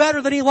me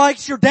better than he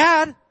likes your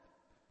dad.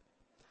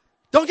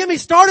 Don't get me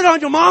started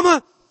on your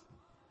mama.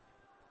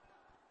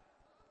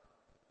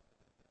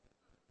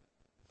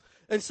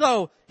 And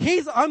so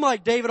I'm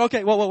like, David,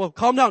 okay, whoa,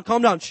 calm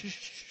down.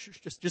 Shh.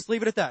 Just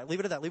leave it at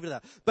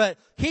that. But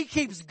he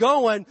keeps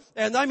going,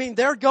 and I mean,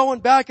 they're going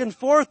back and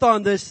forth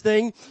on this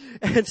thing.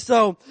 And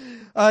so,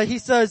 he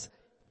says,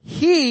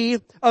 he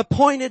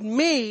appointed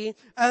me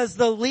as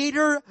the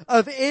leader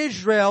of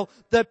Israel,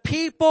 the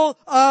people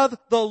of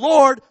the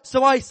Lord,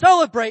 so I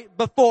celebrate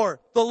before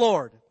the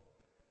Lord.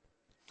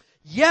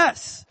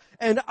 Yes,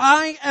 and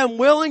I am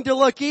willing to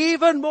look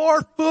even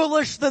more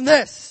foolish than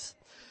this,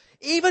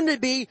 even to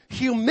be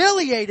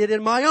humiliated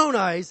in my own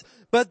eyes.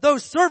 But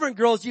those servant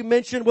girls you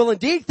mentioned will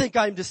indeed think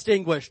I'm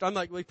distinguished. I'm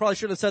like, we probably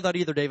shouldn't have said that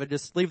either, David.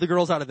 Just leave the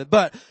girls out of it.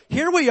 But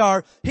here we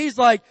are. He's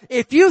like,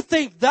 if you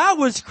think that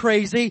was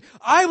crazy,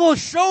 I will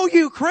show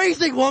you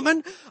crazy,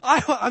 woman.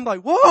 I'm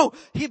like, whoa.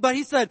 But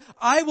he said,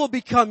 I will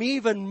become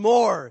even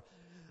more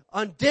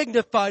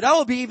undignified. I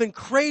will be even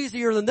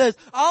crazier than this.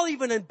 I'll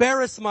even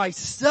embarrass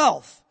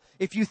myself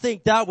if you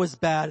think that was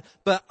bad.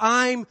 But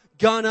I'm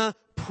gonna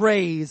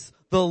praise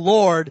the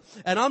Lord.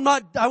 And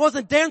I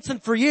wasn't dancing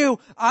for you.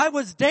 I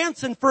was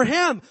dancing for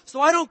him. So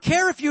I don't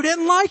care if you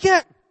didn't like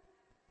it.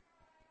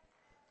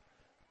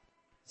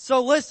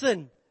 So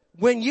listen,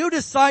 when you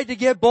decide to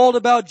get bold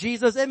about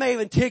Jesus, it may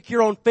even tick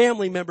your own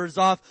family members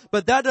off,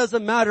 but that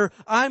doesn't matter.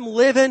 I'm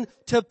living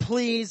to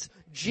please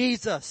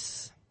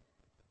Jesus.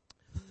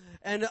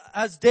 And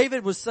as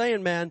David was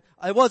saying, man,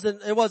 it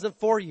wasn't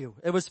for you.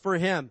 It was for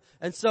him.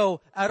 And so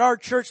at our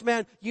church,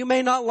 man, you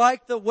may not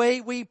like the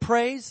way we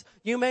praise.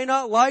 You may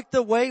not like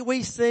the way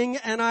we sing,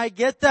 and I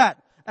get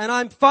that. And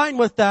I'm fine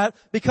with that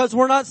because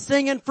we're not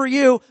singing for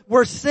you.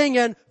 We're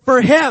singing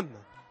for him.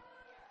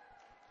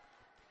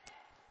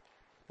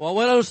 Well,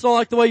 when I just don't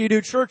like the way you do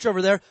church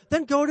over there,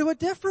 then go to a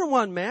different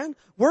one, man.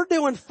 We're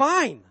doing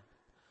fine.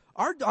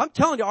 I'm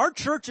telling you, our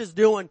church is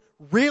doing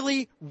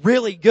really,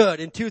 really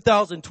good in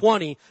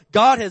 2020.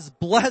 God has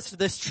blessed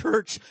this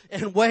church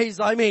in ways,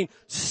 I mean,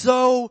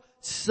 so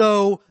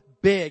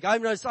big.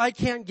 I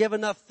can't give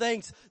enough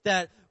thanks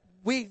that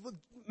we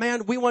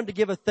wanted to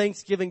give a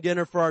Thanksgiving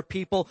dinner for our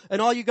people,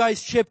 and all you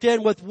guys chipped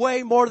in with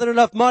way more than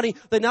enough money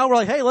that now we're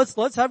like, hey,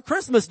 let's have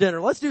Christmas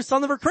dinner. Let's do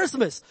something for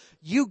Christmas.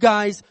 You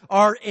guys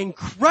are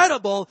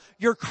incredible.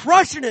 You're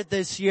crushing it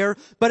this year,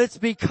 but it's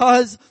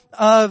because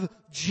of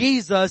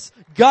Jesus.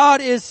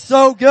 God is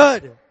so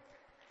good.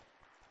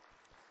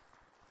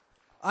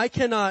 I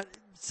cannot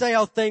say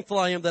how thankful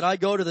I am that I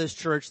go to this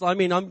church. I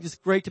mean, I'm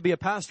just great to be a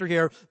pastor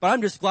here, but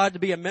I'm just glad to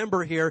be a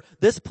member here.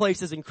 This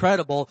place is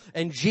incredible,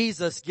 and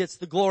Jesus gets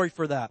the glory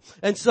for that.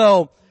 And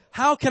so,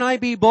 how can I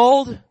be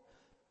bold?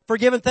 for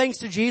giving thanks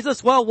to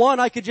Jesus? Well, one,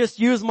 I could just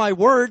use my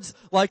words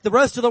like the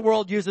rest of the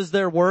world uses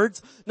their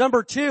words.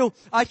 Number two,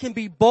 I can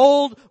be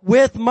bold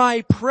with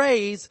my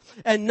praise.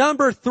 And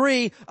number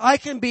three, I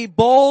can be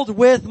bold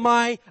with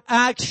my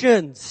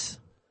actions.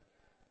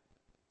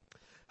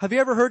 Have you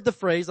ever heard the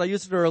phrase, I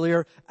used it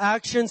earlier,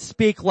 actions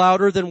speak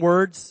louder than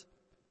words?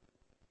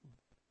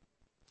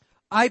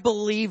 I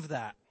believe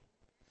that.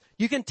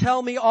 You can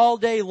tell me all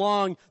day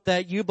long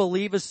that you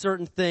believe a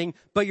certain thing,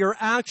 but your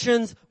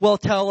actions will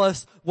tell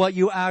us what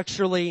you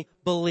actually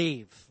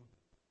believe.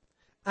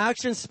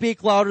 Actions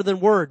speak louder than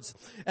words.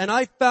 And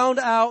I found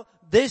out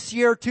this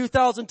year,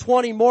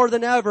 2020, more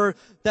than ever,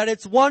 that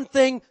it's one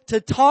thing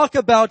to talk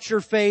about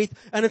your faith,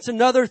 and it's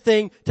another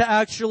thing to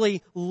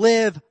actually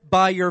live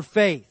by your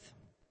faith.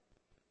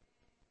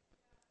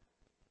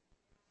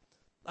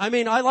 I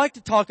mean, I like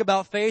to talk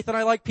about faith, and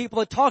I like people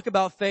that talk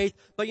about faith,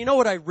 but you know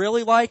what I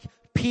really like?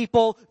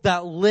 People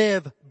that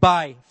live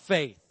by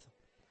faith.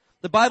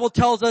 The Bible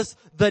tells us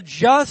the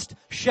just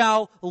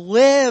shall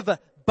live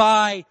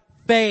by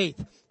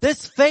faith.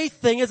 This faith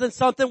thing isn't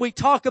something we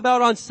talk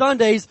about on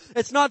Sundays.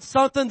 It's not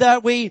something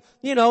that we,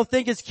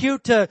 think is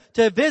cute to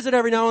visit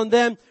every now and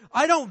then.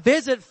 I don't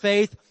visit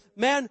faith.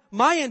 Man,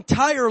 my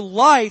entire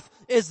life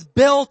is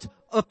built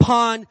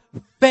upon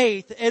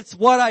faith. It's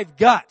what I've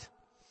got.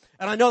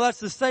 And I know that's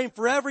the same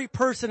for every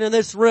person in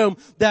this room,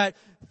 that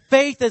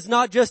faith is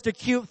not just a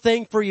cute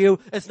thing for you.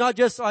 It's not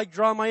just I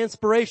draw my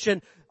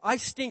inspiration. I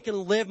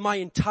stinking live my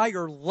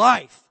entire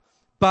life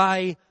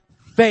by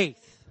faith.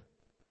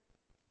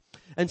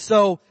 And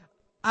so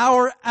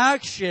our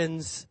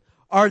actions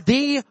are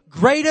the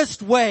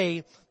greatest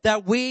way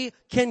that we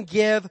can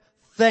give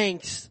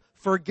thanks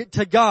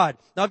to God.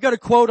 Now I've got a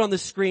quote on the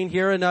screen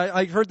here, and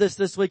I heard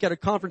this week at a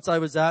conference I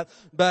was at,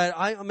 but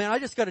I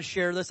just got to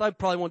share this. I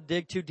probably won't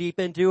dig too deep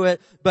into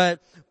it, but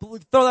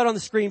throw that on the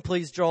screen,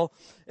 please, Joel.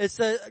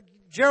 It's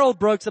Gerald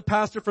Brooks, a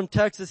pastor from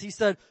Texas. He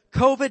said,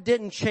 COVID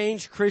didn't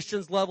change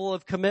Christians' level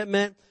of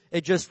commitment.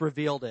 It just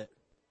revealed it.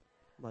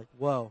 I'm like,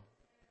 whoa.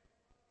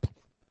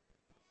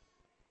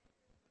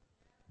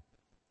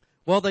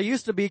 Well, they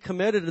used to be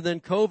committed, and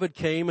then COVID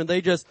came, and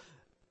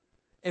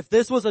if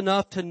this was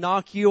enough to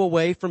knock you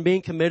away from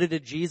being committed to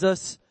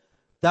Jesus,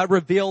 that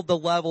revealed the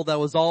level that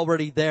was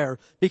already there.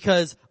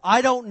 Because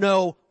I don't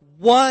know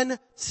one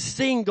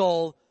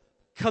single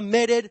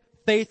committed,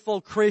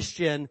 faithful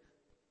Christian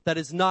that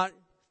is not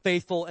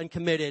faithful and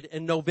committed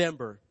in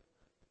November.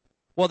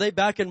 Well, they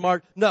back in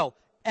March. No,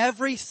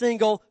 every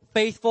single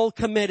faithful,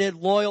 committed,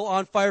 loyal,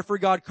 on fire for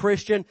God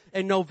Christian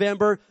in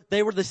November,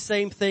 they were the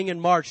same thing in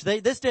March.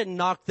 This didn't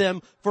knock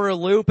them for a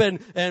loop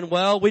and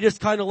well, we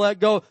just kind of let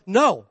go.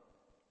 No.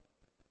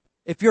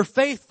 If you're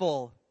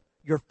faithful,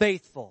 you're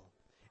faithful.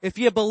 If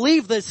you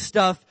believe this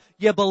stuff,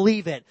 you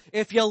believe it.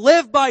 If you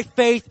live by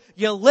faith,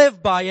 you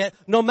live by it.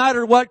 No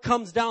matter what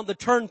comes down the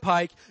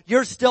turnpike,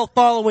 you're still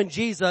following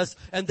Jesus.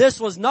 And this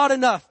was not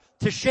enough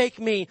to shake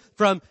me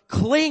from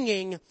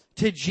clinging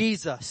to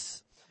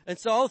Jesus. And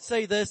so I'll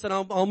say this and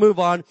I'll move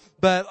on.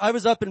 But I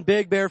was up in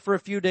Big Bear for a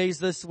few days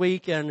this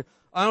week, and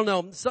I don't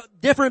know,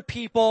 different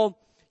people,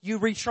 you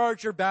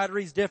recharge your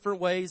batteries different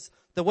ways.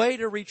 The way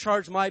to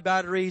recharge my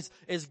batteries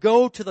is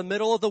go to the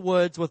middle of the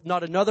woods with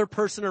not another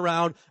person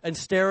around and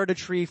stare at a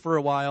tree for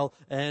a while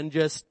and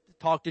just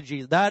talk to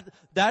Jesus. That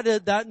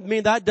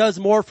does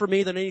more for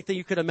me than anything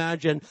you could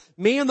imagine.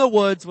 Me in the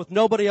woods with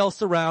nobody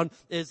else around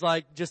is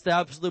like just the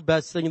absolute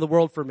best thing in the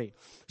world for me.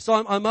 So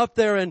I'm up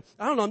there, and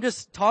I don't know, I'm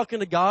just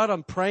talking to God,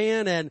 I'm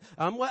praying, and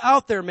I'm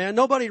out there, man,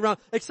 nobody around,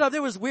 except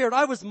it was weird.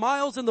 I was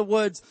miles in the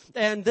woods,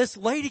 and this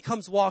lady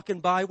comes walking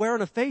by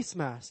wearing a face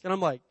mask, and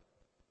I'm like,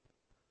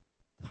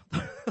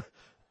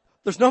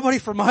 there's nobody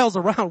for miles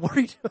around. What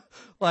are you doing?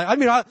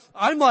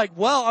 I'm like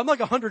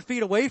 100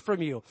 feet away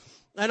from you.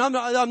 And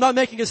I'm not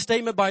making a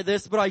statement by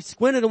this, but I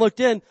squinted and looked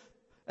in,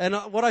 and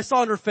what I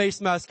saw in her face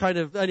mask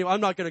anyway,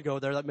 I'm not gonna go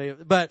there,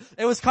 but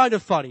it was kind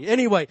of funny.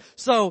 Anyway,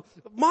 so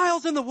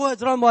miles in the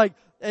woods, and I'm like,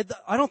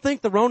 I don't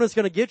think the Rona's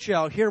gonna get you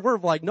out here. We're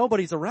like,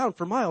 nobody's around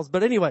for miles.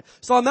 But anyway,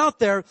 so I'm out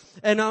there,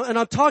 and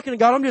I'm talking to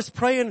God. I'm just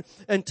praying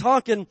and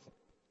talking.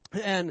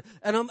 And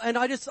I'm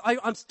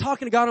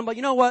talking to God. I'm like,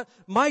 you know what?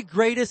 My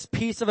greatest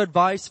piece of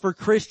advice for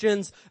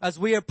Christians as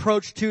we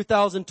approach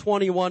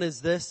 2021 is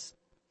this.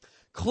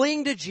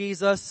 Cling to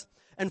Jesus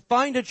and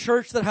find a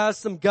church that has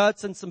some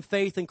guts and some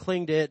faith and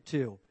cling to it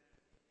too.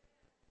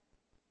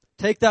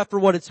 Take that for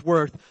what it's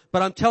worth.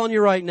 But I'm telling you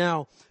right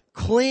now,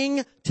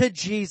 cling to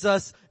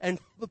Jesus, and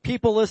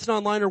people listen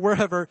online or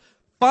wherever,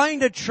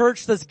 find a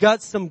church that's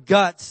got some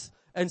guts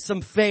and some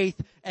faith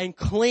and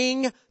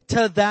cling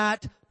to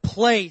that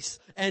place.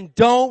 And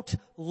don't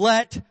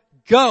let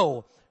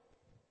go.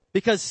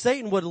 Because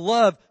Satan would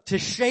love to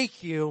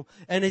shake you.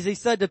 And as he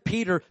said to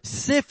Peter,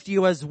 sift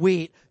you as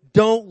wheat.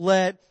 Don't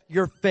let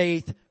your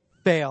faith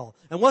fail.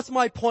 And what's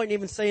my point in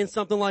even saying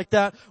something like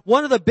that?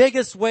 One of the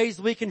biggest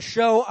ways we can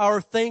show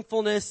our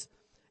thankfulness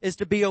is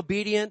to be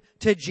obedient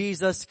to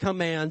Jesus'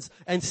 commands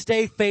and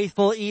stay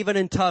faithful even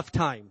in tough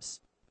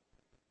times.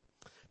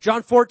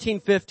 John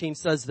 14:15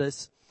 says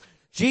this.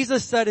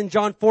 Jesus said in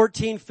John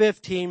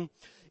 14:15,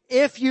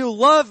 if you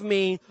love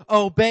me,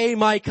 obey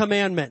my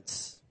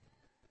commandments.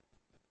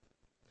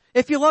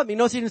 If you love me,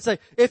 notice he didn't say,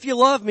 if you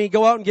love me,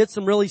 go out and get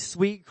some really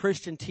sweet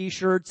Christian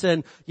t-shirts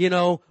and,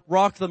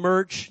 rock the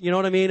merch, you know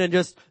what I mean? And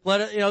just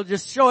let it,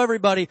 just show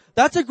everybody.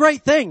 That's a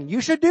great thing. You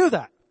should do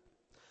that.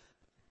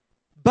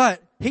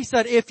 But he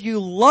said, if you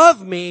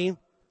love me,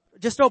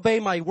 just obey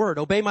my word,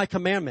 obey my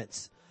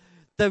commandments.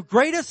 The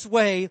greatest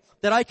way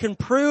that I can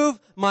prove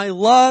my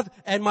love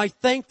and my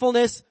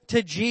thankfulness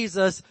to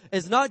Jesus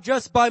is not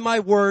just by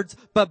my words,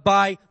 but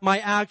by my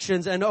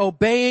actions and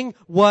obeying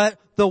what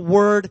the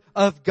Word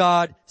of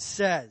God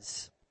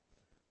says.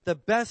 The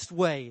best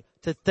way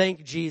to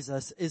thank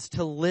Jesus is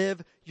to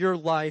live your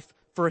life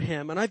for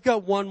Him. And I've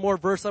got one more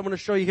verse I want to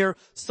show you here.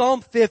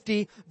 Psalm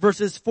 50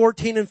 verses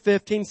 14 and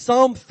 15.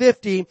 Psalm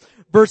 50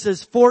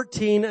 verses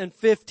 14 and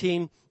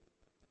 15.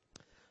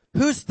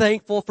 Who's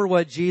thankful for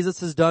what Jesus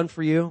has done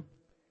for you?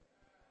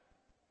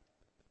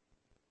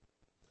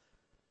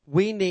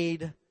 We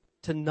need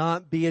to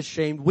not be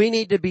ashamed. We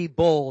need to be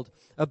bold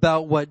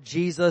about what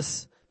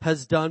Jesus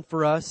has done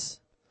for us.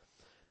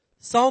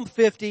 Psalm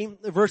 50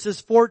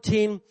 verses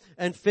 14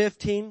 and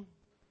 15.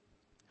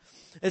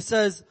 It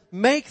says,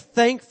 make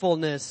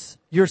thankfulness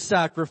your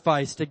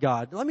sacrifice to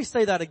God. Let me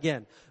say that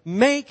again.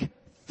 Make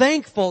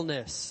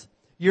thankfulness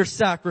your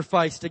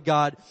sacrifice to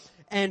God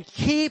and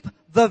keep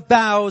the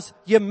vows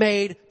you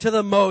made to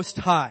the Most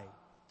High.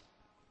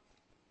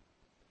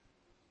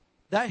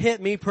 That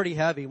hit me pretty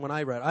heavy when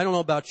I read it. I don't know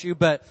about you,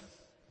 but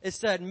it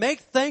said, make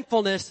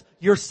thankfulness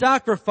your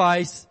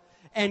sacrifice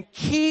and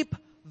keep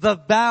the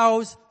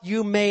vows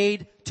you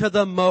made to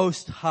the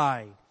Most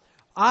High.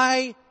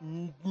 I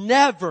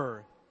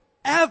never,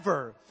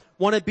 ever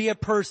want to be a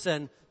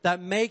person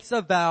that makes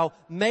a vow,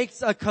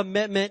 makes a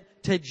commitment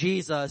to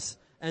Jesus,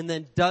 and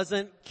then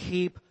doesn't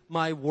keep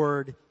my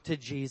word to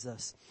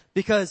Jesus.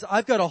 Because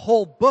I've got a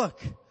whole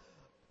book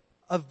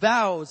of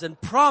vows and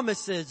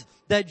promises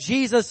that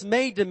Jesus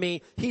made to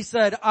me. He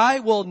said, I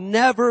will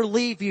never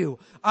leave you.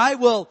 I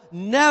will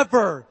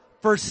never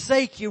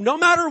forsake you. No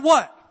matter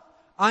what,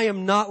 I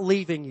am not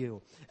leaving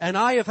you. And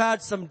I have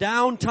had some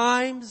down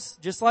times,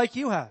 just like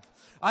you have.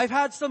 I've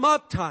had some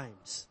up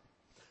times.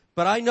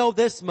 But I know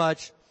this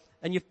much,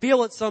 and you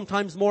feel it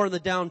sometimes more in the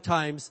down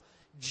times.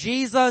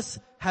 Jesus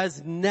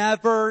has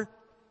never,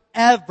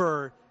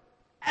 ever,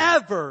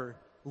 ever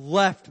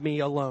left me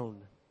alone.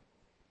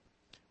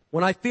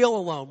 When I feel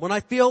alone, when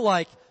I feel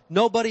like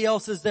nobody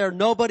else is there,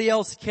 nobody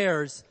else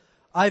cares,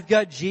 I've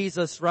got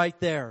Jesus right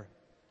there.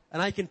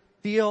 And I can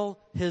feel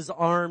His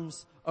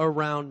arms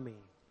around me.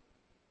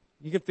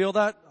 You can feel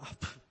that?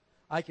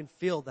 I can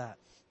feel that.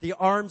 The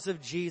arms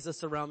of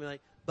Jesus around me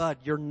like, bud,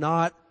 you're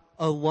not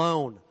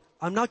alone.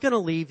 I'm not going to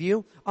leave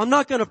you. I'm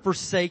not going to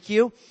forsake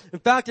you. In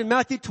fact, in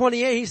Matthew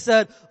 28, He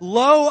said,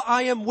 lo,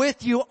 I am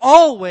with you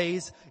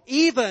always,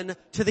 even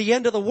to the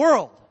end of the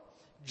world.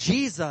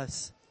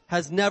 Jesus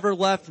has never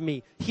left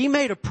me. He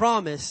made a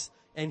promise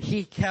and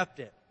He kept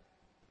it.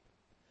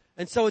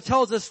 And so it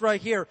tells us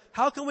right here,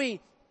 how can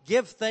we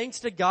give thanks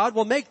to God?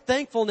 Well, make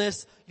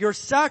thankfulness your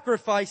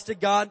sacrifice to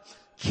God.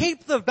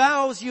 Keep the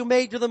vows you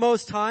made to the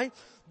Most High.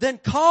 Then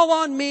call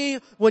on me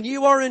when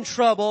you are in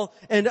trouble,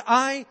 and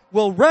I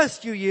will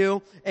rescue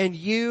you, and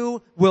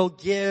you will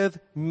give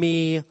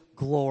me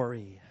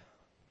glory.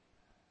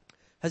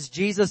 Has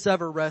Jesus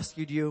ever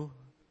rescued you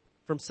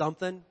from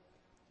something?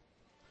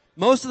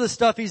 Most of the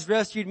stuff He's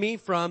rescued me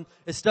from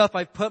is stuff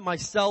I've put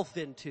myself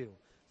into.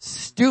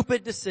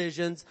 Stupid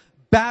decisions,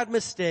 bad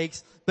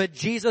mistakes, but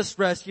Jesus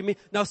rescued me.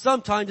 Now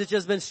sometimes it's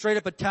just been straight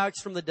up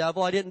attacks from the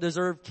devil. I didn't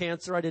deserve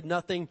cancer. I did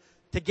nothing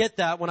to get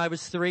that when I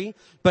was 3,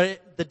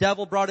 but the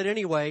devil brought it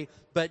anyway.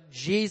 But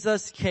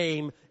Jesus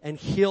came and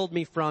healed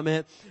me from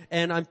it.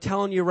 And I'm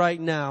telling you right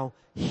now,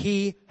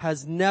 He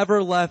has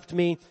never left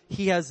me.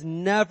 He has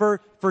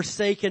never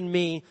forsaken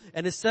me.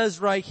 And it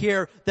says right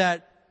here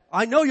that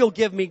I know you'll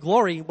give me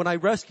glory when I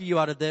rescue you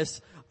out of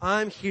this.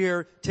 I'm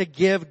here to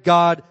give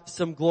God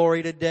some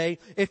glory today.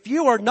 If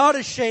you are not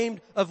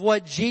ashamed of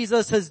what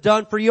Jesus has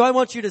done for you, I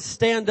want you to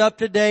stand up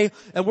today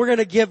and we're going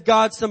to give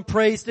God some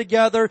praise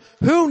together.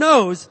 Who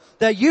knows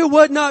that you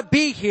would not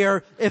be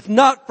here if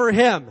not for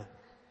Him?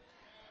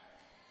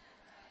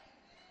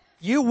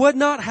 You would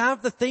not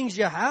have the things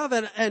you have,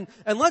 and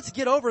let's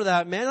get over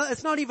that, man.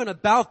 It's not even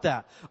about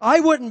that.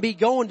 I wouldn't be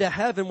going to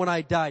heaven when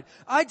I died.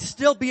 I'd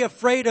still be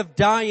afraid of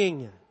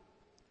dying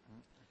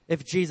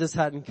if Jesus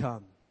hadn't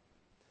come.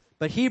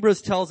 But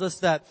Hebrews tells us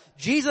that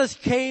Jesus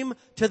came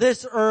to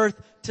this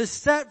earth to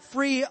set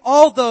free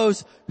all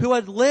those who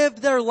had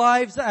lived their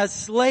lives as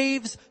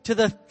slaves to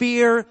the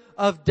fear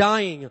of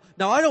dying.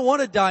 Now, I don't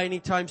want to die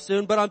anytime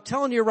soon, but I'm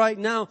telling you right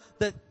now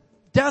that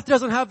death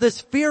doesn't have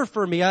this fear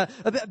for me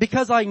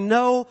because I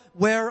know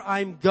where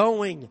I'm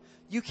going.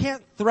 You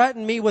can't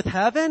threaten me with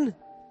heaven.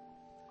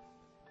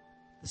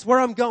 It's where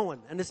I'm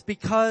going, and it's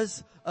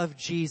because of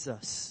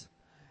Jesus.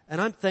 And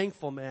I'm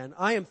thankful, man.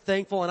 I am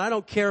thankful, and I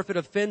don't care if it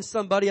offends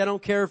somebody. I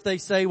don't care if they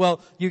say, well,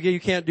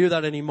 you can't do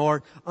that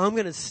anymore. I'm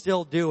going to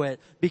still do it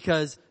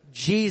because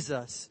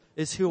Jesus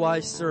is who I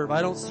serve.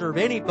 I don't serve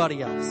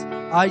anybody else.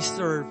 I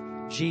serve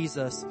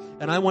Jesus.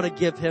 And I want to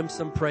give him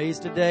some praise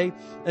today.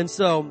 And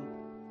so,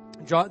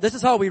 this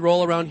is how we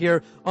roll around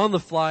here on the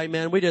fly,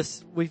 man. We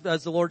as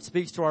the Lord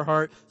speaks to our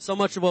heart, so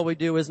much of what we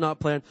do is not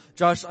planned.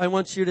 Josh, I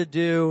want you to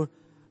do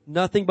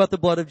nothing but the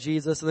blood of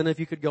Jesus. And then if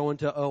you could go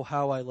into, oh,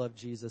 how I love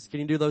Jesus. Can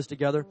you do those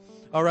together?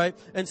 All right.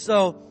 And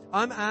so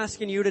I'm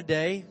asking you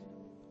today,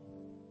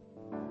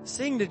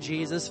 sing to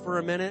Jesus for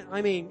a minute.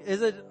 I mean,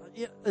 is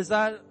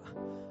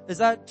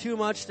that too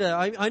much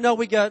to, I know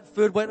we got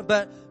food,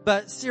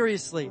 but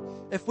seriously,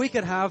 if we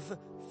could have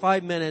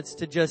 5 minutes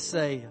to just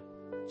say,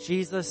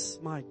 Jesus,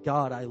 my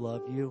God, I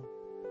love you.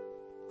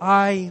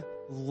 I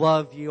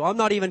love you. I'm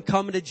not even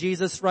coming to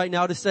Jesus right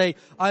now to say,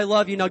 I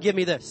love you. Now give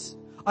me this.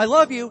 I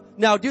love you.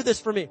 Now do this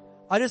for me.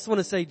 I just want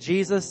to say,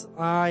 Jesus,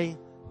 I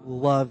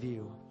love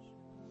you.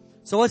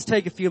 So let's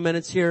take a few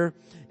minutes here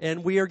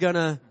and we are going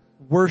to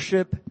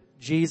worship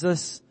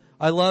Jesus.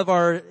 I love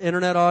our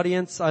internet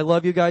audience. I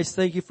love you guys.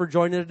 Thank you for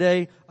joining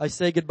today. I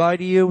say goodbye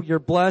to you. You're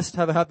blessed.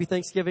 Have a happy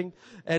Thanksgiving. And